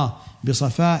الله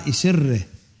بصفاء سره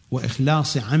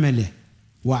وإخلاص عمله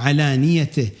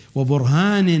وعلانيته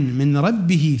وبرهان من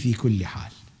ربه في كل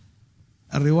حال.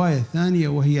 الرواية الثانية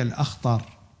وهي الأخطر: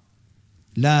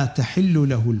 لا تحل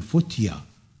له الفتيا،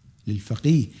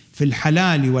 للفقيه، في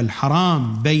الحلال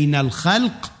والحرام بين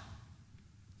الخلق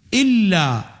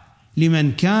إلا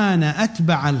لمن كان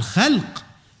أتبع الخلق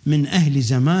من أهل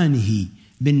زمانه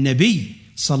بالنبي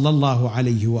صلى الله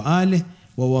عليه وآله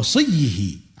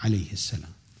ووصيه عليه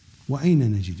السلام. وأين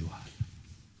نجد هذا؟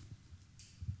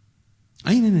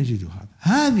 أين نجد هذا؟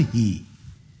 هذه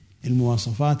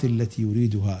المواصفات التي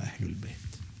يريدها أهل البيت.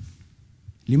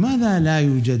 لماذا لا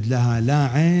يوجد لها لا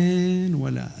عين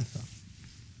ولا أثر؟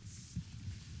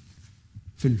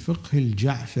 في الفقه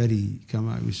الجعفري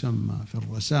كما يسمى في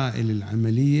الرسائل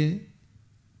العملية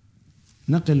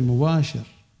نقل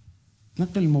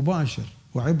مباشر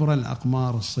وعبر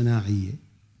الأقمار الصناعية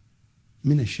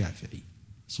من الشافعي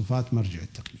صفات مرجع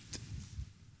التقليد،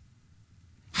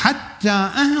 حتى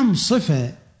أهم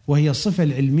صفة وهي الصفة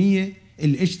العلمية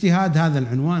الاجتهاد، هذا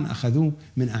العنوان أخذوه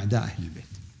من أعداء أهل البيت،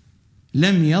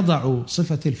 لم يضعوا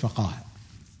صفة الفقاهة،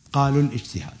 قالوا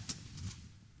الاجتهاد.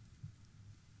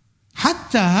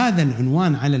 حتى هذا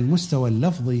العنوان على المستوى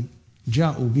اللفظي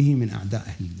جاءوا به من أعداء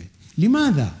أهل البيت.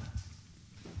 لماذا؟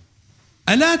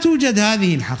 ألا توجد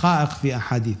هذه الحقائق في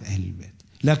أحاديث أهل البيت؟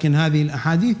 لكن هذه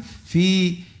الأحاديث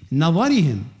في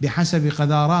نظرهم بحسب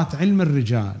قذارات علم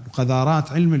الرجال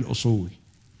وقذارات علم الأصول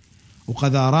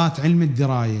وقذارات علم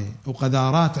الدراية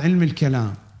وقذارات علم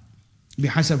الكلام،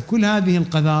 بحسب كل هذه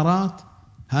القذارات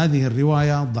هذه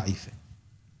الروايات ضعيفة،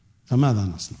 فماذا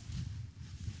نصنع؟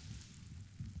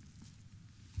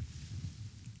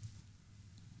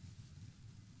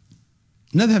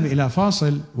 نذهب إلى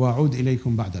فاصل وأعود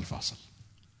إليكم بعد الفاصل.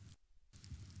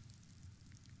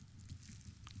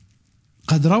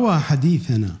 قد روى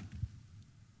حديثنا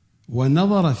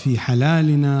ونظر في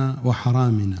حلالنا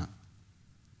وحرامنا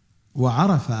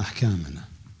وعرف أحكامنا،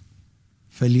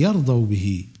 فليرضوا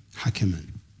به حكما،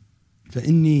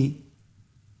 فإني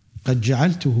قد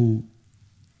جعلته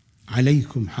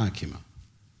عليكم حاكما.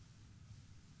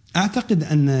 أعتقد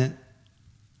أن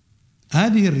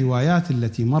هذه الروايات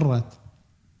التي مرت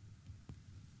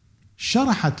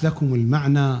شرحت لكم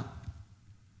المعنى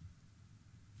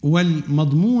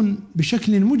والمضمون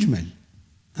بشكل مجمل.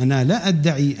 أنا لا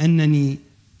أدعي أنني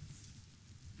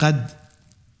قد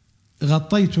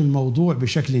غطيت الموضوع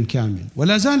بشكل كامل،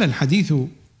 ولا زال الحديث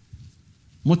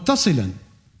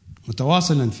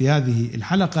متواصلا في هذه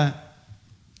الحلقة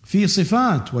في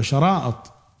صفات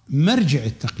وشرائط مرجع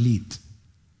التقليد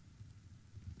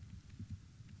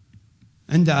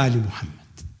عند آل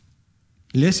محمد،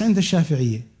 ليس عند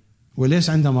الشافعية وليس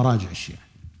عند مراجع الشيعة.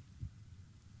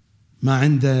 ما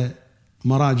عند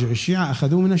مراجع الشيعة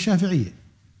أخذوا من الشافعية،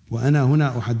 وأنا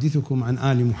هنا أحدثكم عن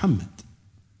آل محمد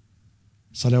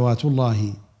صلوات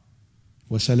الله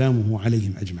وسلامه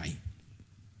عليهم أجمعين.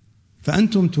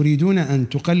 فأنتم تريدون أن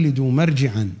تقلدوا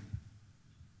مرجعا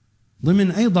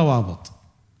ضمن أي ضوابط؟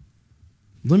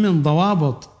 ضمن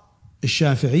ضوابط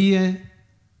الشافعية،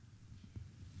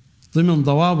 ضمن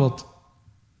ضوابط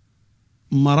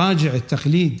مراجع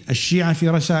التقليد الشيعة في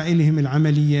رسائلهم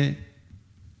العملية،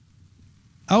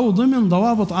 أو ضمن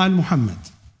ضوابط آل محمد؟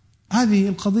 هذه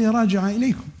القضية راجعة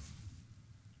إليكم،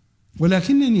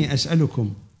 ولكنني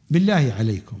أسألكم بالله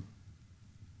عليكم،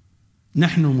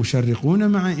 نحن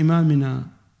مشرقون مع إمامنا،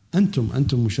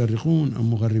 أنتم مشرقون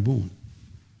أم مغربون؟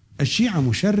 الشيعة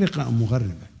مشرقة أم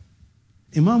مغربة؟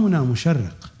 إمامنا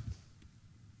مشرق،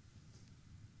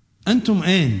 أنتم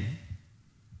أين؟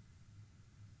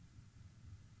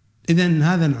 إذن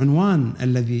هذا العنوان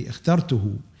الذي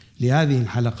اخترته لهذه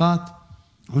الحلقات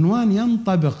عنوان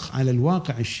ينطبق على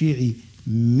الواقع الشيعي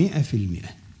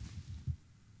 100%،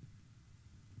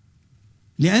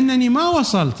 لأنني ما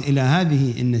وصلت إلى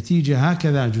هذه النتيجة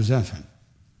هكذا جزافا،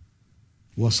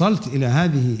 وصلت إلى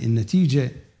هذه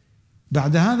النتيجة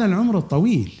بعد هذا العمر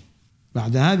الطويل،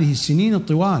 بعد هذه السنين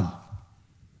الطوال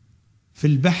في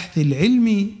البحث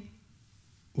العلمي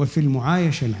وفي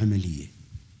المعايشة العملية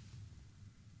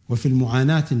وفي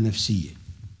المعاناة النفسية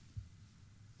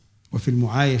وفي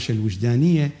المعايشة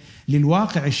الوجدانية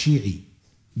للواقع الشيعي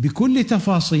بكل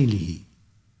تفاصيله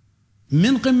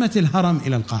من قمة الهرم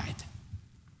إلى القاعدة.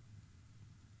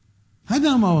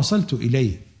 هذا ما وصلت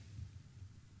إليه،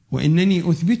 وإنني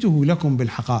أثبته لكم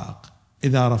بالحقائق.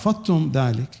 إذا رفضتم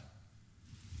ذلك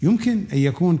يمكن أن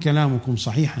يكون كلامكم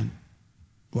صحيحا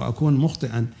وأكون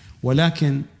مخطئا،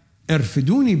 ولكن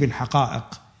ارفدوني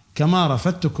بالحقائق كما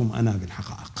رفضتكم أنا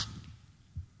بالحقائق،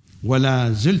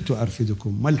 ولا زلت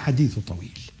أرفدكم والحديث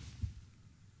طويل.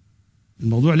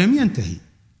 الموضوع لم ينتهي.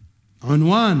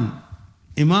 عنوان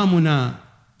إمامنا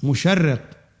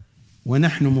مشرق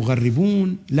ونحن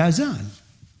مغربون لا زال،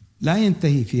 لا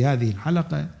ينتهي في هذه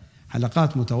الحلقة،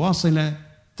 حلقات متواصلة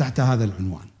تحت هذا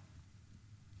العنوان.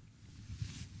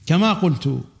 كما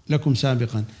قلت لكم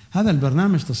سابقا، هذا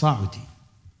البرنامج تصاعدي،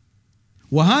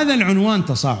 وهذا العنوان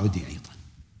تصاعدي أيضا.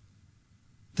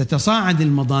 تتصاعد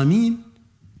المضامين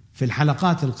في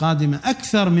الحلقات القادمة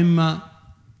أكثر مما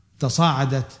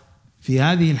تصاعدت في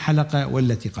هذه الحلقة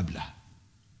والتي قبلها.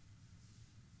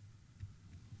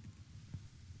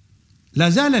 لا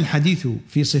زال الحديث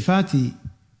في صفات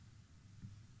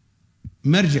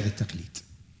مرجع التقليد.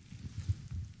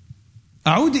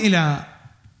 أعود إلى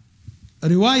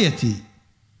رواية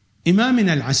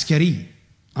إمامنا العسكري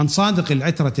عن صادق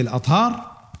العترة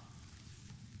الأطهار.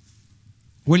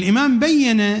 والإمام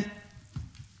بين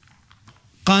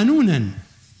قانونا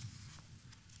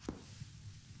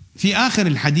في آخر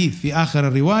الحديث، في آخر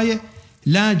الرواية: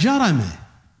 لا جرم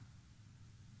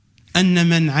أن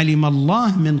من علم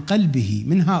الله من قلبه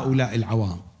من هؤلاء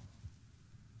العوام.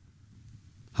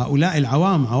 هؤلاء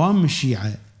العوام، عوام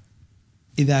الشيعة،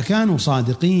 إذا كانوا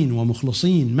صادقين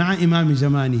ومخلصين مع إمام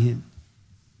زمانهم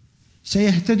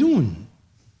سيهتدون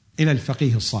إلى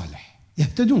الفقيه الصالح،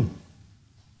 يهتدون.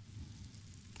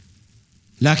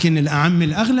 لكن الأعم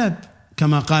الأغلب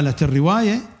كما قالت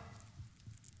الرواية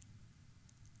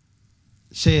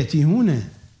سيتيهون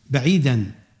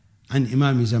بعيدا عن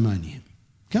إمام زمانهم،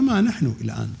 كما نحن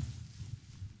الآن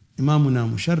إمامنا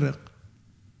مشرق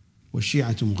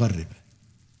والشيعة مغربة.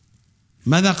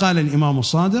 ماذا قال الإمام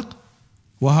الصادق؟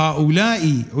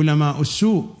 وهؤلاء علماء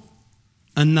السوء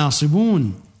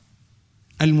الناصبون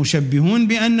المشبهون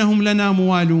بأنهم لنا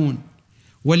موالون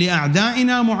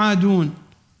ولأعدائنا معادون،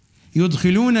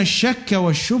 يدخلون الشك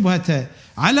والشبهة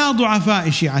على ضعفاء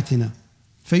شيعتنا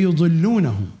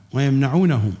فيضلونهم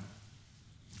ويمنعونهم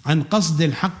عن قصد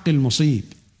الحق المصيب.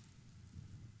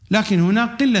 لكن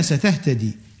هناك قلة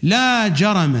ستهتدي. لا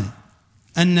جرم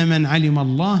أن من علم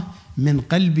الله من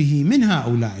قلبه من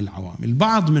هؤلاء العوام،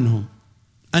 البعض منهم،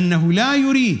 أنه لا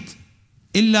يريد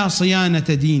إلا صيانة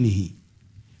دينه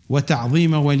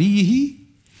وتعظيم وليه،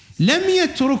 لم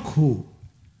يتركه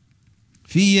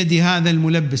في يد هذا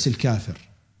الملبس الكافر،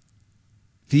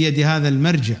 في يد هذا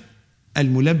المرجع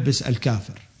الملبس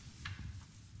الكافر،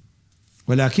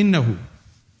 ولكنه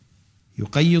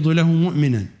يقيض له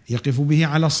مؤمنا يقف به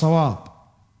على الصواب،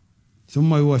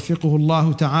 ثم يوفقه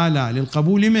الله تعالى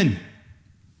للقبول منه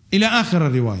إلى آخر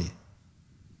الرواية.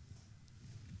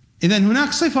 إذن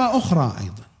هناك صفة أخرى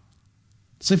أيضا،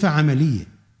 صفة عملية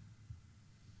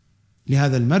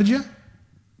لهذا المرجع.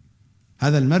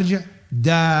 هذا المرجع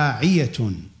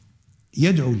داعية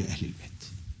يدعو لأهل البيت،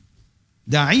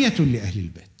 داعية لأهل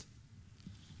البيت.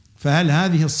 فهل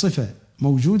هذه الصفة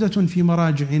موجودة في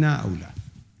مراجعنا أو لا؟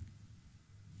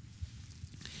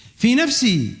 في نفس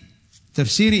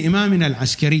تفسير إمامنا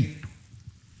العسكري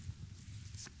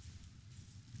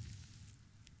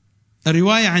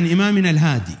الرواية عن إمامنا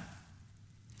الهادي: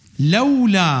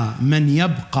 لولا من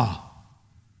يبقى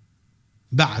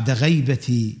بعد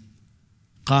غيبة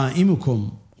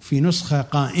قائمكم، في نسخة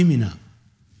قائمنا،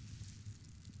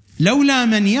 لولا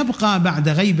من يبقى بعد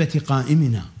غيبة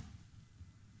قائمنا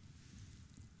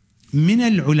من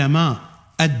العلماء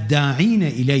الداعين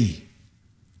إليه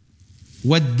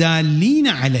والدالين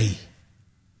عليه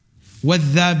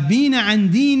والذابين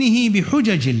عن دينه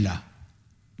بحجج الله.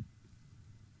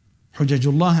 حجج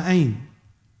الله أين؟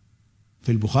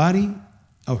 في البخاري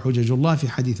أو حجج الله في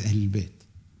حديث أهل البيت؟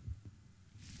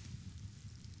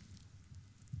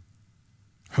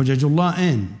 حجج الله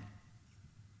أين؟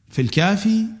 في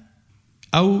الكافي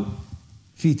أو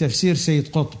في تفسير سيد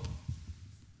قطب؟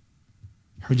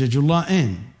 حجج الله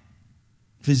أين؟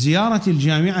 في الزيارة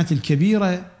الجامعة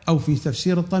الكبيرة أو في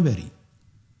تفسير الطبري؟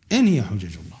 أين هي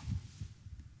حجج الله؟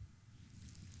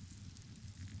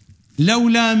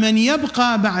 لولا من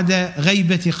يبقى بعد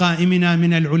غيبة قائمنا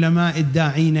من العلماء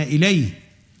الداعين إليه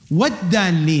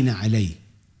والدالين عليه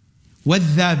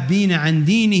والذابين عن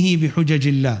دينه بحجج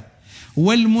الله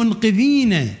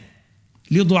والمنقذين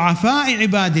لضعفاء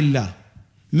عباد الله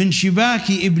من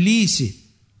شباك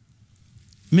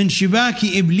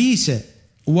إبليس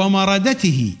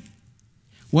ومردته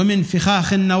ومن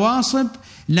فخاخ النواصب،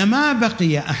 لما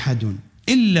بقي أحد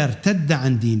إلا ارتد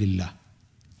عن دين الله.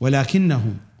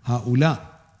 ولكنهم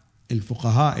هؤلاء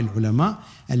الفقهاء العلماء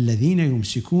الذين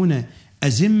يمسكون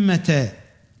أزمة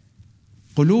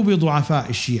قلوب ضعفاء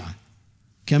الشيعة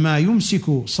كما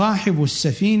يمسك صاحب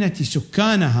السفينة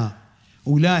سكانها،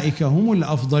 أولئك هم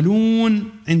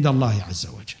الأفضلون عند الله عز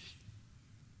وجل.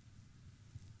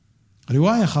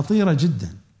 رواية خطيرة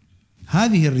جدا.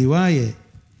 هذه الرواية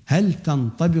هل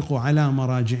تنطبق على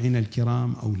مراجعنا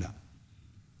الكرام أو لا؟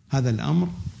 هذا الأمر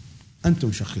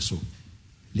أنتم شخصوه،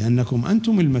 لأنكم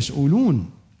أنتم المسؤولون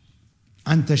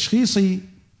عن تشخيص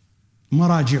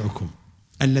مراجعكم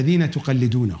الذين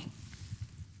تقلدونهم.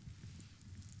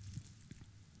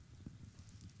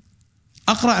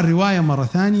 أقرأ الرواية مرة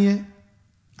ثانية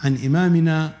عن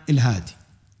إمامنا الهادي: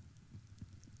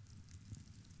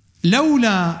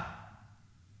 لولا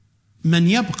من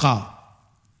يبقى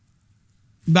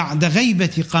بعد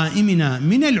غيبة قائمنا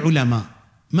من العلماء.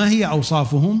 ما هي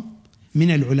أوصافهم؟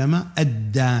 من العلماء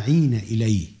الداعين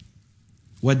إليه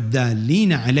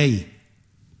والدالين عليه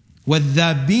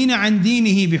والذابين عن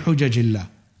دينه بحجج الله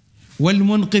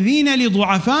والمنقذين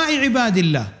لضعفاء عباد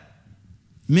الله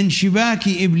من شباك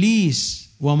إبليس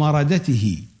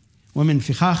ومردته ومن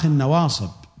فخاخ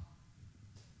النواصب.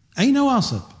 أي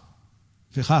نواصب؟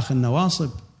 فخاخ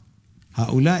النواصب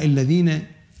هؤلاء الذين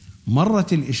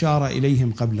مرت الإشارة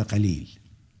إليهم قبل قليل.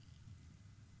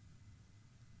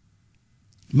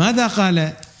 ماذا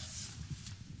قال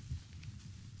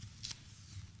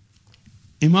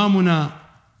إمامنا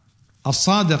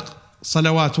الصادق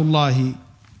صلوات الله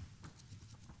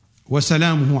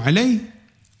وسلامه عليه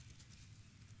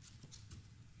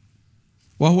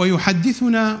وهو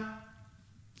يحدثنا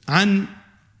عن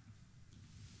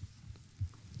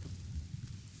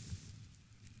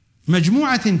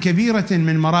مجموعة كبيرة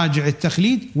من مراجع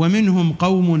التقليد، ومنهم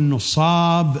قوم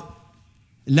نصاب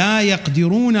لا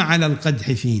يقدرون على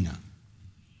القدح فينا،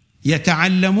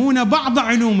 يتعلمون بعض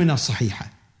علومنا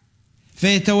الصحيحة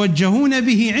فيتوجهون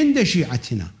به عند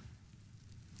شيعتنا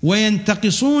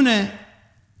وينتقصون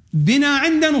بنا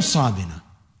عند نصابنا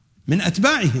من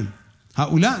أتباعهم.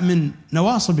 هؤلاء من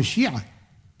نواصب الشيعة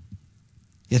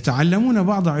يتعلمون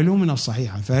بعض علومنا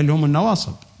الصحيحة، فهل هم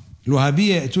النواصب؟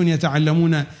 الوهابية يأتون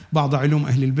يتعلمون بعض علوم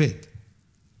أهل البيت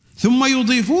ثم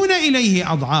يضيفون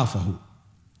إليه أضعافه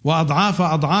وأضعاف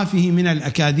أضعافه من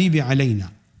الأكاذيب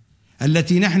علينا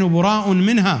التي نحن براء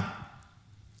منها،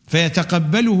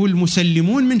 فيتقبله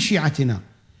المسلمون من شيعتنا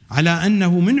على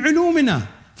أنه من علومنا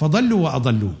فضلوا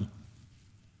وأضلوه،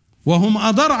 وهم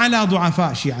أضر على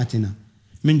ضعفاء شيعتنا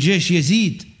من جيش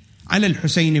يزيد على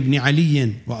الحسين بن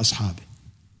علي وأصحابه.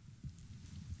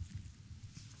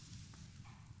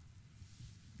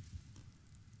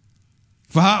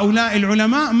 فهؤلاء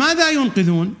العلماء ماذا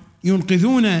ينقذون؟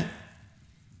 ينقذون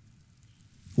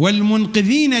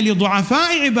والمنقذين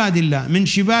لضعفاء عباد الله من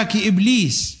شباك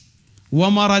إبليس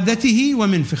ومردته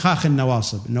ومن فخاخ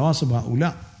النواصب. النواصب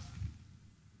هؤلاء،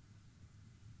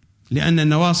 لأن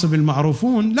النواصب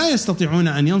المعروفون لا يستطيعون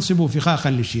أن ينصبوا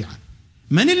فخاخا للشيعة.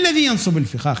 من الذي ينصب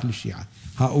الفخاخ للشيعة؟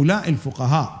 هؤلاء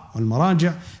الفقهاء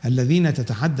والمراجع الذين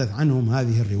تتحدث عنهم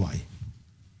هذه الرواية.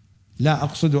 لا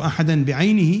أقصد أحدا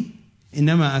بعينه،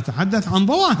 إنما أتحدث عن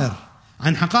ظواهر،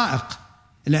 عن حقائق.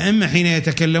 الأئمة حين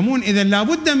يتكلمون إذن لا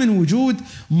بد من وجود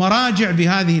مراجع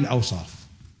بهذه الأوصاف.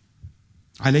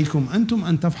 عليكم أنتم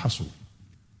أن تفحصوا.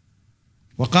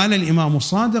 وقال الإمام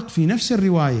الصادق في نفس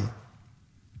الرواية: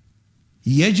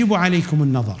 يجب عليكم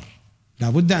النظر، لا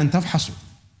بد أن تفحصوا.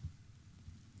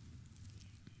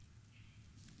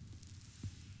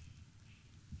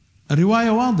 الرواية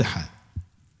واضحة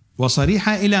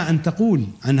وصريحة إلى أن تقول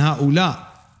عن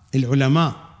هؤلاء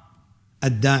العلماء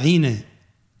الداعين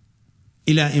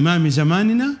إلى إمام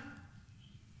زماننا: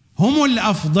 هم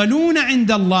الأفضلون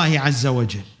عند الله عز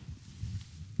وجل.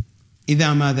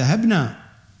 إذا ما ذهبنا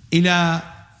إلى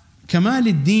كمال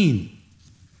الدين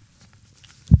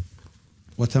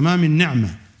وتمام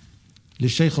النعمة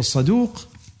للشيخ الصدوق،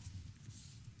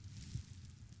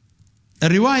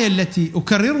 الرواية التي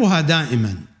أكررها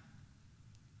دائما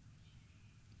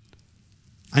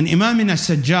عن إمامنا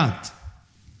السجاد: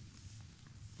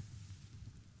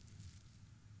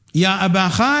 يا أبا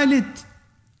خالد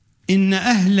إن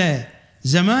أهل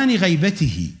زمان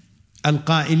غيبته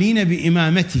القائلين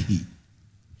بإمامته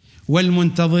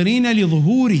والمنتظرين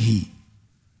لظهوره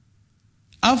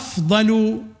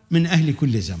أفضل من أهل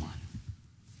كل زمان.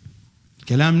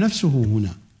 الكلام نفسه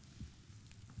هنا: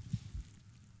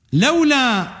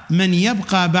 لولا من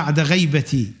يبقى بعد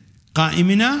غيبة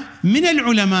قائمنا من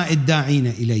العلماء الداعين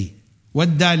إليه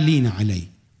والدالين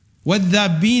عليه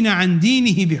والذابين عن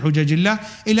دينه بحجج الله،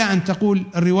 إلى أن تقول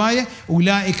الرواية: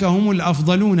 أولئك هم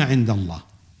الأفضلون عند الله.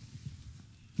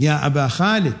 يا أبا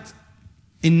خالد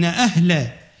إن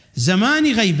أهل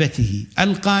زمان غيبته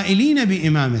القائلين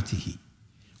بإمامته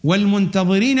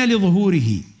والمنتظرين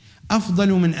لظهوره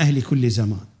أفضل من أهل كل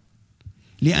زمان،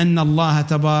 لأن الله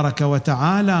تبارك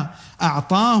وتعالى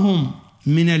أعطاهم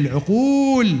من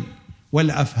العقول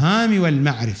والأفهام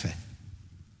والمعرفة.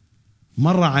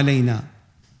 مر علينا: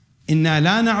 إنا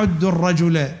لا نعد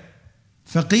الرجل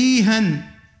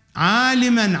فقيها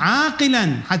عالما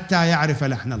عاقلا حتى يعرف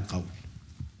لحن القول.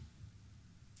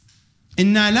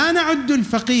 إنا لا نعد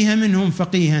الفقيه منهم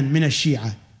فقيها من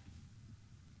الشيعة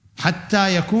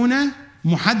حتى يكون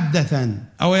محدثا،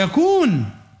 أو يكون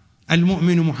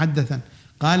المؤمن محدثا.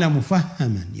 قال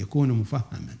مفهما، يكون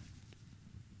مفهما،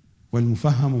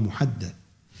 والمفهم محدث.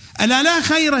 ألا لا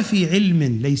خير في علم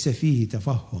ليس فيه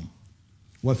تفهم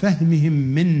وفهمهم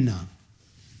منا،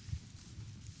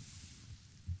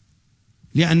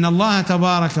 لأن الله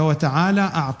تبارك وتعالى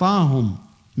أعطاهم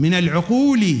من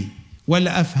العقول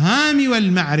والأفهام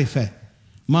والمعرفة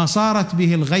ما صارت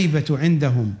به الغيبة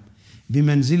عندهم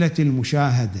بمنزلة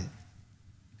المشاهدة.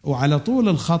 وعلى طول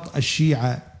الخط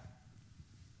الشيعة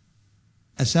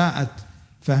أساءت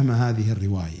فهم هذه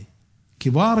الرواية،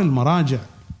 كبار المراجع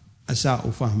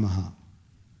أساءوا فهمها،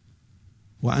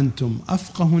 وأنتم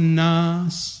أفقه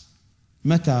الناس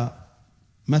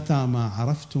متى ما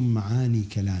عرفتم معاني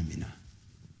كلامنا.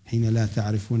 حين لا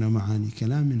تعرفون معاني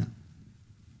كلامنا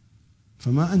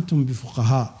فما أنتم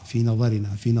بفقهاء في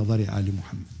نظرنا، في نظر آل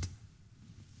محمد.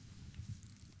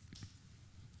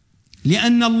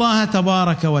 لأن الله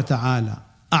تبارك وتعالى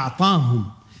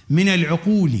أعطاهم من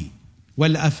العقول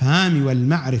والأفهام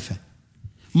والمعرفة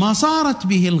ما صارت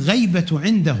به الغيبة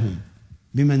عندهم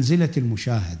بمنزلة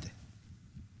المشاهدة.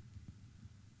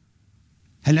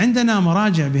 هل عندنا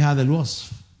مراجع بهذا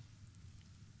الوصف؟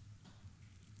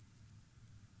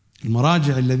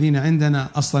 المراجع الذين عندنا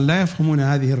أصلا لا يفهمون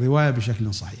هذه الرواية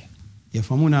بشكل صحيح،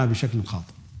 يفهمونها بشكل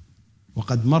خاطئ،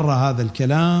 وقد مر هذا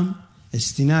الكلام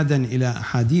استنادا إلى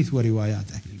أحاديث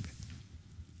وروايات أهل البيت.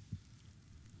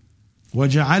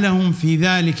 وجعلهم في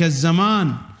ذلك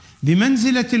الزمان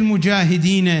بمنزلة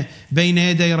المجاهدين بين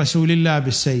يدي رسول الله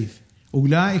بالسيف،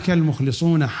 أولئك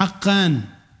المخلصون حقا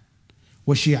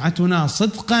وشيعتنا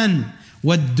صدقا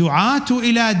والدعاة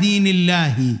إلى دين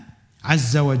الله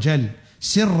عز وجل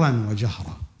سرا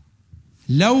وجهرا،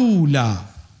 لولا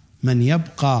من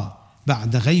يبقى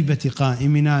بعد غيبة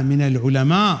قائمنا من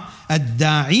العلماء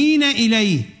الداعين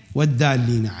إليه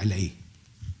والدالين عليه.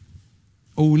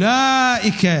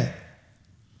 أولئك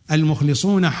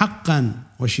المخلصون حقا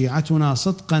وشيعتنا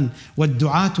صدقا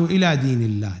والدعاة إلى دين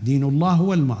الله، دين الله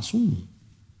هو المعصوم.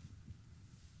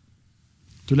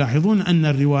 تلاحظون أن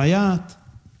الروايات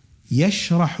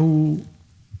يشرح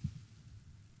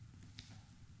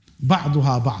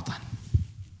بعضها بعضا،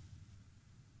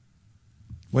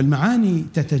 والمعاني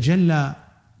تتجلى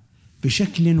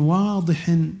بشكل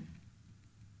واضح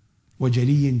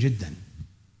وجلي جدا.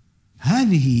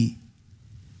 هذه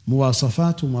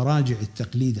مواصفات مراجع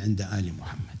التقليد عند آل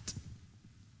محمد.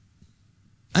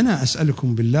 أنا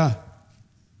أسألكم بالله،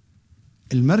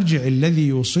 المرجع الذي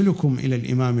يوصلكم إلى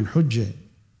الإمام الحجة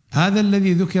هذا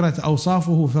الذي ذكرت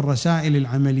أوصافه في الرسائل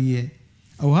العملية،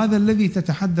 أو هذا الذي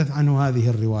تتحدث عنه هذه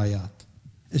الروايات؟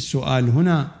 السؤال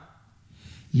هنا: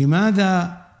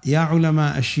 لماذا يا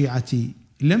علماء الشيعة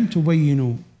لم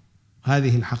تبينوا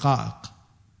هذه الحقائق؟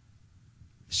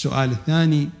 السؤال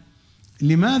الثاني: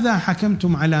 لماذا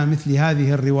حكمتم على مثل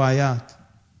هذه الروايات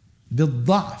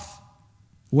بالضعف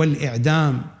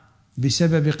والإعدام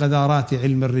بسبب قذارات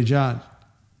علم الرجال؟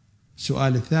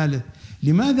 السؤال الثالث: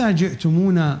 لماذا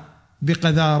جئتمونا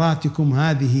بقذاراتكم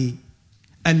هذه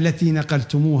التي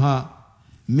نقلتموها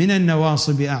من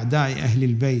النواصب أعداء أهل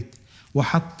البيت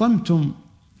وحطمتم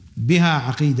بها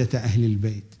عقيدة أهل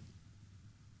البيت؟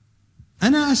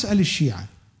 أنا أسأل الشيعة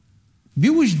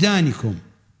بوجدانكم،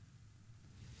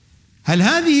 هل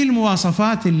هذه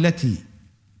المواصفات التي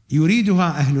يريدها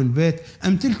أهل البيت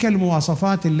أم تلك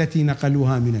المواصفات التي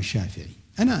نقلوها من الشافعي؟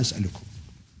 أنا أسألكم.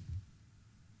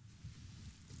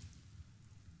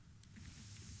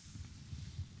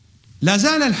 لا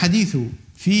زال الحديث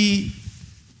في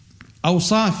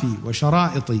أوصاف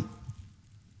وشرائط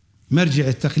مرجع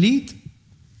التقليد.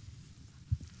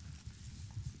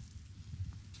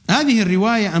 هذه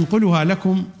الرواية أنقلها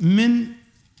لكم من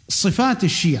صفات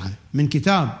الشيعة، من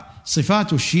كتاب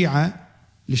صفات الشيعة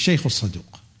للشيخ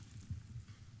الصدوق،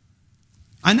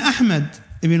 عن أحمد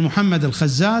بن محمد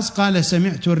الخزاز قال: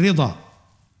 سمعت الرضا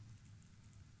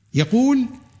يقول: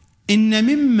 إن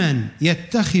ممن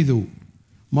يتخذ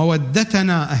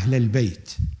مودتنا أهل البيت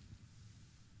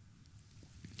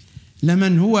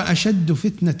لمن هو أشد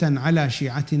فتنة على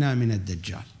شيعتنا من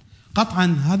الدجال. قطعا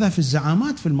هذا في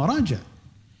الزعامات في المراجع،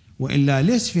 وإلا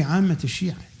ليس في عامة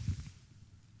الشيعة.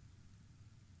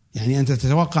 يعني أنت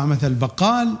تتوقع مثل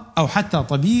بقال أو حتى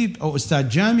طبيب أو أستاذ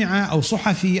جامعة أو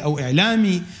صحفي أو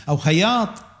إعلامي أو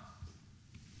خياط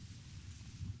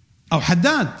أو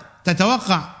حداد،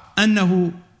 تتوقع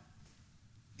أنه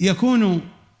يكون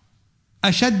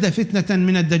أشد فتنة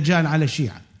من الدجال على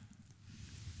الشيعة.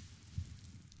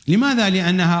 لماذا؟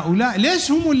 لأن هؤلاء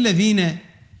ليس هم الذين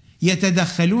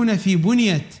يتدخلون في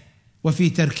بنية وفي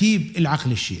تركيب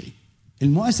العقل الشيعي.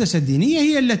 المؤسسة الدينية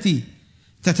هي التي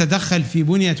تتدخل في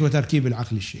بنية وتركيب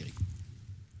العقل الشيعي.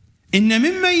 إن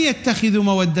ممن يتخذ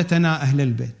مودتنا أهل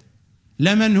البيت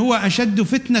لمن هو أشد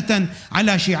فتنة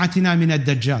على شيعتنا من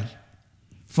الدجال.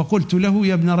 فقلت له: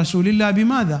 يا ابن رسول الله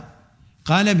بماذا؟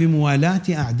 قال: بموالاة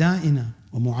أعدائنا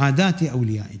ومعاداة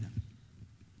أوليائنا.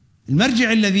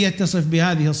 المرجع الذي يتصف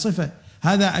بهذه الصفة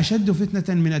هذا أشد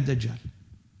فتنة من الدجال.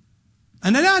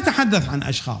 أنا لا أتحدث عن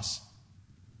أشخاص،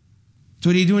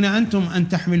 تريدون أنتم أن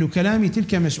تحملوا كلامي،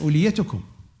 تلك مسؤوليتكم.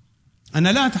 أنا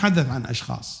لا أتحدث عن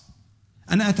أشخاص،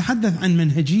 أنا أتحدث عن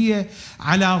منهجية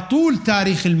على طول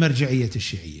تاريخ المرجعية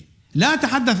الشيعية. لا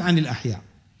أتحدث عن الأحياء،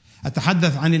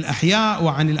 أتحدث عن الأحياء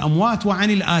وعن الأموات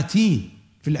وعن الآتين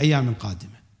في الأيام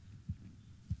القادمة.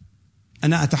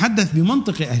 أنا أتحدث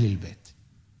بمنطق أهل البيت،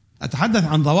 أتحدث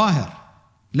عن ظواهر،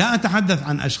 لا أتحدث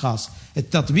عن أشخاص.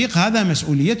 التطبيق هذا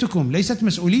مسؤوليتكم ليست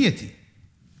مسؤوليتي.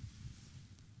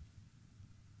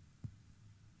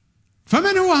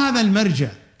 فمن هو هذا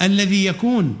المرجع الذي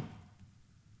يكون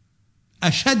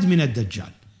أشد من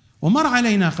الدجال؟ ومر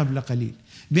علينا قبل قليل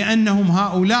بأنهم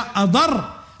هؤلاء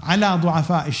أضر على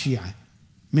ضعفاء الشيعة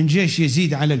من جيش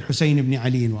يزيد على الحسين بن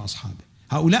علي وأصحابه.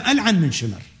 هؤلاء ألعن من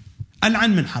شمر،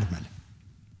 ألعن من حرملة.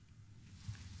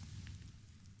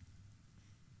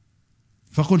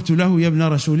 فقلت له: يا ابن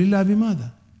رسول الله،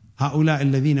 بماذا؟ هؤلاء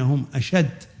الذين هم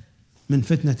أشد من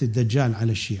فتنة الدجال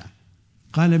على الشيعة.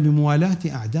 قال: بموالاة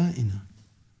أعدائنا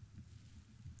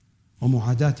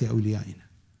ومعاداة أوليائنا.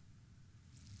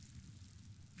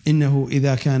 إنه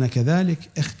إذا كان كذلك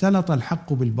اختلط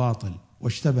الحق بالباطل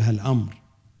واشتبه الأمر،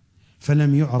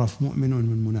 فلم يعرف مؤمن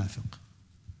من منافق.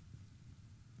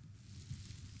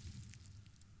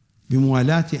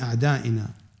 بموالاة أعدائنا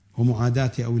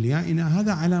ومعاداة أوليائنا،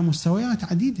 هذا على مستويات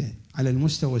عديدة، على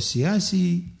المستوى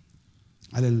السياسي،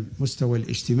 على المستوى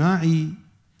الاجتماعي،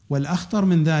 والأخطر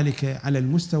من ذلك على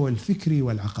المستوى الفكري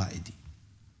والعقائدي.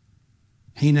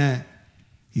 حين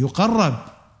يقرب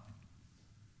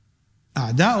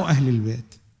أعداء أهل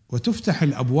البيت وتفتح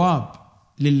الأبواب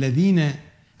للذين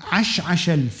عشعش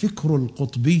الفكر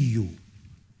القطبي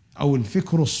أو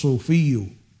الفكر الصوفي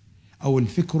أو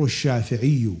الفكر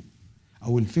الشافعي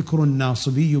أو الفكر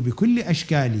الناصبي بكل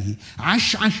أشكاله،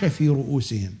 عشعش في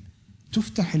رؤوسهم،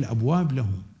 تفتح الأبواب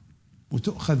لهم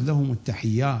وتؤخذ لهم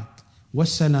التحيات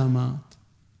والسلامات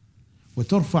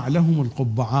وترفع لهم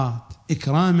القبعات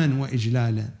إكراما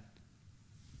وإجلالا.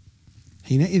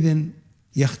 حينئذ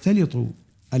يختلط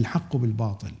الحق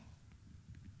بالباطل،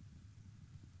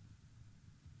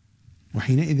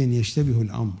 وحينئذ يشتبه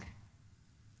الأمر،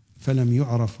 فلم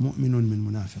يعرف مؤمن من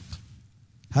منافق.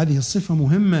 هذه الصفة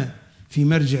مهمة في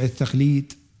مرجع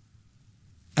التقليد،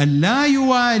 أن لا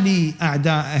يوالي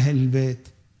أعداء أهل البيت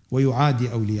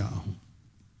ويعادي أولياءهم.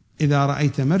 إذا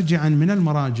رأيت مرجعا من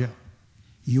المراجع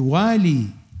يوالي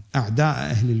أعداء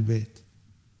أهل البيت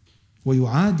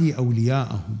ويعادي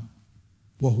أولياءهم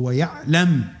وهو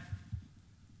يعلم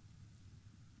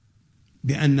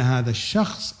بأن هذا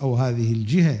الشخص أو هذه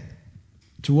الجهة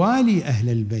توالي أهل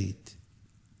البيت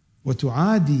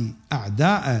وتعادي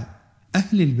أعداء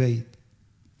أهل البيت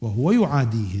وهو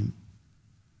يعاديهم،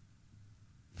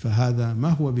 فهذا ما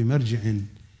هو بمرجع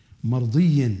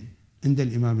مرضي عند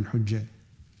الإمام الحجة،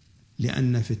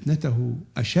 لأن فتنته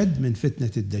أشد من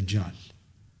فتنة الدجال،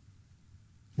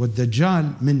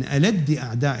 والدجال من ألد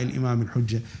أعداء الإمام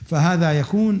الحجة، فهذا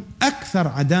يكون أكثر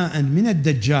عداء من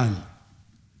الدجال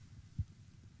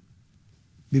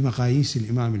بمقاييس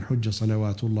الإمام الحجة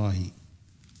صلوات الله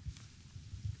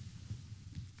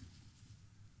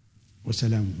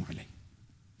وسلامه عليه.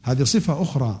 هذه صفة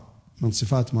أخرى من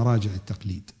صفات مراجع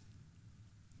التقليد.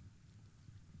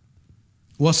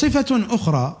 وصفة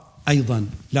أخرى أيضا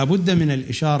لا بد من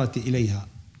الإشارة إليها،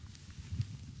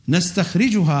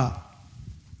 نستخرجها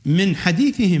من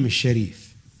حديثهم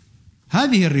الشريف.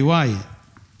 هذه الرواية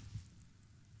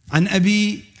عن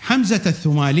أبي حمزة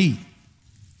الثمالي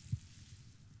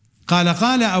قال: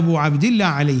 قال أبو عبد الله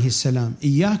عليه السلام: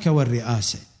 إياك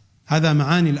والرئاسة. هذا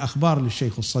معاني الأخبار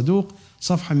للشيخ الصدوق،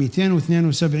 صفحة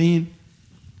 272،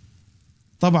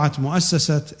 طبعة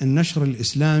مؤسسة النشر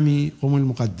الإسلامي قم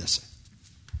المقدسة.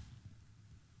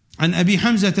 عن أبي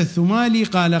حمزة الثمالي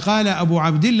قال: قال أبو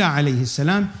عبد الله عليه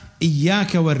السلام: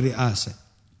 إياك والرئاسة،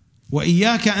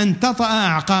 وإياك أن تطأ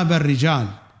أعقاب الرجال.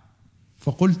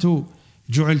 فقلت: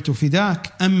 جعلت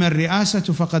فداك، أما الرئاسة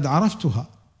فقد عرفتها،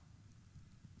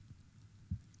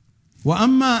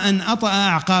 وأما أن أطأ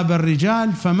أعقاب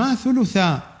الرجال فما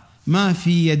ثلثا ما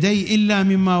في يدي إلا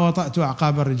مما وطأت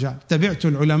أعقاب الرجال، تبعت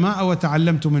العلماء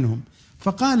وتعلمت منهم.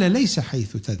 فقال: ليس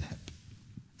حيث تذهب،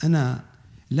 أنا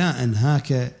لا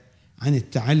أنهاك عن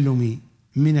التعلم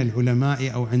من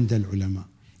العلماء أو عند العلماء،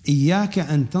 إياك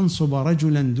أن تنصب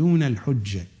رجلا دون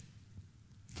الحجة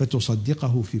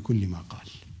فتصدقه في كل ما قال.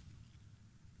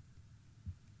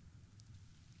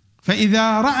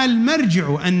 فإذا رأى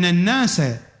المرجع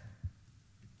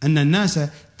أن الناس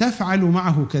تفعل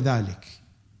معه كذلك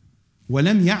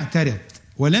ولم يعترض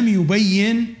ولم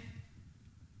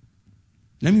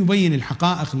يبين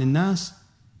الحقائق للناس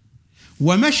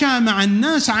ومشى مع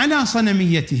الناس على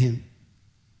صنميتهم،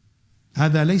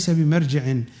 هذا ليس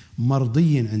بمرجع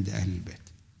مرضي عند أهل البيت.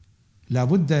 لا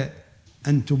بد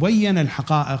أن تبين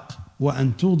الحقائق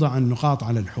وأن توضع النقاط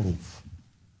على الحروف.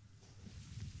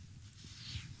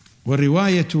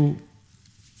 والرواية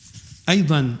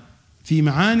أيضا في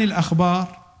معاني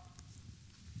الأخبار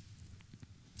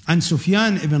عن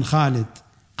سفيان بن خالد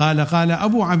قال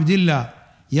أبو عبد الله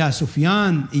يا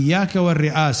سفيان إياك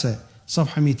والرئاسة،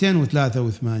 صفحة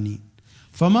 283،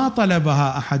 فما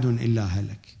طلبها أحد إلا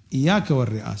هلك، إياك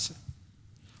والرئاسة.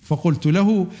 فقلت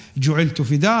له جعلت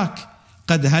فداك،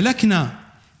 قد هلكنا،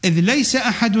 إذ ليس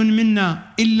أحد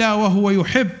منا إلا وهو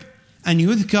يحب أن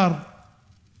يذكر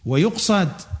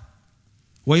ويقصد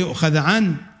ويؤخذ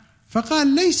عنه.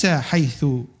 فقال ليس حيث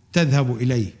تذهب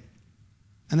إليه،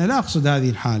 أنا لا أقصد هذه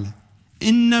الحالة،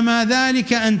 إنما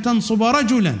ذلك أن تنصب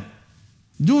رجلا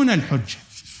دون الحجة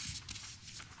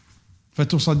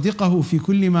فتصدقه في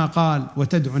كل ما قال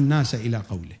وتدعو الناس إلى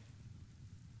قوله.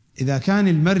 إذا كان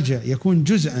المرجع يكون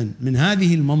جزءا من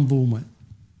هذه المنظومة،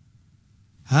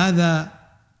 هذا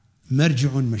مرجع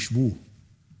مشبوه،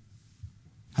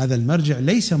 هذا المرجع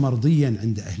ليس مرضيا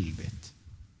عند أهل البيت.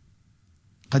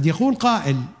 قد يقول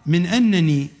قائل من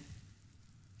أنني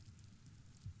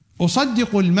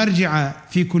أصدق المرجع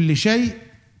في كل شيء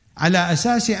على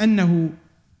أساس أنه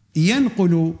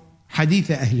ينقل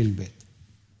حديث أهل البيت.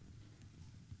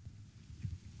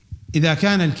 إذا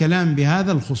كان الكلام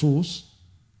بهذا الخصوص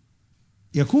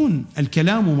يكون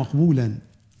الكلام مقبولا،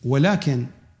 ولكن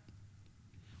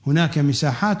هناك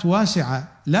مساحات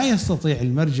واسعة لا يستطيع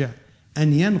المرجع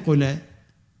أن ينقل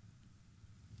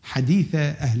حديث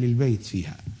أهل البيت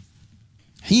فيها.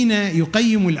 حين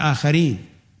يقيم الآخرين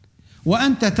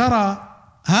وأنت ترى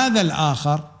هذا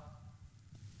الآخر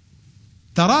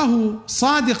تراه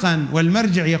صادقا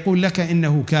والمرجع يقول لك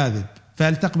إنه كاذب،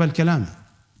 فهل تقبل كلامه؟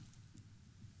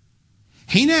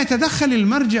 حين يتدخل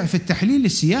المرجع في التحليل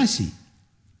السياسي،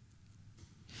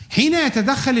 حين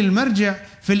يتدخل المرجع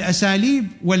في الأساليب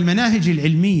والمناهج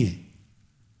العلمية،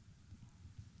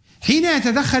 حين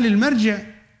يتدخل المرجع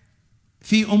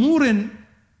في أمور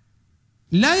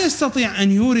لا يستطيع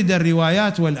أن يورد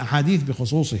الروايات والأحاديث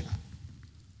بخصوصها،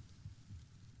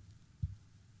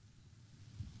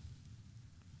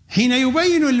 حين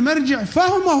يبين المرجع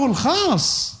فهمه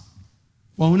الخاص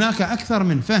وهناك أكثر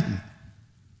من فهم،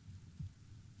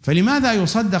 فلماذا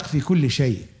يصدق في كل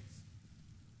شيء؟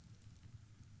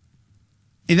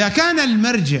 إذا كان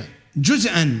المرجع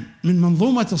جزءا من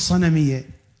منظومة الصنمية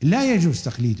لا يجوز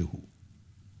تقليده،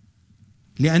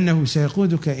 لأنه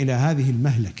سيقودك إلى هذه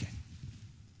المهلكة.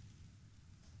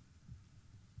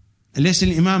 ليس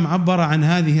الإمام عبر عن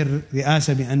هذه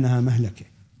الرئاسة بأنها مهلكة؟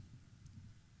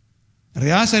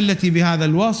 الرئاسة التي بهذا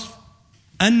الوصف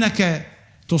أنك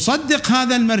تصدق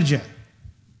هذا المرجع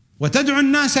وتدعو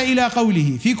الناس إلى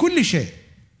قوله في كل شيء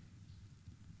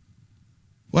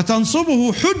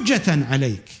وتنصبه حجة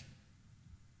عليك،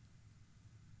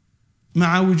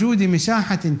 مع وجود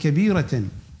مساحة كبيرة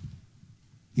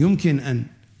يمكن أن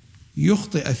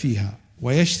يخطئ فيها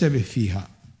ويشتبه فيها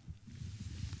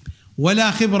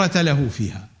ولا خبرة له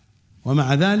فيها،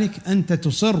 ومع ذلك أنت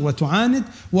تصر وتعاند،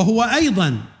 وهو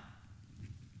أيضا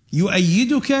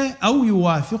يؤيدك أو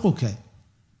يوافقك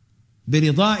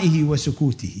برضائه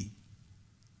وسكوته.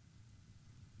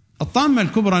 الطامة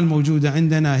الكبرى الموجودة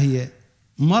عندنا هي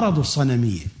مرض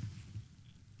الصنمية،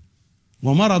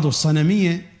 ومرض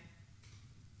الصنمية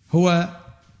هو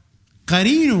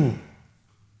قرين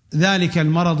ذلك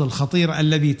المرض الخطير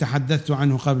الذي تحدثت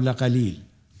عنه قبل قليل،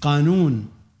 قانون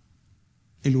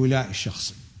الولاء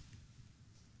الشخصي.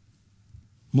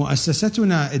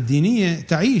 مؤسستنا الدينية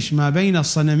تعيش ما بين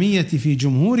الصنمية في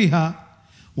جمهورها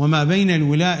وما بين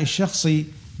الولاء الشخصي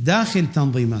داخل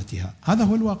تنظيماتها، هذا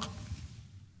هو الواقع.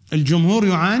 الجمهور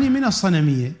يعاني من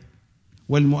الصنمية،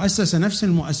 والمؤسسة نفس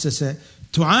المؤسسة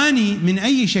تعاني من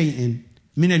أي شيء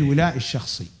من الولاء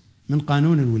الشخصي، من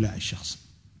قانون الولاء الشخصي.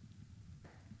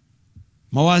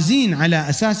 موازين على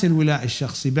أساس الولاء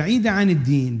الشخصي بعيدة عن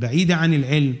الدين، بعيدة عن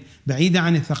العلم، بعيدة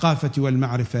عن الثقافة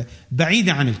والمعرفة،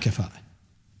 بعيدة عن الكفاءة.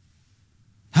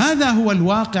 هذا هو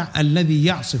الواقع الذي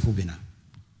يعصف بنا،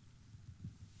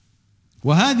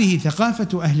 وهذه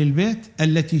ثقافة أهل البيت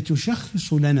التي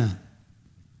تشخص لنا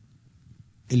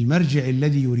المرجع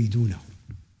الذي يريدونه.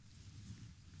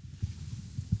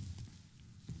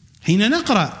 حين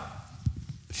نقرأ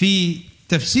في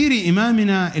تفسير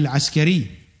إمامنا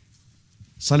العسكري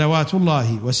صلوات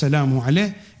الله وسلامه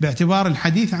عليه باعتبار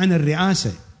الحديث عن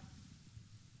الرئاسة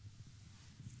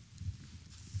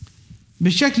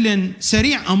بشكل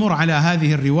سريع، أمر على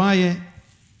هذه الرواية،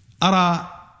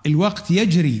 أرى الوقت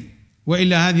يجري،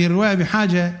 وإلا هذه الرواية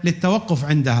بحاجة للتوقف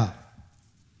عندها.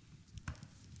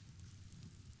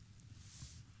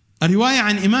 الرواية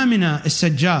عن إمامنا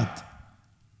السجاد: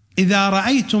 إذا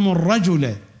رأيتم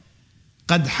الرجل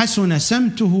قد حسن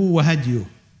سمته وهديه،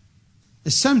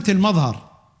 السمت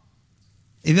المظهر،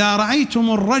 إذا رأيتم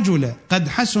الرجل قد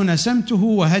حسن سمته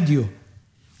وهديه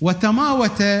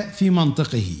وتماوت في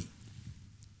منطقه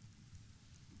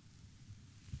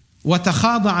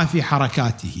وتخاضع في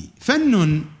حركاته.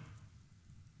 فن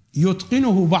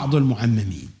يتقنه بعض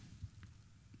المعممين،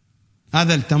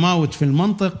 هذا التماوت في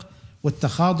المنطق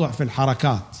والتخاضع في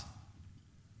الحركات.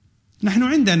 نحن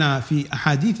عندنا في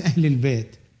أحاديث أهل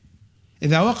البيت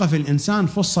إذا وقف الإنسان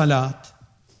في الصلاة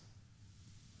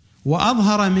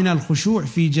وأظهر من الخشوع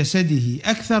في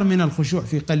جسده أكثر من الخشوع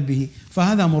في قلبه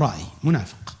فهذا مرائي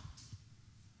منافق.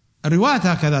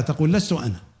 الرواية هكذا تقول، لست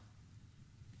أنا.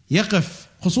 يقف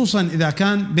خصوصا إذا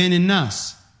كان بين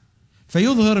الناس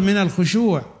فيظهر من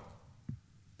الخشوع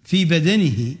في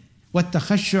بدنه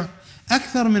والتخشع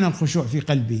أكثر من الخشوع في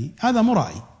قلبه، هذا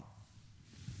مرائي.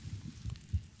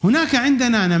 هناك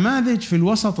عندنا نماذج في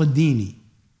الوسط الديني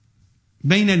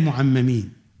بين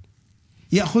المعممين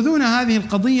يأخذون هذه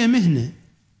القضية مهنة،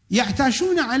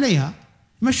 يعتاشون عليها،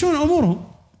 يمشون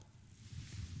أمورهم.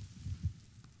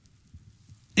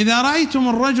 إذا رأيتم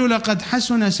الرجل قد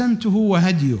حسن سمته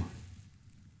وهديه،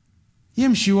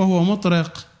 يمشي وهو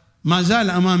مطرق ما زال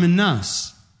أمام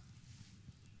الناس،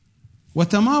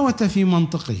 وتماوت في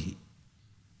منطقه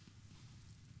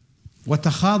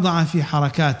وتخاضع في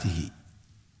حركاته،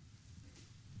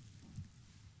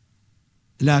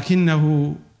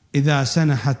 لكنه إذا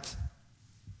سنحت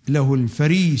له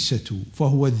الفريسة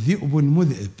فهو الذئب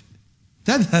المذئب،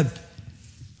 تذهب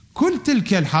كل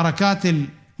تلك الحركات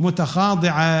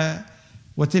المتخاضعة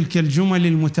وتلك الجمل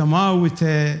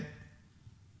المتماوتة،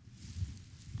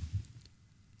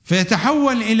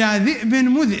 فيتحول إلى ذئب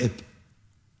مذئب.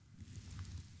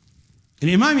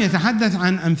 الإمام يتحدث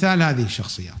عن أمثال هذه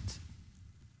الشخصيات.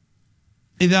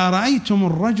 إذا رأيتم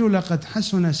الرجل قد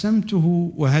حسن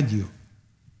سمته وهديه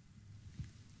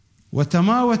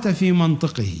وتماوت في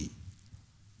منطقه،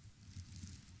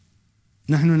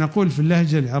 نحن نقول في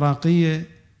اللهجة العراقية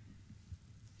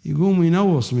يقوم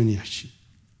ينوص من يحكي،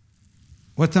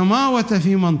 وتماوت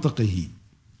في منطقه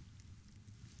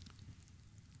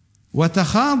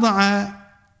وتخاضع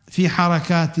في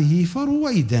حركاته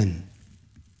فرويدا.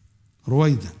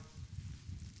 رويدا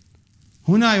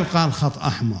هنا يقال خط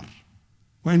أحمر،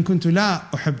 وإن كنت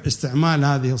لا أحب استعمال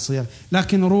هذه الصيغة،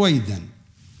 لكن رويدا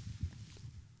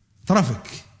ترفك،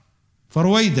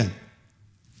 فرويدا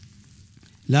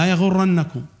لا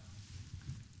يغرنكم.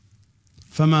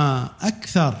 فما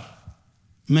أكثر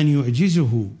من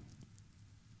يعجزه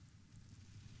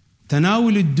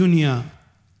تناول الدنيا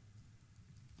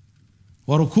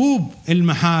وركوب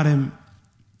المحارم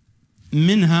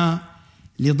منها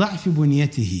لضعف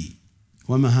بنيته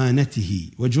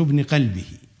ومهانته وجبن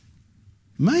قلبه،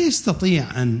 ما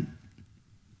يستطيع أن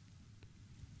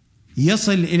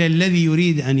يصل إلى الذي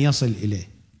يريد أن يصل إليه.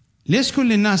 ليس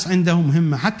كل الناس عندهم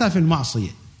همة حتى في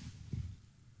المعصية.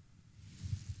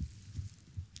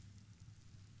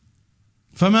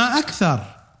 فما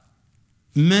أكثر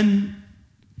من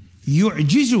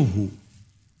يعجزه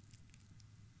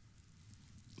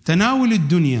تناول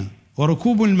الدنيا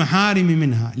وركوب المحارم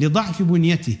منها لضعف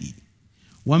بنيته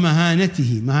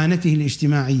ومهانته، مهانته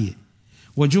الاجتماعية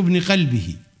وجبن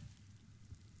قلبه،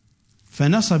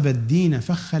 فنصب الدين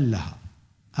فخا لها.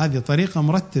 هذه طريقة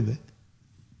مرتبة،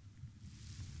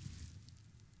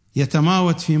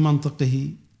 يتماوت في منطقه،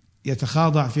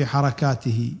 يتخاضع في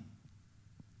حركاته،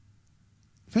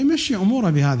 فيمشي أموره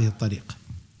بهذه الطريقة.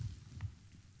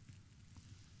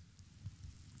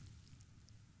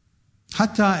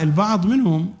 حتى البعض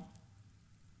منهم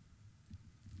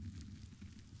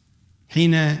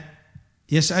حين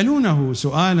يسألونه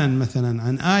سؤالا مثلا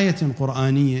عن آية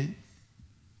قرآنية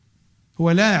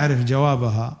هو لا يعرف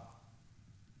جوابها،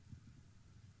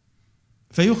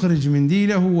 فيخرج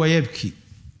منديله ويبكي.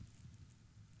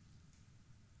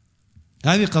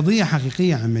 هذه قضية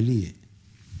حقيقية عملية،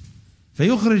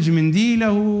 فيخرج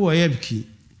منديله ويبكي،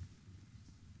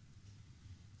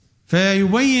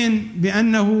 فيبين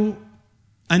بأنه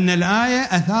أن الآية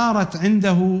أثارت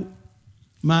عنده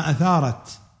ما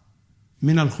أثارت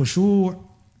من الخشوع،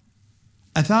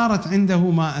 أثارت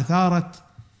عنده ما أثارت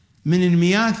من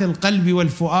انمياث القلب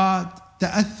والفؤاد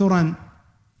تأثرا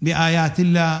بآيات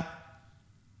الله،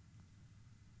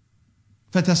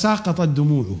 فتساقطت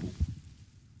دموعه.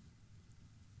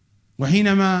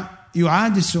 وحينما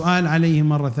يعاد السؤال عليه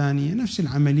مرة ثانية نفس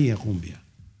العملية يقوم بها.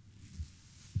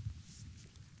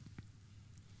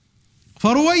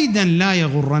 فرويدا لا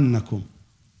يغرنكم.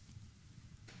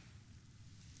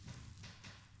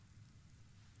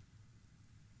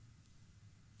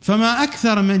 فما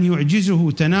أكثر من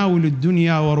يعجزه تناول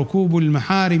الدنيا وركوب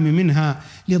المحارم منها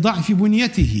لضعف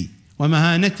بنيته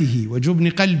ومهانته وجبن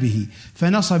قلبه،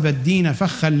 فنصب الدين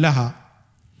فخا لها،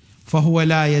 فهو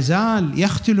لا يزال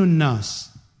يختل الناس،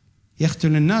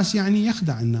 يختل الناس يعني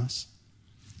يخدع الناس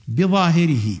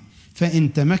بظاهره،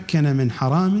 فإن تمكن من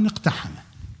حرام اقتحمه.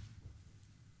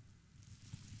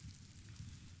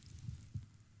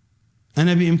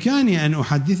 أنا بإمكاني أن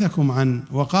أحدثكم عن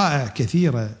وقائع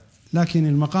كثيرة، لكن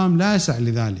المقام لا يسع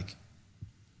لذلك،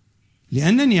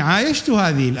 لأنني عايشت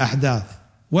هذه الأحداث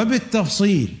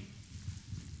وبالتفصيل.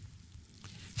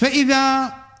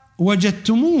 فإذا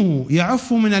وجدتموه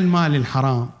يعف من المال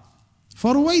الحرام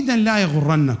فرويدا لا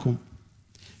يغرنكم،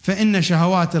 فإن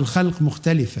شهوات الخلق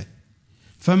مختلفة،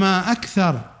 فما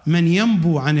أكثر من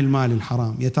ينبو عن المال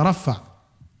الحرام يترفع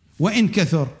وإن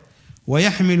كثر،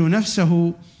 ويحمل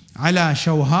نفسه على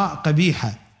شوهاء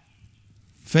قبيحة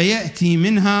فيأتي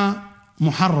منها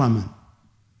محرما،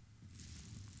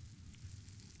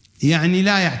 يعني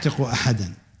لا يعتق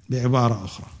أحدا بعبارة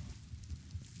أخرى.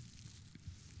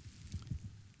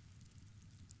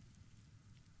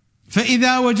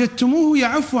 فإذا وجدتموه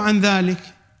يعف عن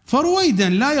ذلك فرويدا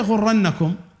لا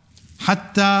يغرنكم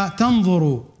حتى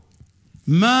تنظروا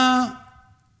ما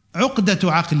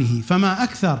عقدة عقله، فما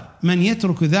أكثر من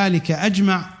يترك ذلك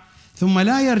أجمع ثم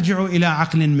لا يرجع إلى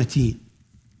عقل متين،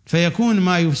 فيكون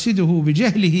ما يفسده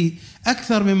بجهله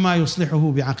أكثر مما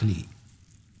يصلحه بعقله.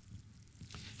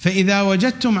 فإذا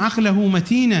وجدتم عقله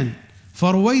متينا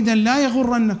فرويدا لا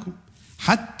يغرنكم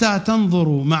حتى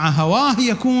تنظروا مع هواه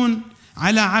يكون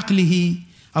على عقله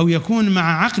أو يكون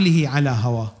مع عقله على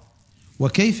هواه.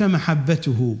 وكيف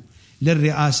محبته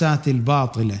للرئاسات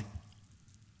الباطلة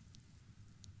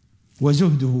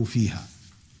وزهده فيها،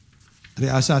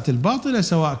 رئاسات الباطلة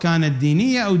سواء كانت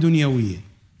دينية أو دنيوية،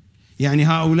 يعني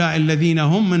هؤلاء الذين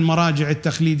هم من مراجع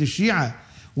التخليد الشيعة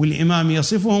والإمام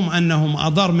يصفهم أنهم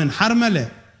أضر من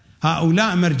حرملة،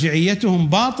 هؤلاء مرجعيتهم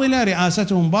باطلة،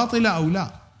 رئاستهم باطلة أو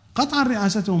لا؟ قطعا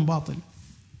رئاستهم باطلة.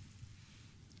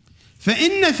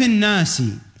 فإن في الناس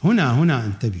هنا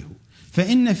انتبهوا،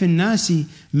 فإن في الناس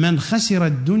من خسر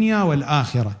الدنيا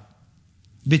والآخرة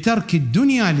بترك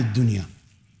الدنيا للدنيا،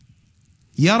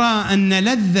 يرى أن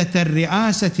لذة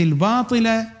الرئاسة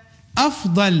الباطلة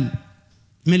أفضل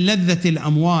من لذة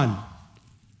الأموال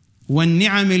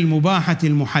والنعم المباحة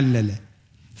المحللة،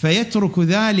 فيترك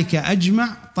ذلك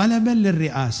أجمع طلبا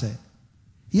للرئاسة.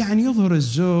 يعني يظهر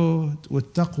الزهد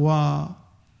والتقوى،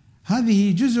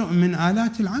 هذه جزء من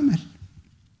آلات العمل.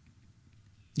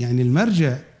 يعني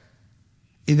المرجع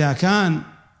إذا كان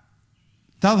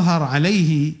تظهر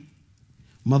عليه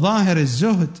مظاهر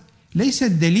الزهد ليست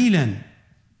دليلا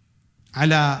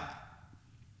على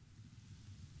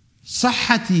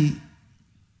صحة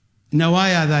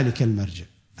نوايا ذلك المرجع،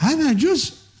 هذا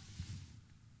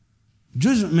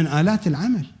جزء من آلات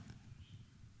العمل،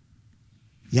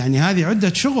 يعني هذه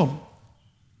عدة شغل.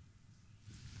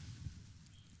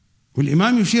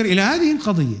 والإمام يشير إلى هذه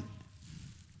القضية،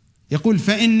 يقول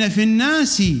فإن في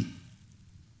الناس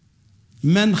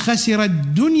من خسر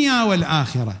الدنيا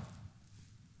والآخرة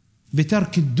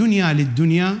بترك الدنيا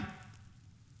للدنيا،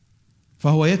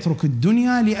 فهو يترك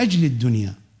الدنيا لأجل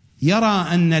الدنيا، يرى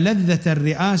أن لذة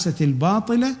الرئاسة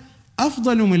الباطلة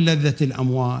أفضل من لذة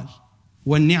الأموال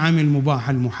والنعم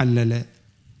المباحة المحللة،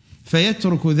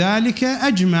 فيترك ذلك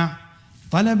أجمع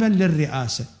طلبا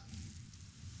للرئاسة،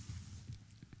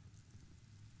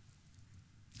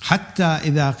 حتى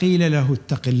إذا قيل له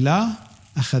اتق الله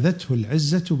أخذته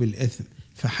العزة بالإثم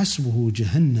فحسبه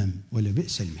جهنم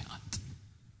ولبئس المهاد.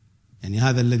 يعني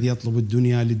هذا الذي يطلب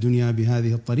الدنيا للدنيا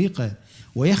بهذه الطريقة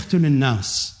ويختل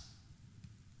الناس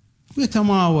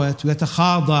ويتماوت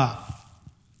ويتخاضع،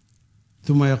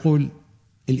 ثم يقول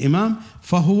الإمام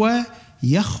فهو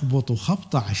يخبط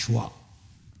خبط عشواء.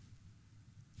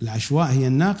 العشواء هي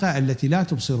الناقة التي لا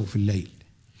تبصر في الليل،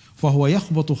 فهو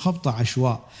يخبط خبط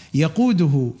عشواء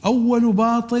يقوده أول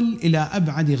باطل إلى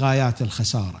أبعد غايات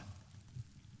الخسارة،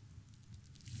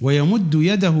 ويمد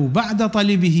يده بعد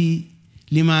طلبه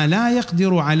لما لا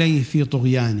يقدر عليه في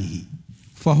طغيانه،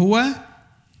 فهو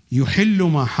يحل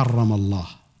ما حرم الله.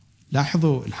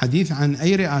 لاحظوا الحديث عن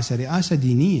أي رئاسة، رئاسة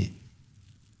دينية،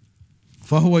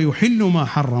 فهو يحل ما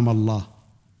حرم الله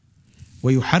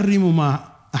ويحرم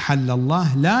ما أحل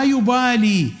الله، لا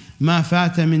يبالي ما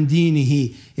فات من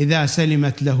دينه إذا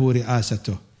سلمت له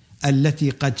رئاسته التي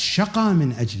قد شقى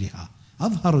من أجلها،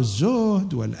 أظهر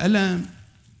الزهد والألم.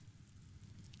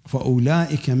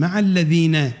 فأولئك مع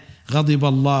الذين غضب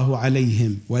الله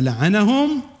عليهم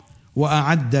ولعنهم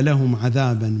وأعد لهم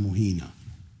عذابا مهينا.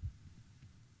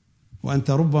 وأنت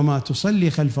ربما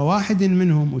تصلي خلف واحد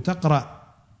منهم وتقرأ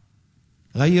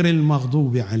غير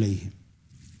المغضوب عليهم،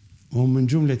 وهم من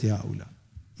جملة هؤلاء،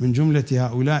 من جملة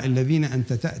هؤلاء الذين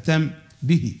أنت تأتم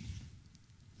به،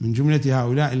 من جملة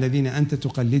هؤلاء الذين أنت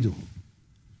تقلدهم.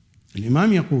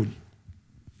 الإمام يقول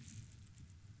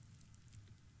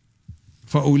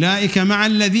فأولئك مع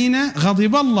الذين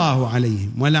غضب الله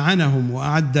عليهم ولعنهم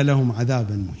وأعد لهم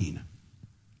عذابا مهينا.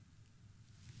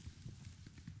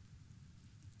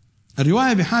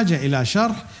 الرواية بحاجة إلى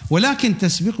شرح، ولكن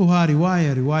تسبقها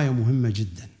رواية مهمة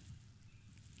جدا،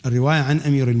 الرواية عن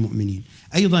أمير المؤمنين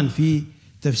أيضا في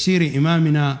تفسير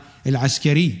إمامنا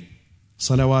العسكري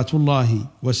صلوات الله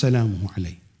وسلامه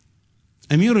عليه.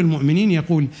 أمير المؤمنين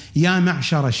يقول: يا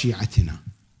معشر شيعتنا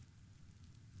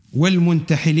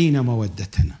والمنتحلين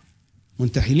مودتنا.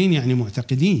 منتحلين يعني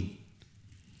معتقدين.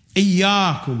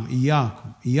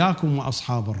 إياكم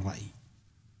وأصحاب الرأي،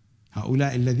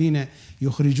 هؤلاء الذين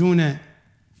يخرجون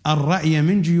الرأي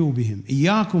من جيوبهم،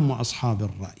 إياكم وأصحاب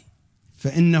الرأي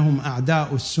فإنهم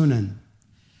أعداء السنن.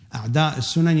 أعداء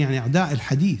السنن يعني أعداء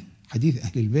الحديث، حديث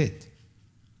أهل البيت.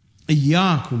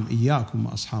 إياكم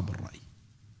وأصحاب الرأي،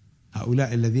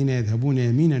 هؤلاء الذين يذهبون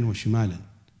يمينا وشمالا،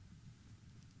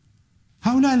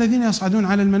 هؤلاء الذين يصعدون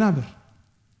على المنابر،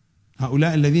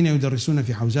 هؤلاء الذين يدرسون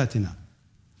في حوزاتنا،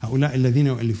 هؤلاء الذين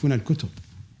يؤلفون الكتب.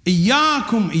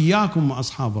 إياكم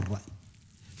وأصحاب الرأي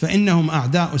فإنهم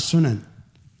أعداء السنن.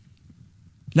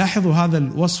 لاحظوا هذا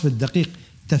الوصف الدقيق: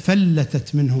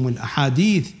 تفلتت منهم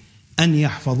الأحاديث أن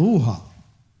يحفظوها،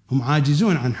 هم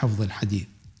عاجزون عن حفظ الحديث.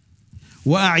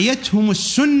 وأعيتهم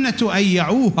السنة أن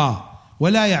يعوها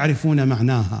ولا يعرفون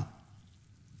معناها،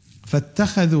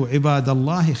 فاتخذوا عباد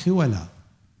الله خولا،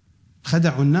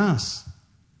 خدعوا الناس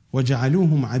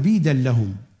وجعلوهم عبيدا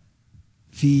لهم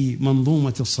في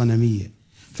منظومة الصنمية.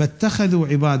 فاتخذوا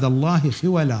عباد الله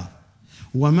خولا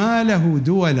وماله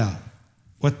دولا،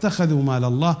 واتخذوا مال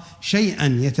الله شيئا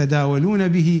يتداولون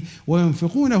به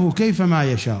وينفقونه كيفما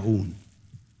يشاءون،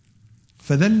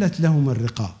 فذلت لهم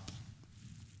الرقاب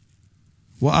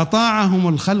وأطاعهم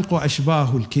الخلق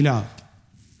أشباه الكلاب،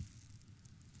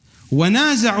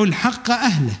 ونازعوا الحق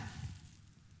أهله.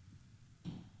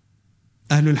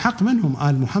 أهل الحق من هم؟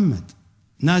 آل محمد.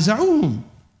 نازعوهم،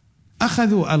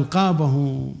 أخذوا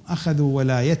ألقابهم، أخذوا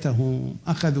ولايتهم،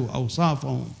 أخذوا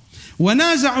أوصافهم،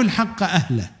 ونازعوا الحق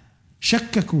أهله،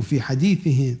 شككوا في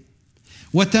حديثهم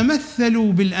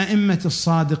وتمثلوا بالأئمة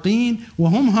الصادقين،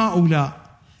 وهم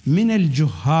هؤلاء من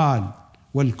الجهال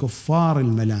والكفار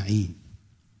الملاعين.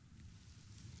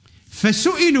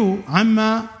 فسئلوا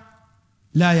عما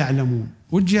لا يعلمون،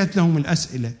 وجهت لهم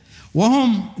الأسئلة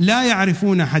وهم لا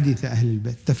يعرفون حديث أهل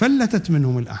البيت، تفلتت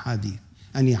منهم الأحاديث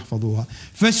أن يحفظوها.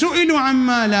 فسئلوا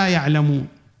عما لا يعلمون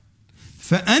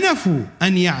فأنفوا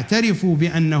أن يعترفوا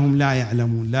بأنهم لا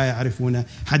يعلمون، لا يعرفون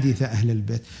حديث أهل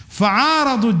البيت،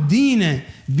 فعارضوا الدين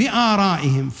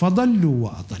بآرائهم فضلوا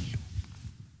وأضلوا.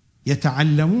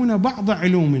 يتعلمون بعض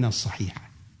علومنا الصحيحة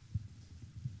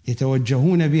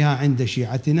يتوجهون بها عند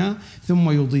شيعتنا، ثم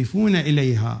يضيفون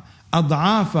إليها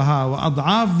أضعافها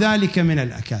وأضعاف ذلك من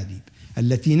الأكاذيب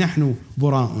التي نحن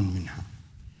براء منها.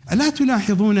 ألا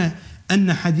تلاحظون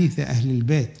أن حديث أهل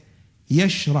البيت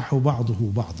يشرح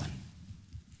بعضه بعضا؟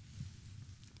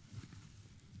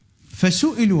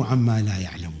 فسئلوا عما لا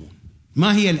يعلمون.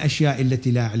 ما هي الأشياء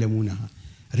التي لا يعلمونها؟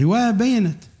 رواية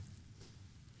بينت: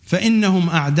 فإنهم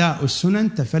أعداء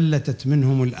السنن، تفلتت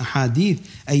منهم الأحاديث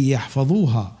أن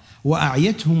يحفظوها،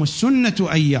 وأعيتهم السنة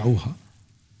أن يعوها.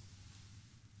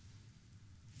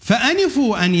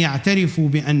 فأنفوا أن يعترفوا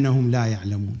بأنهم لا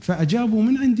يعلمون، فأجابوا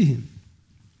من عندهم،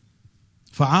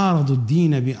 فعارضوا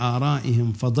الدين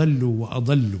بآرائهم فضلوا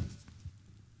وأضلوا،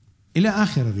 إلى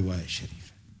آخر الرواية الشريفة.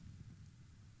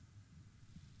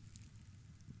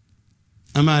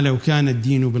 أما لو كان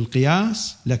الدين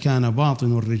بالقياس لكان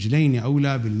باطن الرجلين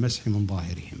أولى بالمسح من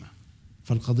ظاهرهما.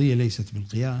 فالقضية ليست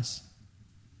بالقياس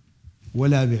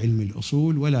ولا بعلم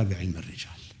الأصول ولا بعلم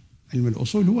الرجال. علم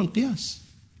الأصول هو القياس.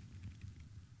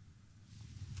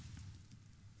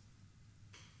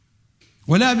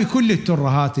 ولا بكل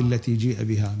الترهات التي جيء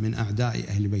بها من أعداء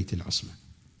أهل بيت العصمة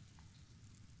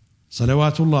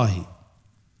صلوات الله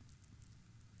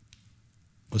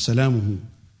وسلامه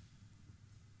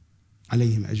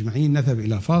عليهم أجمعين. نذهب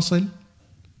إلى فاصل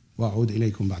وأعود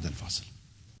إليكم بعد الفاصل.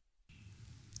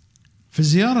 في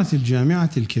الزيارة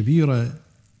الجامعة الكبيرة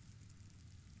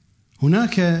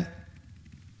هناك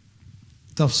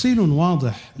تفصيل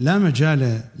واضح لا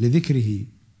مجال لذكره،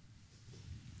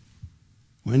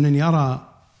 وإنني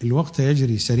أرى الوقت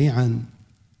يجري سريعا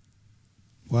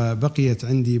وبقيت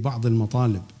عندي بعض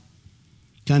المطالب.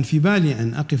 كان في بالي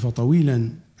أن أقف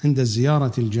طويلا عند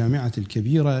الزيارة الجامعة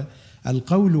الكبيرة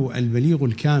القول البليغ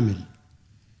الكامل،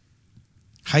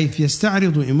 حيث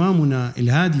يستعرض إمامنا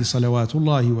الهادي صلوات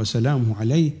الله وسلامه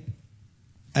عليه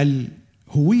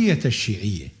الهوية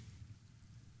الشيعية،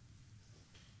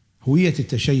 هوية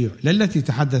التشيع، لا التي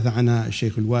تحدث عنها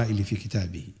الشيخ الوائلي في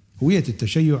كتابه، هوية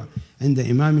التشيع عند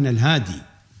إمامنا الهادي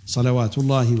صلوات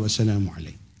الله وسلامه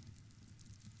عليه.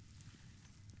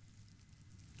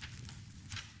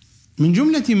 من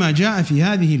جملة ما جاء في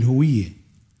هذه الهوية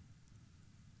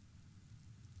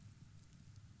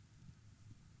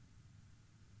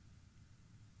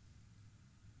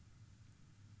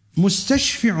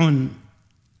مستشفع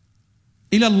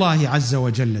إلى الله عز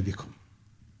وجل بكم.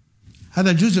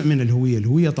 هذا جزء من الهوية،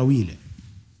 الهوية طويلة،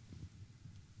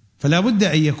 فلا بد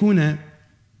أن يكون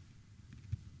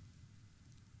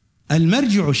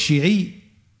المرجع الشيعي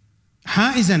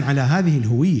حائزا على هذه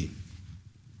الهوية،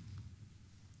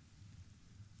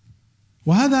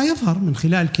 وهذا يظهر من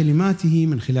خلال كلماته،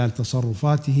 من خلال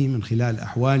تصرفاته، من خلال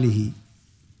أحواله،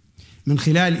 من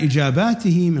خلال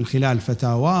إجاباته، من خلال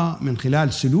فتاواه، من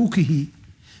خلال سلوكه،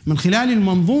 من خلال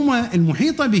المنظومة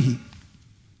المحيطة به.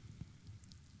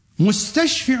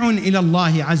 مستشفع إلى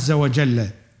الله عز وجل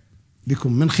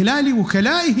بكم من خلال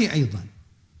وكلائه أيضا.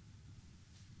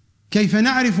 كيف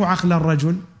نعرف عقل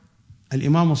الرجل؟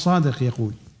 الإمام الصادق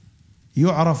يقول: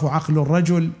 يعرف عقل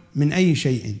الرجل من أي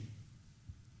شيء؟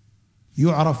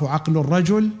 يعرف عقل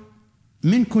الرجل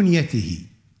من كنيته.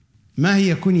 ما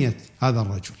هي كنية هذا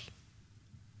الرجل؟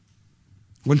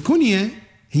 والكنية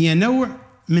هي نوع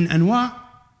من أنواع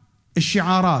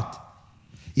الشعارات،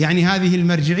 يعني هذه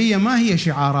المرجعية ما هي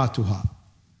شعاراتها؟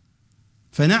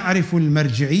 فنعرف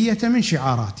المرجعية من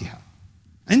شعاراتها.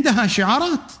 عندها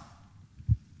شعارات.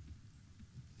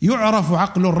 يعرف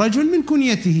عقل الرجل من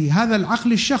كنيته، هذا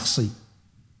العقل الشخصي،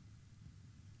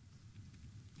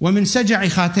 ومن سجع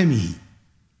خاتمه.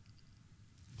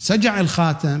 سجع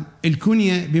الخاتم،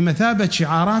 الكنية بمثابة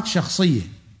شعارات شخصية.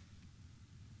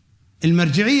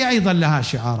 المرجعية أيضا لها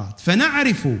شعارات،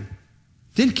 فنعرف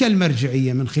تلك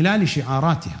المرجعية من خلال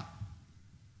شعاراتها.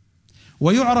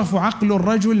 ويعرف عقل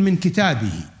الرجل من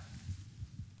كتابه،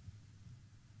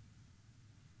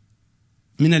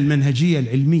 من المنهجية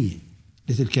العلمية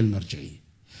لتلك المرجعية.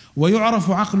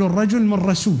 ويعرف عقل الرجل من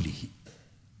رسوله.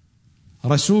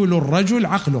 رسول الرجل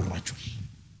عقل الرجل،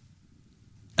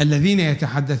 الذين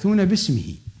يتحدثون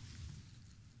باسمه،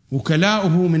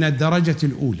 وكلاؤه من الدرجة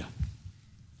الأولى،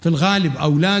 في الغالب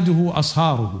أولاده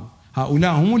أصهاره،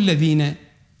 هؤلاء هم الذين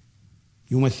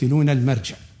يمثلون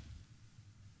المرجع.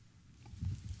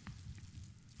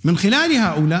 من خلال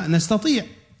هؤلاء نستطيع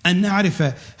أن نعرف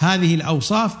هذه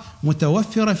الأوصاف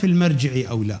متوفرة في المرجع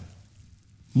أو لا.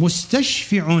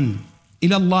 مستشفع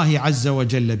إلى الله عز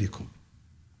وجل بكم،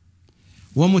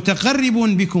 ومتقرب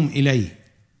بكم إليه،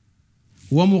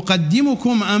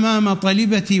 ومقدمكم أمام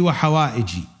طلبتي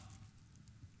وحوائجي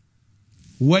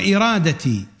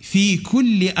وإرادتي في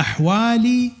كل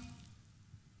أحوالي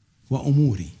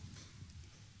وأموري.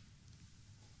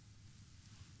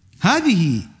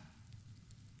 هذه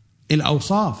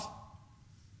الأوصاف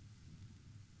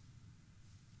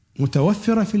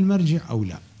متوفرة في المرجع أو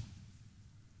لا؟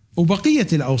 وبقية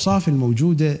الأوصاف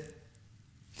الموجودة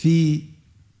في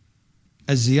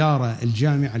الزيارة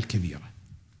الجامعة الكبيرة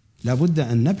لا بد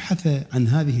أن نبحث عن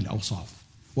هذه الأوصاف.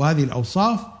 وهذه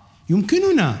الأوصاف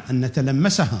يمكننا أن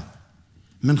نتلمسها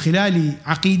من خلال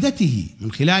عقيدته،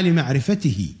 من خلال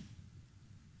معرفته،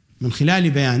 من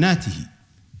خلال بياناته.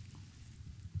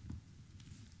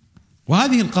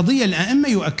 وهذه القضية الأئمة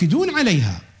يؤكدون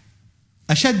عليها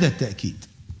أشد التأكيد.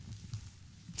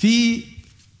 في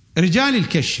رجال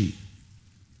الكشي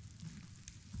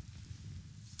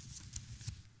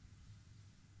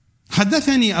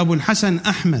حدثني أبو الحسن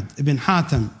أحمد بن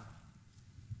حاتم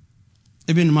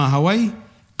ابن ماهوي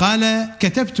قال: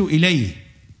 كتبت إليه،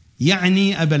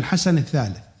 يعني أبا الحسن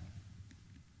الثالث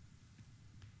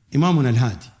إمامنا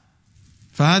الهادي،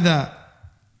 فهذا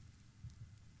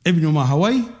ابن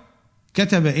ماهوي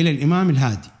كتب إلى الإمام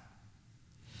الهادي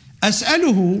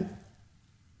أسأله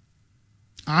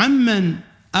عمن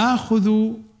آخذ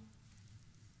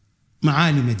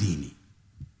معالم ديني.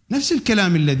 نفس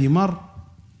الكلام الذي مر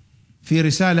في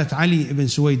رسالة علي بن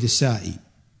سويد السائي: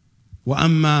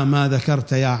 وأما ما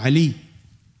ذكرت يا علي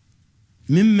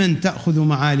ممن تأخذ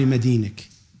معالم دينك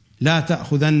لا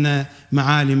تأخذن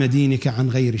معالم دينك عن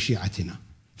غير شيعتنا،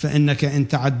 فإنك إن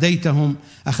تعديتهم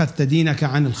أخذت دينك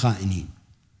عن الخائنين.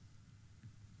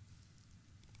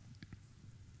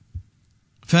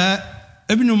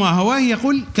 فابن ماهويه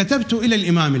يقول: كتبت إلى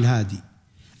الإمام الهادي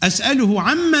أسأله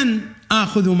عمن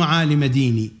آخذ معالم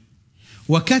ديني،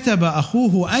 وكتب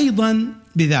أخوه أيضا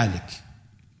بذلك.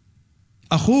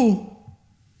 أخوه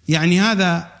يعني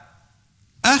هذا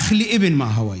أخ لابن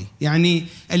ماهوي، يعني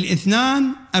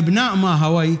الاثنان أبناء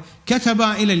ماهوي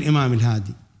كتبا إلى الإمام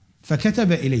الهادي،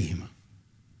 فكتب إليهما.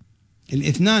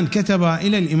 الاثنان كتبا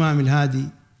إلى الإمام الهادي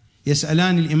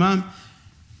يسألان الإمام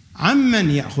عمن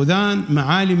يأخذان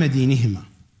معالم دينهما،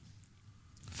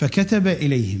 فكتب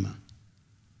إليهما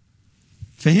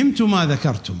فهمت ما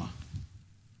ذكرتما،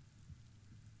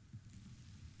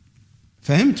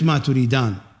 فهمت ما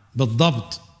تريدان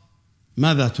بالضبط،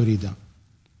 ماذا تريدان؟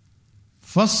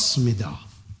 فاصمدا.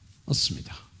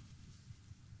 اصمدا،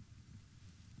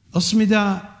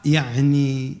 اصمدا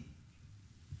يعني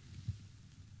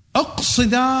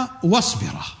اقصدا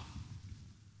واصبرا،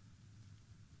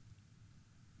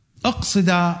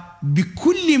 اقصدا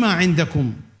بكل ما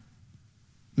عندكم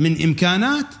من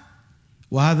إمكانات،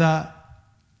 وهذا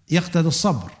يقتضي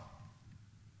الصبر.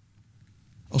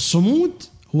 الصمود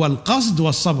هو القصد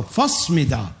والصبر.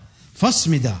 فاصمدا،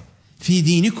 فاصمدا في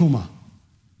دينكما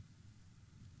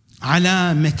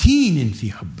على متين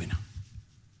في حبنا.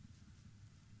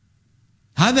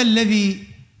 هذا الذي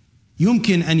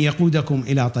يمكن أن يقودكم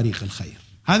إلى طريق الخير.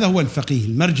 هذا هو الفقيه،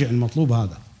 المرجع المطلوب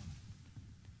هذا.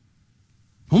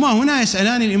 هما هنا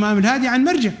يسألان الإمام الهادي عن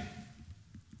مرجع،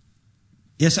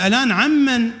 يسألان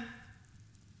عمن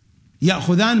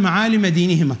يأخذان معالم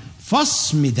دينهما.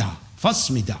 فاصمدا،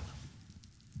 فاصمدا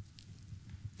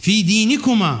في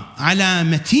دينكما على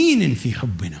متين في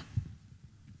حبنا،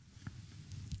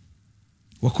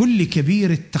 وكل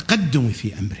كبير التقدم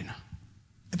في أمرنا.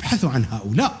 ابحثوا عن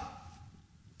هؤلاء،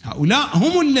 هؤلاء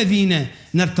هم الذين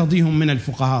نرتضيهم من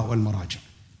الفقهاء والمراجع.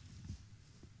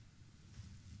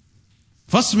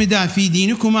 فاصمدا في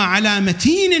دينكما على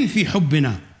متين في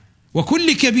حبنا،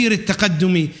 وكل كبير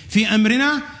التقدم في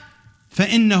أمرنا،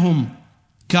 فإنهم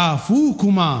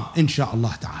كافوكما إن شاء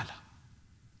الله تعالى.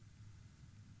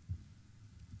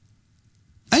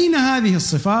 أين هذه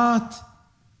الصفات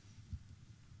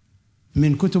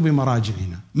من كتب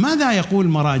مراجعنا؟ ماذا يقول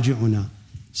مراجعنا؟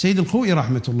 سيد الخوئي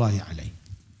رحمة الله عليه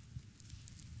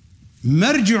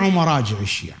مرجع مراجع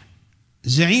الشيعة،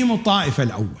 زعيم الطائفة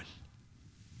الأول.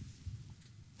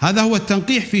 هذا هو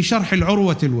التنقيح في شرح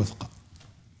العروة الوثقى.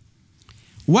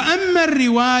 وأما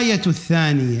الرواية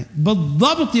الثانية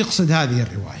بالضبط يقصد هذه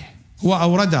الرواية، هو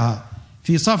أوردها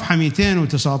في صفحة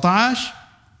 219: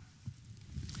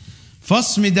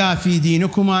 فاصمدا في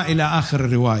دينكما إلى آخر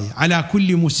الرواية، على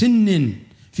كل مسن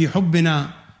في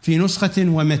حبنا في نسخة،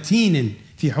 ومتين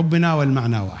في حبنا،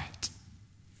 والمعنى واحد.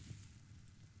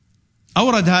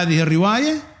 أورد هذه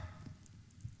الرواية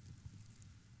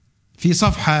في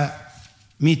صفحة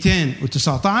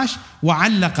 219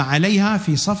 وعلق عليها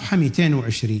في صفحة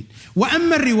 220.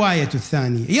 وأما الرواية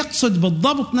الثانية يقصد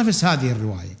بالضبط نفس هذه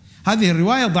الرواية. هذه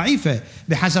الرواية ضعيفة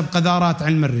بحسب قذارات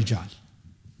علم الرجال،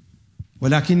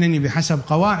 ولكنني بحسب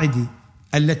قواعدي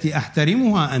التي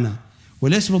أحترمها أنا،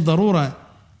 وليس بالضرورة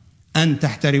أن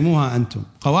تحترموها أنتم،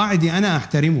 قواعدي أنا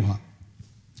أحترمها،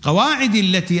 قواعدي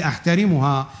التي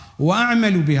أحترمها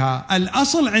وأعمل بها.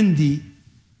 الأصل عندي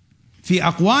في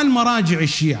أقوال مراجع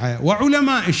الشيعة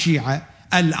وعلماء الشيعة،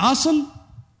 الأصل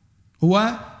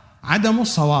هو عدم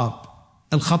الصواب،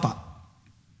 الخطأ،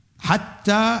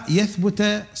 حتى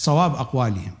يثبت صواب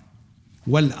أقوالهم.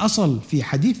 والأصل في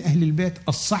حديث أهل البيت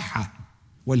الصحة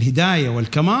والهداية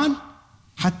والكمال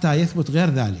حتى يثبت غير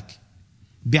ذلك،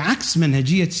 بعكس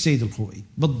منهجية السيد الخوئي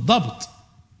بالضبط،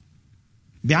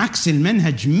 بعكس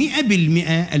المنهج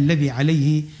 100% الذي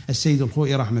عليه السيد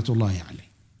الخوئي رحمة الله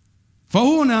عليه.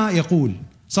 فهنا يقول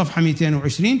صفحة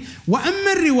 220: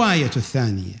 وأما الرواية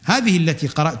الثانية، هذه التي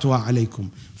قرأتها عليكم،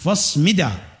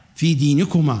 فاصمدا في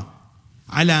دينكما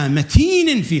على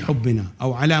متين في حبنا،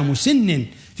 أو على مسن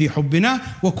في حبنا،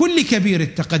 وكل كبير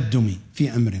التقدم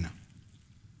في أمرنا.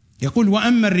 يقول: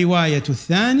 وأما الرواية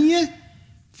الثانية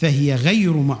فهي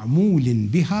غير معمول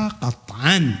بها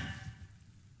قطعا.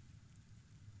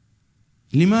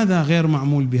 لماذا غير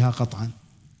معمول بها قطعا؟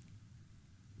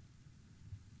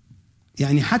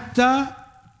 يعني حتى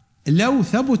لو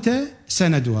ثبت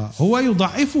سندها هو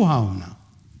يضعفها.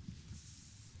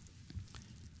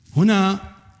 هنا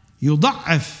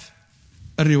يضعف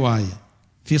الرواية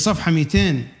في صفحة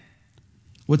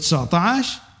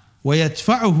 219: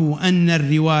 ويدفعه أن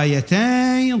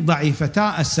الروايتين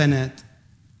ضعيفتا السند.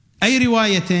 أي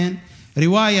روايتين؟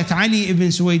 رواية علي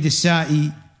بن سويد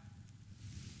السائي: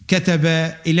 كتب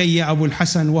إلي أبو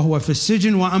الحسن وهو في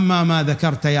السجن: وأما ما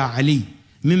ذكرت يا علي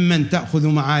ممن تأخذ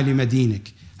معالم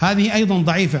دينك. هذه أيضا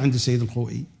ضعيفة عند السيد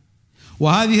الخوئي،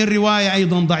 وهذه الرواية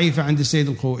أيضا ضعيفة عند السيد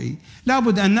الخوئي.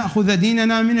 لابد أن نأخذ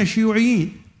ديننا من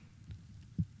الشيوعيين.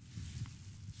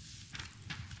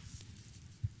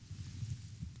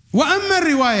 وأما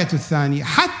الرواية الثانية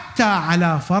حتى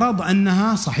على فرض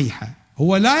أنها صحيحة،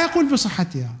 هو لا يقول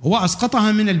بصحتها، هو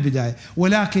أسقطها من البداية،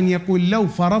 ولكن يقول لو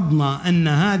فرضنا أن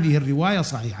هذه الرواية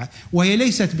صحيحة، وهي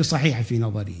ليست بصحيحة في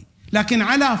نظره، لكن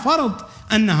على فرض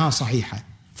أنها صحيحة،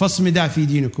 فاصمدا في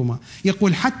دينكما،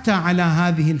 يقول حتى على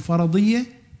هذه الفرضية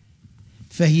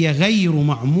فهي غير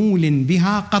معمول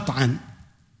بها قطعا.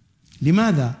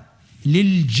 لماذا؟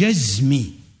 للجزم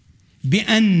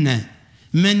بأن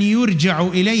من يرجع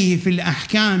إليه في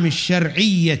الأحكام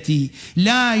الشرعية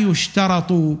لا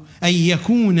يشترط أن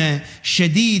يكون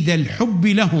شديد الحب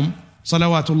لهم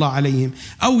صلوات الله عليهم،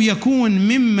 أو يكون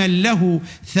ممن له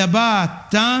ثبات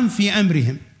تام في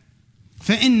أمرهم،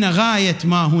 فإن غاية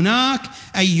ما هناك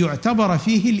أن يعتبر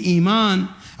فيه الإيمان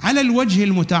على الوجه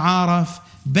المتعارف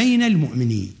بين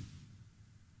المؤمنين.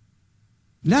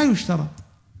 لا يشترط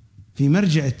في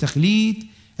مرجع التقليد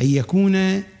أن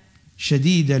يكون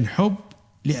شديد الحب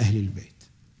لأهل البيت،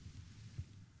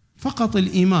 فقط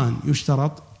الإيمان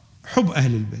يشترط حب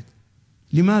أهل البيت.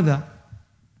 لماذا؟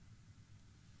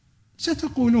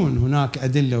 ستقولون هناك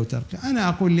أدلة وترك. أنا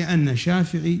أقول لأن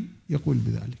الشافعي يقول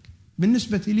بذلك.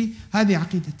 بالنسبة لي هذه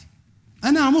عقيدتي،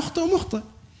 أنا مخطئ،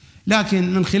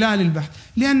 لكن من خلال البحث،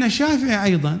 لأن الشافعي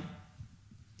أيضا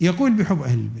يقول بحب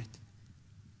أهل البيت،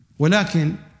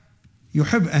 ولكن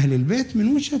يحب أهل البيت من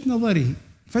وجهة نظره،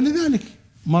 فلذلك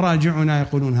مراجعنا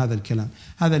يقولون هذا الكلام.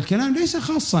 هذا الكلام ليس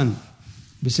خاصا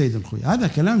بسيد الخوي، هذا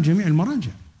كلام جميع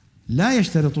المراجع، لا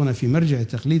يشترطون في مرجع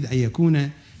التقليد أن يكون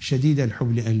شديد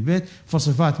الحب لأهل البيت،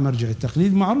 فصفات مرجع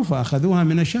التقليد معروفة أخذوها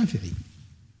من الشافعي،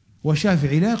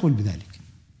 والشافعي لا يقول بذلك.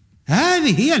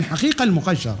 هذه هي الحقيقة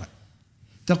المقشرة.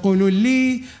 تقولون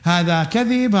لي هذا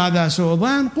كذب، هذا سوء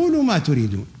ظن، قولوا ما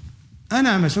تريدون،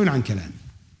 أنا مسؤول عن كلامي.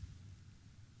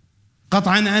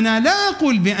 قطعا أنا لا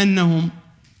أقول بأنهم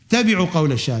تبعوا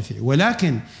قول الشافعي،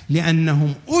 ولكن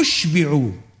لأنهم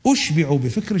أشبعوا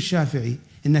بفكر الشافعي،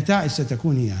 النتائج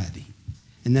ستكون هي هذه،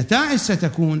 النتائج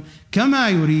ستكون كما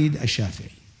يريد الشافعي.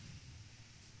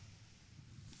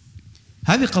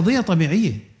 هذه قضية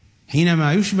طبيعية.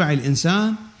 حينما يشبع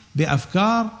الإنسان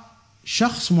بأفكار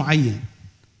شخص معين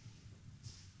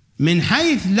من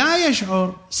حيث لا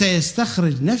يشعر،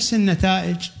 سيستخرج نفس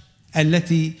النتائج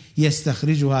التي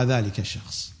يستخرجها ذلك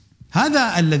الشخص.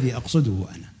 هذا الذي أقصده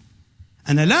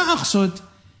أنا لا أقصد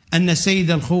أن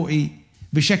السيد الخوئي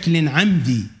بشكل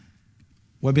عمدي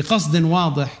وبقصد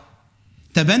واضح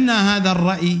تبنى هذا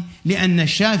الرأي لأن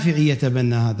الشافعي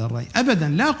يتبنى هذا الرأي، أبدا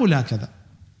لا أقول هكذا.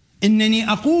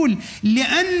 إنني أقول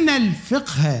لأن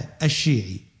الفقه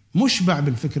الشيعي مشبع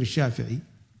بالفكر الشافعي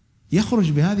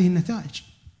يخرج بهذه النتائج،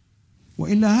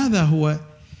 وإلا هذا هو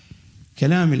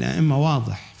كلام الأئمة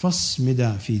واضح: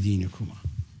 فاصمدا في دينكما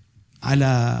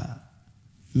على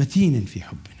متين في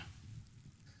حبنا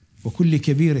وكل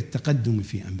كبير التقدم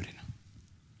في أمرنا،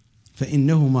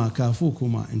 فإنهما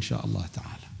كافوكما إن شاء الله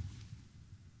تعالى.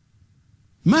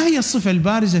 ما هي الصفة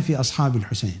البارزة في أصحاب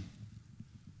الحسين؟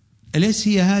 أليس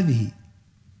هي هذه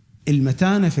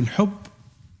المتانة في الحب؟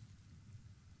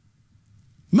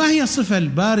 ما هي الصفة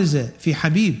البارزة في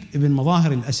حبيب ابن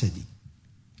مظاهر الأسدي؟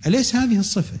 أليس هذه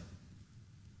الصفة؟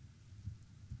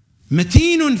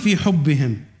 متين في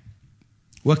حبهم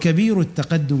وكبير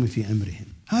التقدم في أمرهم.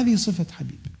 هذه صفة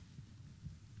حبيب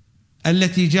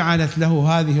التي جعلت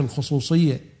له هذه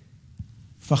الخصوصية،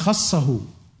 فخصه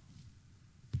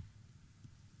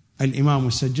الإمام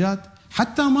السجاد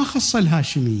حتى ما خص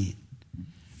الهاشميين.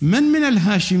 من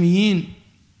الهاشميين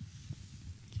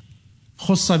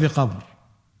خص بقبر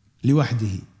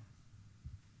لوحده؟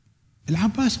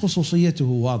 العباس خصوصيته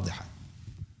واضحة.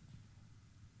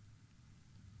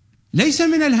 ليس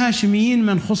من الهاشميين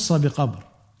من خص بقبر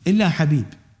إلا حبيب.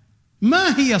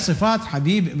 ما هي صفات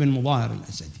حبيب بن مظاهر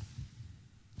الأسدي؟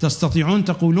 تستطيعون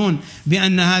تقولون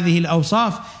بأن هذه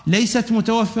الأوصاف ليست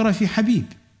متوفرة في حبيب.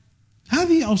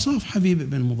 هذه أوصاف حبيب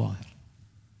بن مظاهر،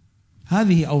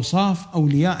 هذه أوصاف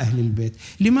أولياء أهل البيت.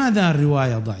 لماذا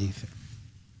الرواية ضعيفة؟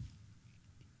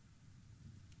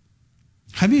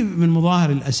 حبيب بن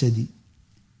مظاهر الأسدي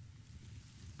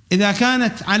إذا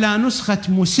كانت على نسخة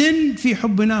مسن في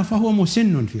حبنا فهو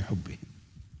مسن في حبه.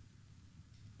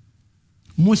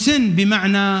 مسن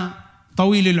بمعنى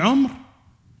طويل العمر.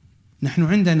 نحن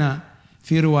عندنا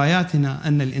في رواياتنا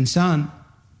أن الإنسان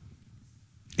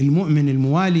المؤمن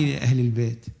الموالي لأهل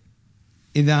البيت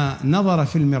إذا نظر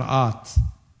في المرآة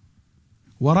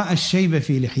ورأى الشيب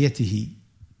في لحيته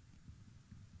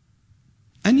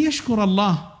أن يشكر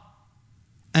الله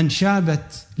أن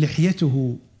شابت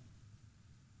لحيته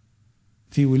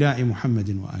في ولاء محمد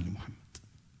وآل محمد.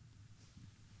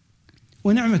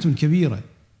 ونعمة كبيرة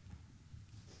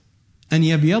أن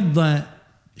يبيض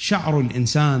شعر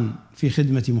الإنسان في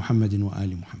خدمة محمد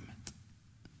وآل محمد.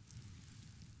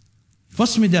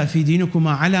 فاصمدا في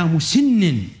دينكما على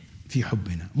مسن في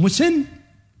حبنا. مسن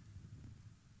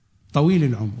طويل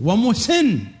العمر،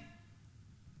 ومسن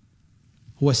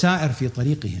هو سائر في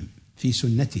طريقهم في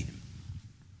سنتهم،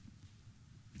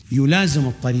 يلازم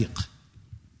الطريق.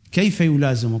 كيف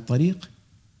يلازم الطريق؟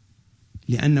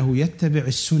 لأنه يتبع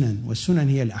السنن، والسنن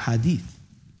هي الأحاديث،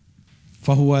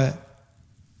 فهو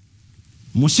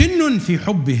مسن في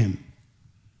حبهم،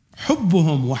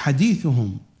 حبهم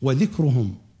وحديثهم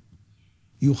وذكرهم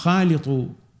يخالط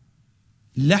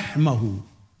لحمه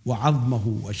وعظمه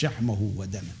وشحمه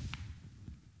ودمه،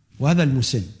 وهذا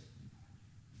المسن.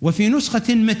 وفي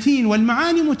نسخة متين،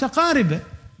 والمعاني متقاربة،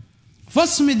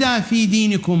 فاصمدا في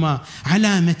دينكما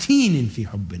على متين في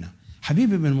حبنا. حبيب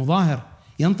بن مظاهر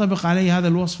ينطبق عليه هذا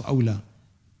الوصف أو لا؟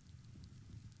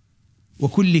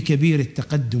 وكل كبير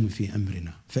التقدم في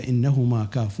أمرنا فإنهما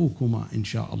كافوكما إن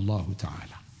شاء الله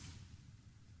تعالى.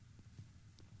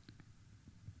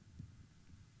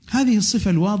 هذه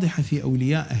الصفة الواضحة في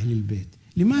أولياء أهل البيت.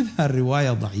 لماذا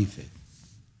الرواية ضعيفة؟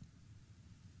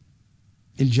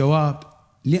 الجواب: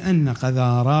 لأن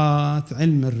قذارات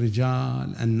علم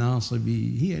الرجال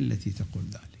الناصبي هي التي تقول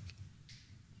ذلك،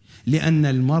 لأن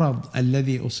المرض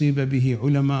الذي أصيب به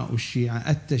علماء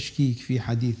الشيعة التشكيك في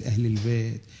حديث أهل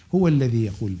البيت هو الذي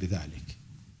يقول بذلك،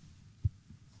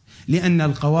 لأن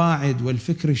القواعد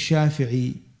والفكر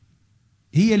الشافعي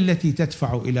هي التي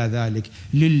تدفع إلى ذلك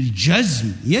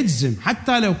للجزم، يجزم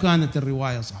حتى لو كانت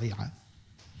الرواية صحيحة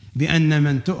بأن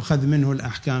من تؤخذ منه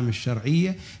الأحكام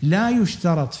الشرعية لا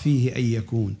يشترط فيه أن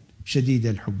يكون شديد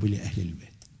الحب لأهل البيت.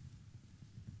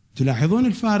 تلاحظون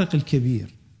الفارق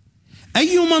الكبير.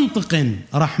 أي منطق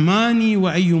رحماني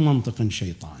وأي منطق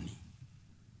شيطاني؟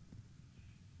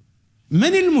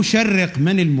 من المشرق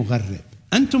من المغرب؟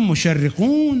 أنتم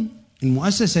مشرقون،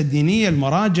 المؤسسة الدينية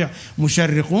المراجع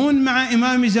مشرقون مع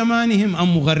إمام زمانهم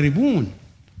أم مغربون؟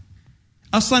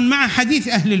 أصلا مع حديث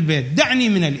أهل البيت، دعني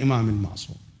من الإمام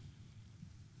المعصوم.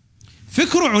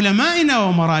 فكر علمائنا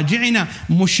ومراجعنا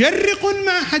مشرق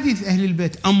مع حديث أهل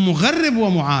البيت أم مغرب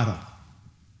ومعارض؟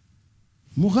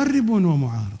 مغرب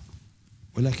ومعارض.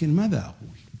 ولكن ماذا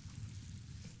أقول؟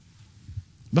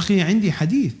 بقي عندي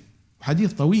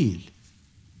حديث طويل،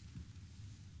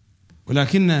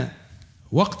 ولكن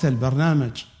وقت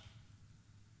البرنامج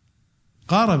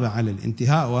قارب على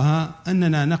الانتهاء، وها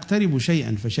أننا نقترب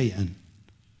شيئا فشيئا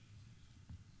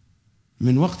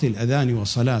من وقت الأذان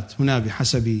والصلاة هنا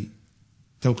بحسب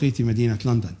توقيت مدينة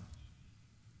لندن.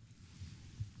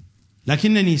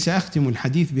 لكنني سأختم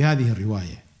الحديث بهذه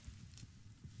الرواية: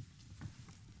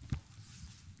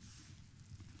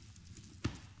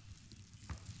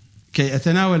 كي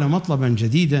أتناول مطلبا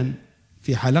جديدا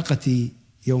في حلقة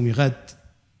يوم غد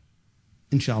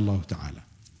إن شاء الله تعالى.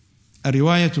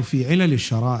 الرواية في علل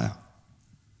الشرائع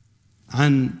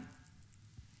عن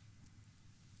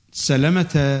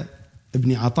سلمة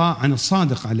ابن عطاء عن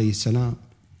الصادق عليه السلام: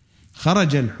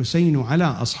 خرج الحسين على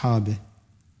أصحابه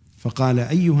فقال: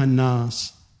 أيها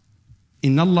الناس،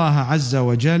 إن الله عز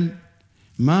وجل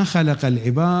ما خلق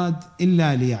العباد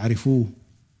إلا ليعرفوه،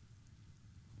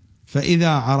 فإذا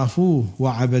عرفوه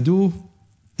وعبدوه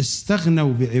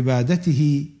استغنوا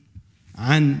بعبادته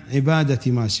عن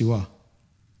عبادة ما سواه.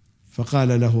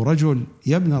 فقال له رجل: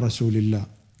 يا ابن رسول الله،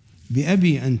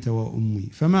 بأبي أنت وأمي،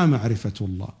 فما معرفة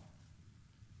الله؟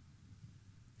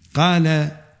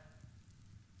 قال: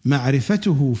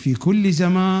 معرفته في كل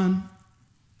زمان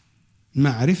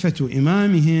معرفة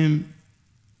إمامهم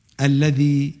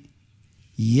الذي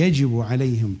يجب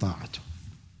عليهم طاعته.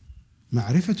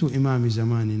 معرفة إمام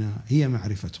زماننا هي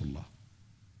معرفة الله،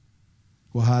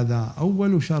 وهذا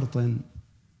أول شرط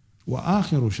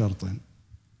وآخر شرط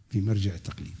في مرجع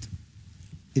التقليد.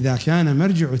 إذا كان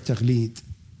مرجع التقليد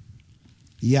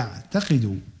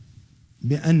يعتقد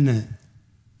بأن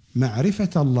معرفة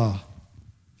الله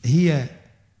هي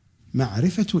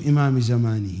معرفة إمام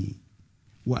زمانه،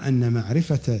 وأن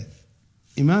معرفة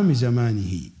إمام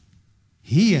زمانه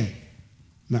هي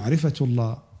معرفة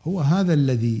الله، هو هذا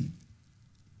الذي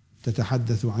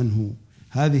تتحدث عنه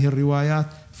هذه الروايات: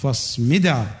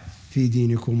 فاصمدا في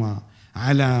دينكما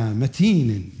على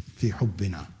متين في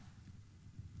حبنا.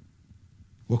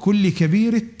 وكل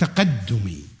كبير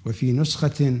التقدم، وفي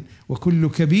نسخة: وكل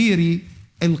كبير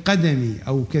القدم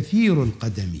أو كثير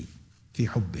القدم في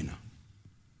حبنا،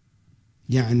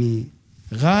 يعني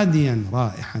غاديا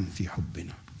رائحا في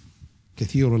حبنا.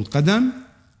 كثير القدم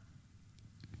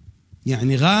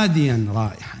يعني غاديا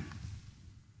رائحا.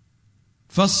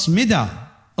 فاصمدا،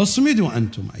 اصمدوا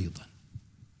أنتم أيضا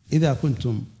إذا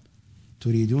كنتم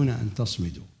تريدون أن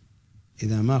تصمدوا.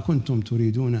 إذا ما كنتم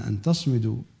تريدون أن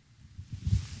تصمدوا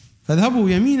فاذهبوا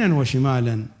يمينا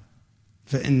وشمالا،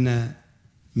 فإن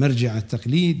مرجع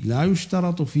التقليد لا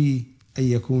يشترط فيه أن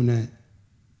يكون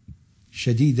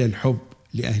شديد الحب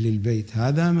لأهل البيت.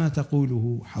 هذا ما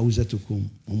تقوله حوزتكم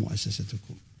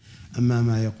ومؤسستكم. أما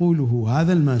ما يقوله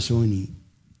هذا الماسوني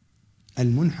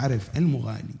المنحرف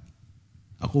المغالي،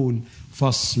 أقول: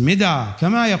 فاصمدا،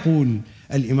 كما يقول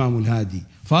الإمام الهادي: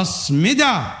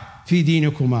 فاصمدا في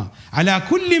دينكما على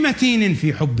كل متين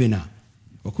في حبنا.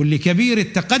 وكل كبير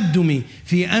التقدم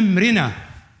في أمرنا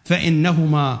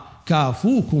فإنهما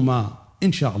كافوكما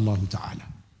إن شاء الله تعالى.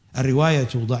 الرواية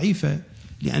ضعيفة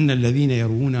لأن الذين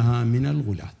يروونها من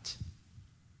الغلاة.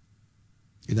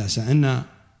 إذا سألنا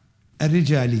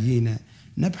الرجاليين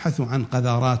نبحث عن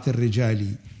قذارات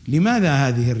الرجال، لماذا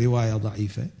هذه الرواية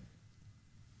ضعيفة؟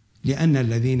 لأن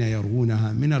الذين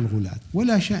يروونها من الغلاة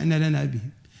ولا شأن لنا بهم،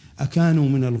 أكانوا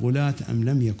من الغلاة أم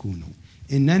لم يكونوا،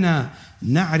 إننا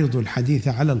نعرض الحديث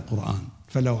على القرآن،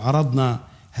 فلو عرضنا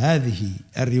هذه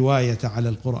الرواية على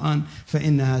القرآن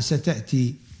فإنها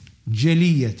ستأتي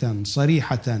جلية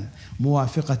صريحة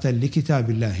موافقة لكتاب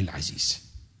الله العزيز.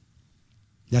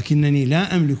 لكنني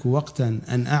لا أملك وقتا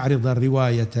أن أعرض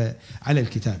الرواية على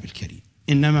الكتاب الكريم،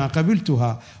 إنما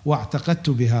قبلتها واعتقدت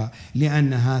بها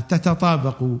لأنها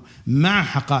تتطابق مع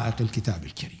حقائق الكتاب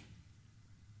الكريم.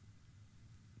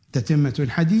 تتمة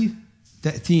الحديث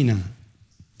تأتينا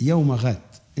يوم غد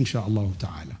إن شاء الله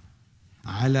تعالى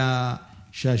على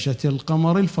شاشة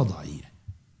القمر الفضائية،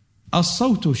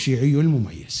 الصوت الشيعي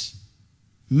المميز،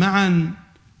 معا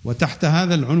وتحت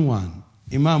هذا العنوان: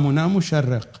 إمامنا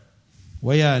مشرق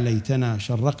ويا ليتنا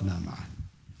شرقنا معه،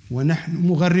 ونحن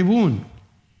مغربون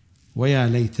ويا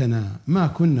ليتنا ما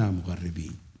كنا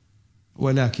مغربين،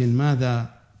 ولكن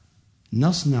ماذا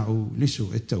نصنع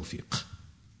لسوء التوفيق.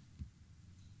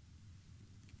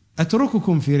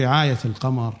 أترككم في رعاية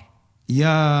القمر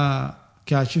يا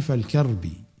كاشف الكرب،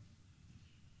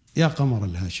 يا قمر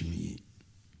الهاشميين،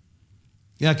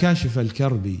 يا كاشف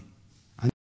الكرب عن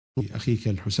أخيك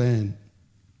الحسين،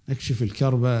 اكشف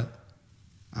الكرب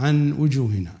عن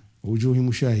وجوهنا ووجوه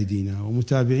مشاهدينا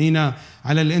ومتابعينا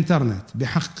على الإنترنت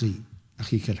بحق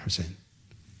أخيك الحسين.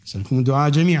 أسألكم الدعاء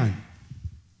جميعا،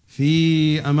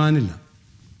 في أمان الله.